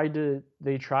they tried to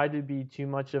be too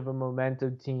much of a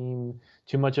momentum team,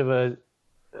 too much of a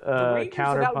the Rangers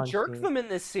have out-jerked them in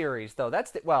this series, though.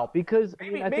 Because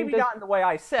maybe not in the way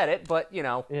I said it, but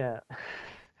yeah.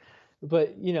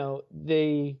 But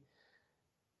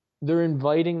they're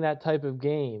inviting that type of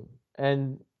game,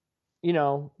 and they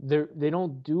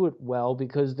don't do it well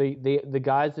because the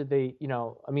guys that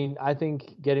I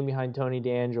think getting behind Tony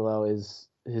DeAngelo is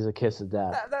a kiss of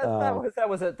death.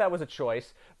 That was a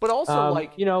choice, but also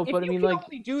if you can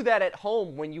only do that at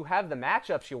home when you have the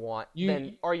matchups you want,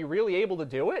 then are you really able to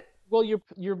do it? Well,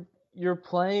 you're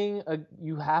playing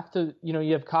you have to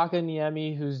you have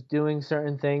Kotkaniemi who's doing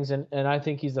certain things, and I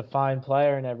think he's a fine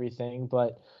player and everything,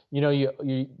 but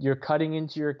you're cutting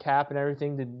into your cap and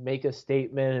everything to make a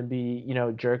statement and be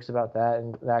jerks about that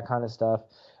and that kind of stuff.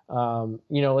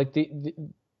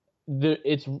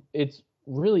 It's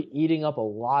really eating up a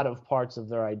lot of parts of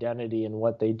their identity and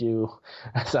what they do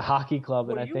as a hockey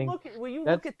club. And I think look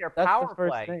at their power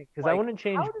play, because I wouldn't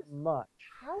change much.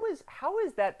 How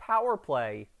is that power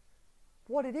play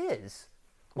what it is?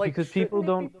 Because people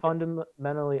don't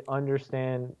fundamentally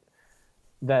understand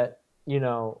that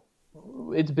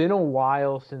it's been a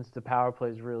while since the power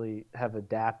plays really have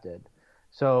adapted.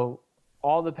 So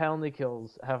all the penalty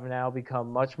kills have now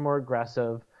become much more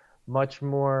aggressive. Much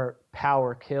more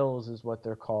power kills is what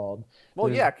they're called. Well,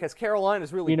 because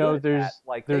Carolina's really good at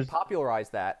that. They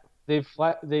popularized that.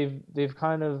 They've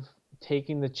kind of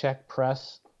taken the Czech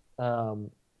press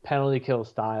penalty kill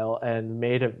style and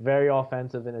made it very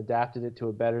offensive and adapted it to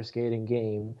a better skating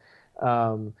game.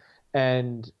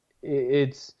 And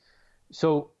it's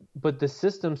so, but the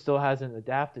system still hasn't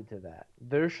adapted to that.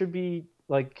 There should be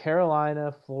like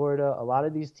Carolina, Florida, a lot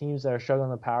of these teams that are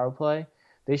struggling on the power play.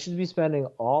 They should be spending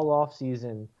all off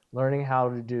season learning how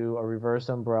to do a reverse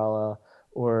umbrella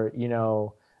or,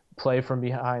 play from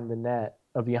behind the net,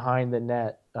 a behind the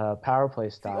net power play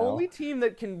The style. only team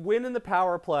that can win in the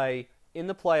power play in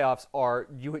the playoffs are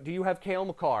you. Do you have Cale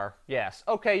Makar? Yes.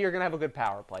 Okay, you're gonna have a good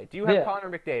power play. Do you have Yeah. Connor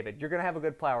McDavid? You're gonna have a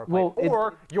good power play. Well,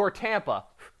 Or you're Tampa.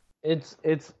 it's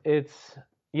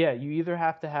yeah, you either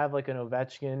have to have like an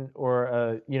Ovechkin or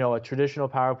a traditional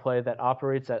power play that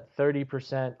operates at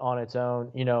 30% on its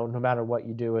own, no matter what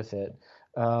you do with it.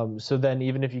 So then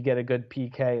even if you get a good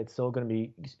PK, it's still going to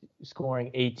be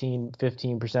scoring 18,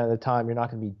 15% of the time. You're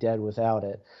not going to be dead without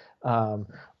it.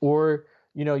 Or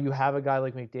you have a guy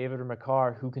like McDavid or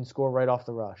Makar who can score right off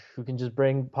the rush, who can just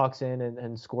bring pucks in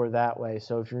and score that way.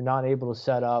 So if you're not able to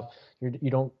set up, you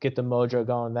don't get the mojo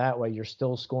going that way. You're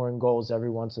still scoring goals every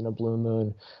once in a blue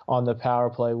moon on the power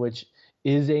play, which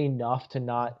is enough to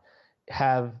not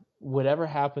have whatever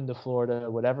happened to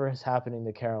Florida, whatever is happening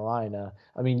to Carolina.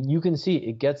 I mean, you can see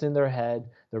it gets in their head.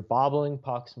 They're bobbling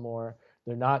pucks more.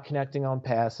 They're not connecting on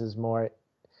passes more.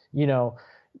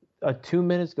 2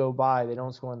 minutes go by, they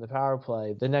don't score on the power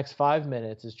play. The next 5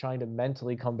 minutes is trying to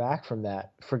mentally come back from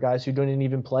that for guys who don't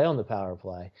even play on the power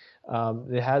play.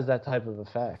 It has that type of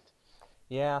effect.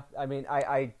 Yeah, I mean,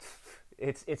 like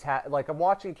I'm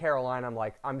watching Carolina.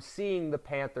 I'm seeing the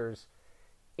Panthers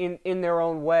in their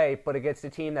own way, but against a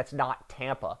team that's not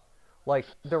Tampa. Like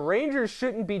the Rangers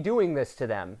shouldn't be doing this to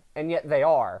them, and yet they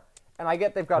are. And I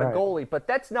get they've got a goalie, but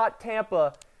that's not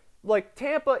Tampa. Like,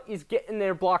 Tampa is getting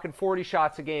there blocking 40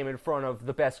 shots a game in front of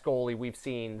the best goalie we've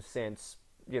seen since,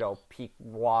 Pete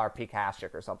Roy or Pete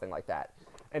Hasek or something like that.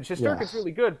 And Shesterkin's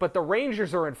really good, but the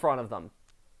Rangers are in front of them.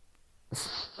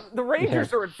 The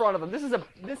Rangers are in front of them.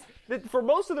 For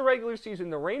most of the regular season,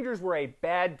 the Rangers were a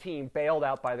bad team bailed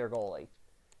out by their goalie.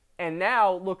 And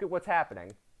now, look at what's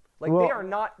happening. They are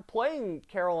not playing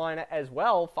Carolina as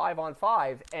well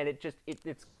 5-on-5, and it's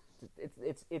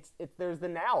there's the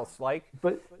nous,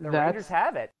 but the Rangers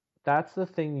have it. That's the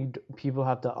thing people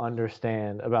have to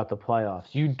understand about the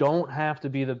playoffs. You don't have to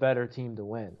be the better team to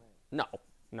win. No,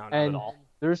 not at all.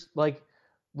 There's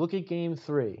look at Game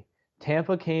 3.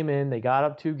 Tampa came in, they got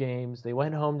up 2 games, they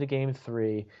went home to Game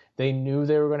 3. They knew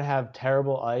they were going to have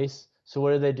terrible ice, so what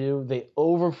did they do? They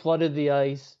overflooded the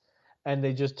ice, and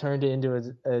they just turned it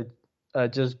into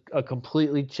just a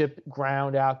completely chipped,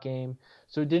 ground out game.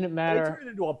 So it didn't matter. They turned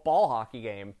it into a ball hockey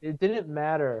game. It didn't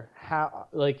matter how,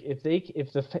 if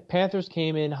the Panthers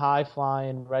came in high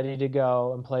flying, ready to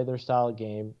go and play their style of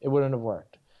game, it wouldn't have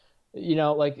worked.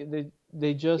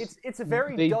 They just. It's a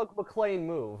very Doug McClain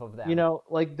move of them.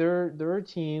 There are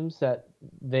teams that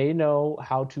they know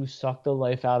how to suck the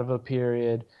life out of a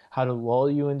period, how to lull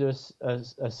you into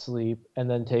a sleep, and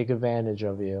then take advantage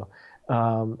of you.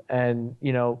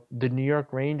 The New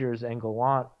York Rangers and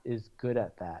Gallant is good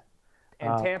at that.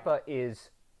 And Tampa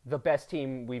is the best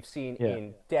team we've seen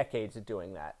in decades of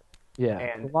doing that. Yeah,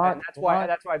 and that's why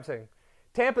I'm saying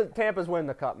Tampa's winning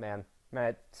the cup, man. Man,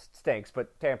 it stinks,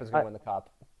 but Tampa's gonna win the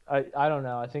cup. I don't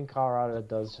know. I think Colorado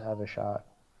does have a shot.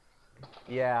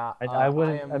 Yeah, I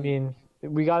wouldn't. I mean,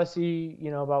 we got to see,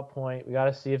 about Point. We got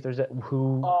to see if there's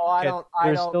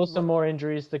there's still some more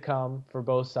injuries to come for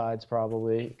both sides,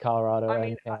 probably Colorado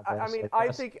and Tampa. I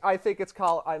think it's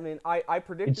I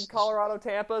predicted Colorado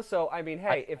Tampa, so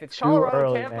hey, if it's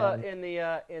Colorado Tampa in the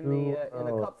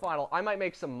cup final, I might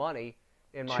make some money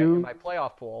in my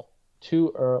playoff pool.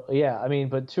 Too early, yeah.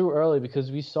 But too early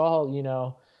because we saw,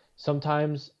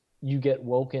 sometimes you get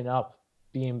woken up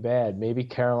being bad. Maybe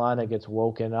Carolina gets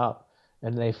woken up.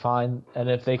 And if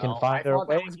they can find their way. I thought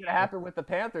that was going to happen with the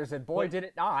Panthers, and boy, did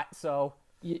it not. So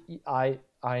I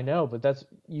know, but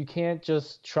you can't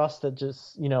just trust that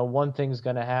one thing's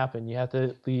going to happen. You have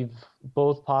to leave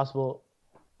both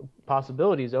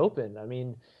possibilities open. I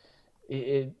mean,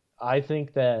 I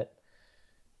think that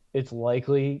it's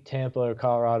likely Tampa or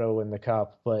Colorado win the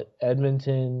cup, but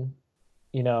Edmonton.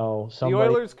 The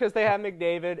Oilers because they have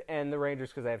McDavid, and the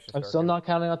Rangers because they have Shesterkin. I'm still not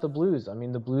counting out the Blues. I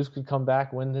mean, the Blues could come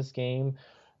back, win this game.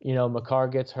 Makar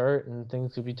gets hurt, and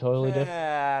things could be totally different.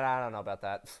 I don't know about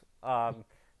that. I'm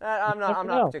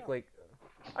not particularly.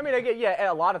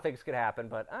 A lot of things could happen,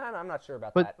 but I'm not sure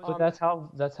about that. But that's how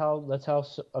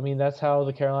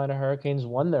the Carolina Hurricanes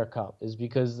won their cup is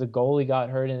because the goalie got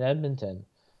hurt in Edmonton.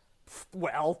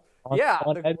 Well. On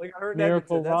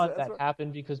miracle run that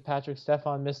happened because Patrick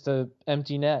Stefan missed an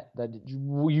empty net that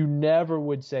you never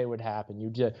would say would happen.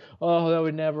 You just, that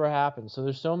would never happen. So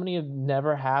there's so many of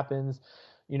never happens.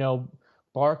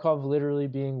 Barkov literally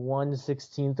being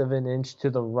 1/16 of an inch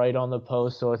to the right on the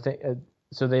post, so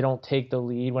they don't take the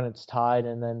lead when it's tied,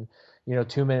 and then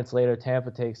 2 minutes later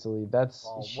Tampa takes the lead. That's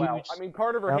huge. Wow.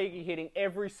 Carter Verhaeghe hitting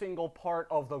every single part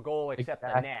of the goal except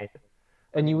the net.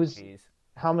 And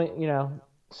how many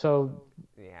So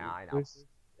Yeah, I know.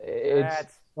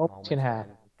 it's so much can happen.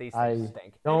 Man. These things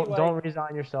stink. Don't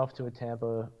resign yourself to a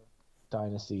Tampa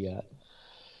dynasty yet.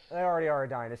 They already are a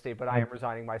dynasty, but I am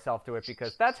resigning myself to it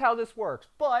because that's how this works.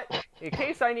 But in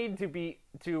case I need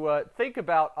to think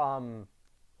about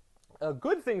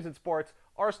good things in sports,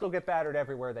 Arsenal get battered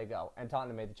everywhere they go, and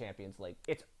Tottenham made the Champions League.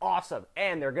 It's awesome,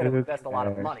 and they're going to invest a lot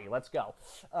of money. Let's go.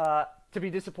 To be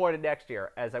disappointed next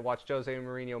year, as I watch Jose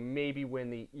Mourinho maybe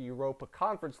win the Europa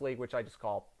Conference League, which I just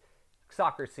call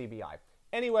Soccer CBI.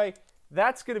 Anyway,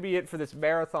 that's going to be it for this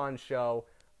marathon show.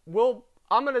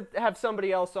 I'm going to have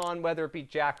somebody else on, whether it be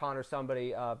Jack Hunt or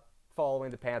somebody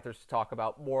following the Panthers, to talk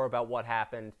about more about what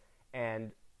happened.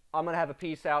 And I'm going to have a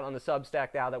piece out on the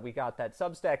Substack now that we got that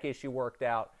Substack issue worked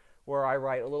out, where I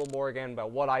write a little more again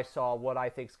about what I saw, what I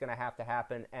think is going to have to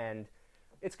happen. And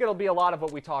it's going to be a lot of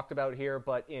what we talked about here,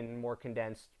 but in more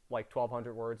condensed, like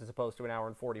 1,200 words as opposed to an hour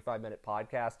and 45-minute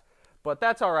podcast. But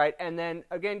that's all right. And then,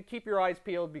 again, keep your eyes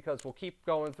peeled because we'll keep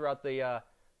going throughout the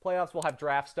playoffs. We'll have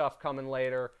draft stuff coming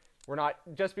later. We're not,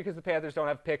 just because the Panthers don't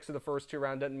have picks in the first 2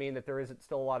 rounds doesn't mean that there isn't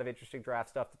still a lot of interesting draft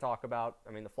stuff to talk about.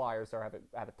 I mean, the Flyers have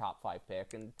a top 5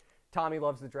 pick, and Tommy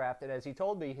loves the draft. And as he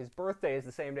told me, his birthday is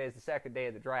the same day as the second day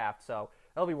of the draft, so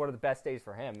that'll be one of the best days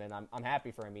for him, and I'm happy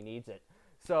for him. He needs it.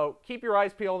 So keep your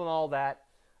eyes peeled on all that.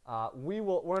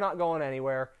 We're not going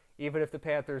anywhere, even if the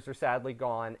Panthers are sadly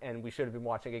gone, and we should have been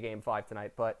watching a Game 5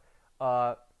 tonight. But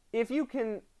if you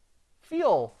can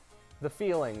feel the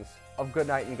feelings of good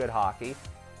night and good hockey,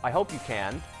 I hope you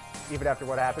can, even after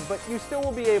what happened, but you still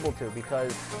will be able to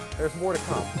because there's more to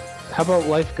come. How about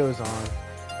life goes on?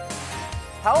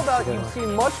 How about you've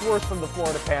seen much worse from the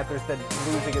Florida Panthers than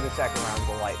losing in the second round of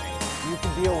the Lightning? You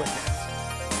can deal with this.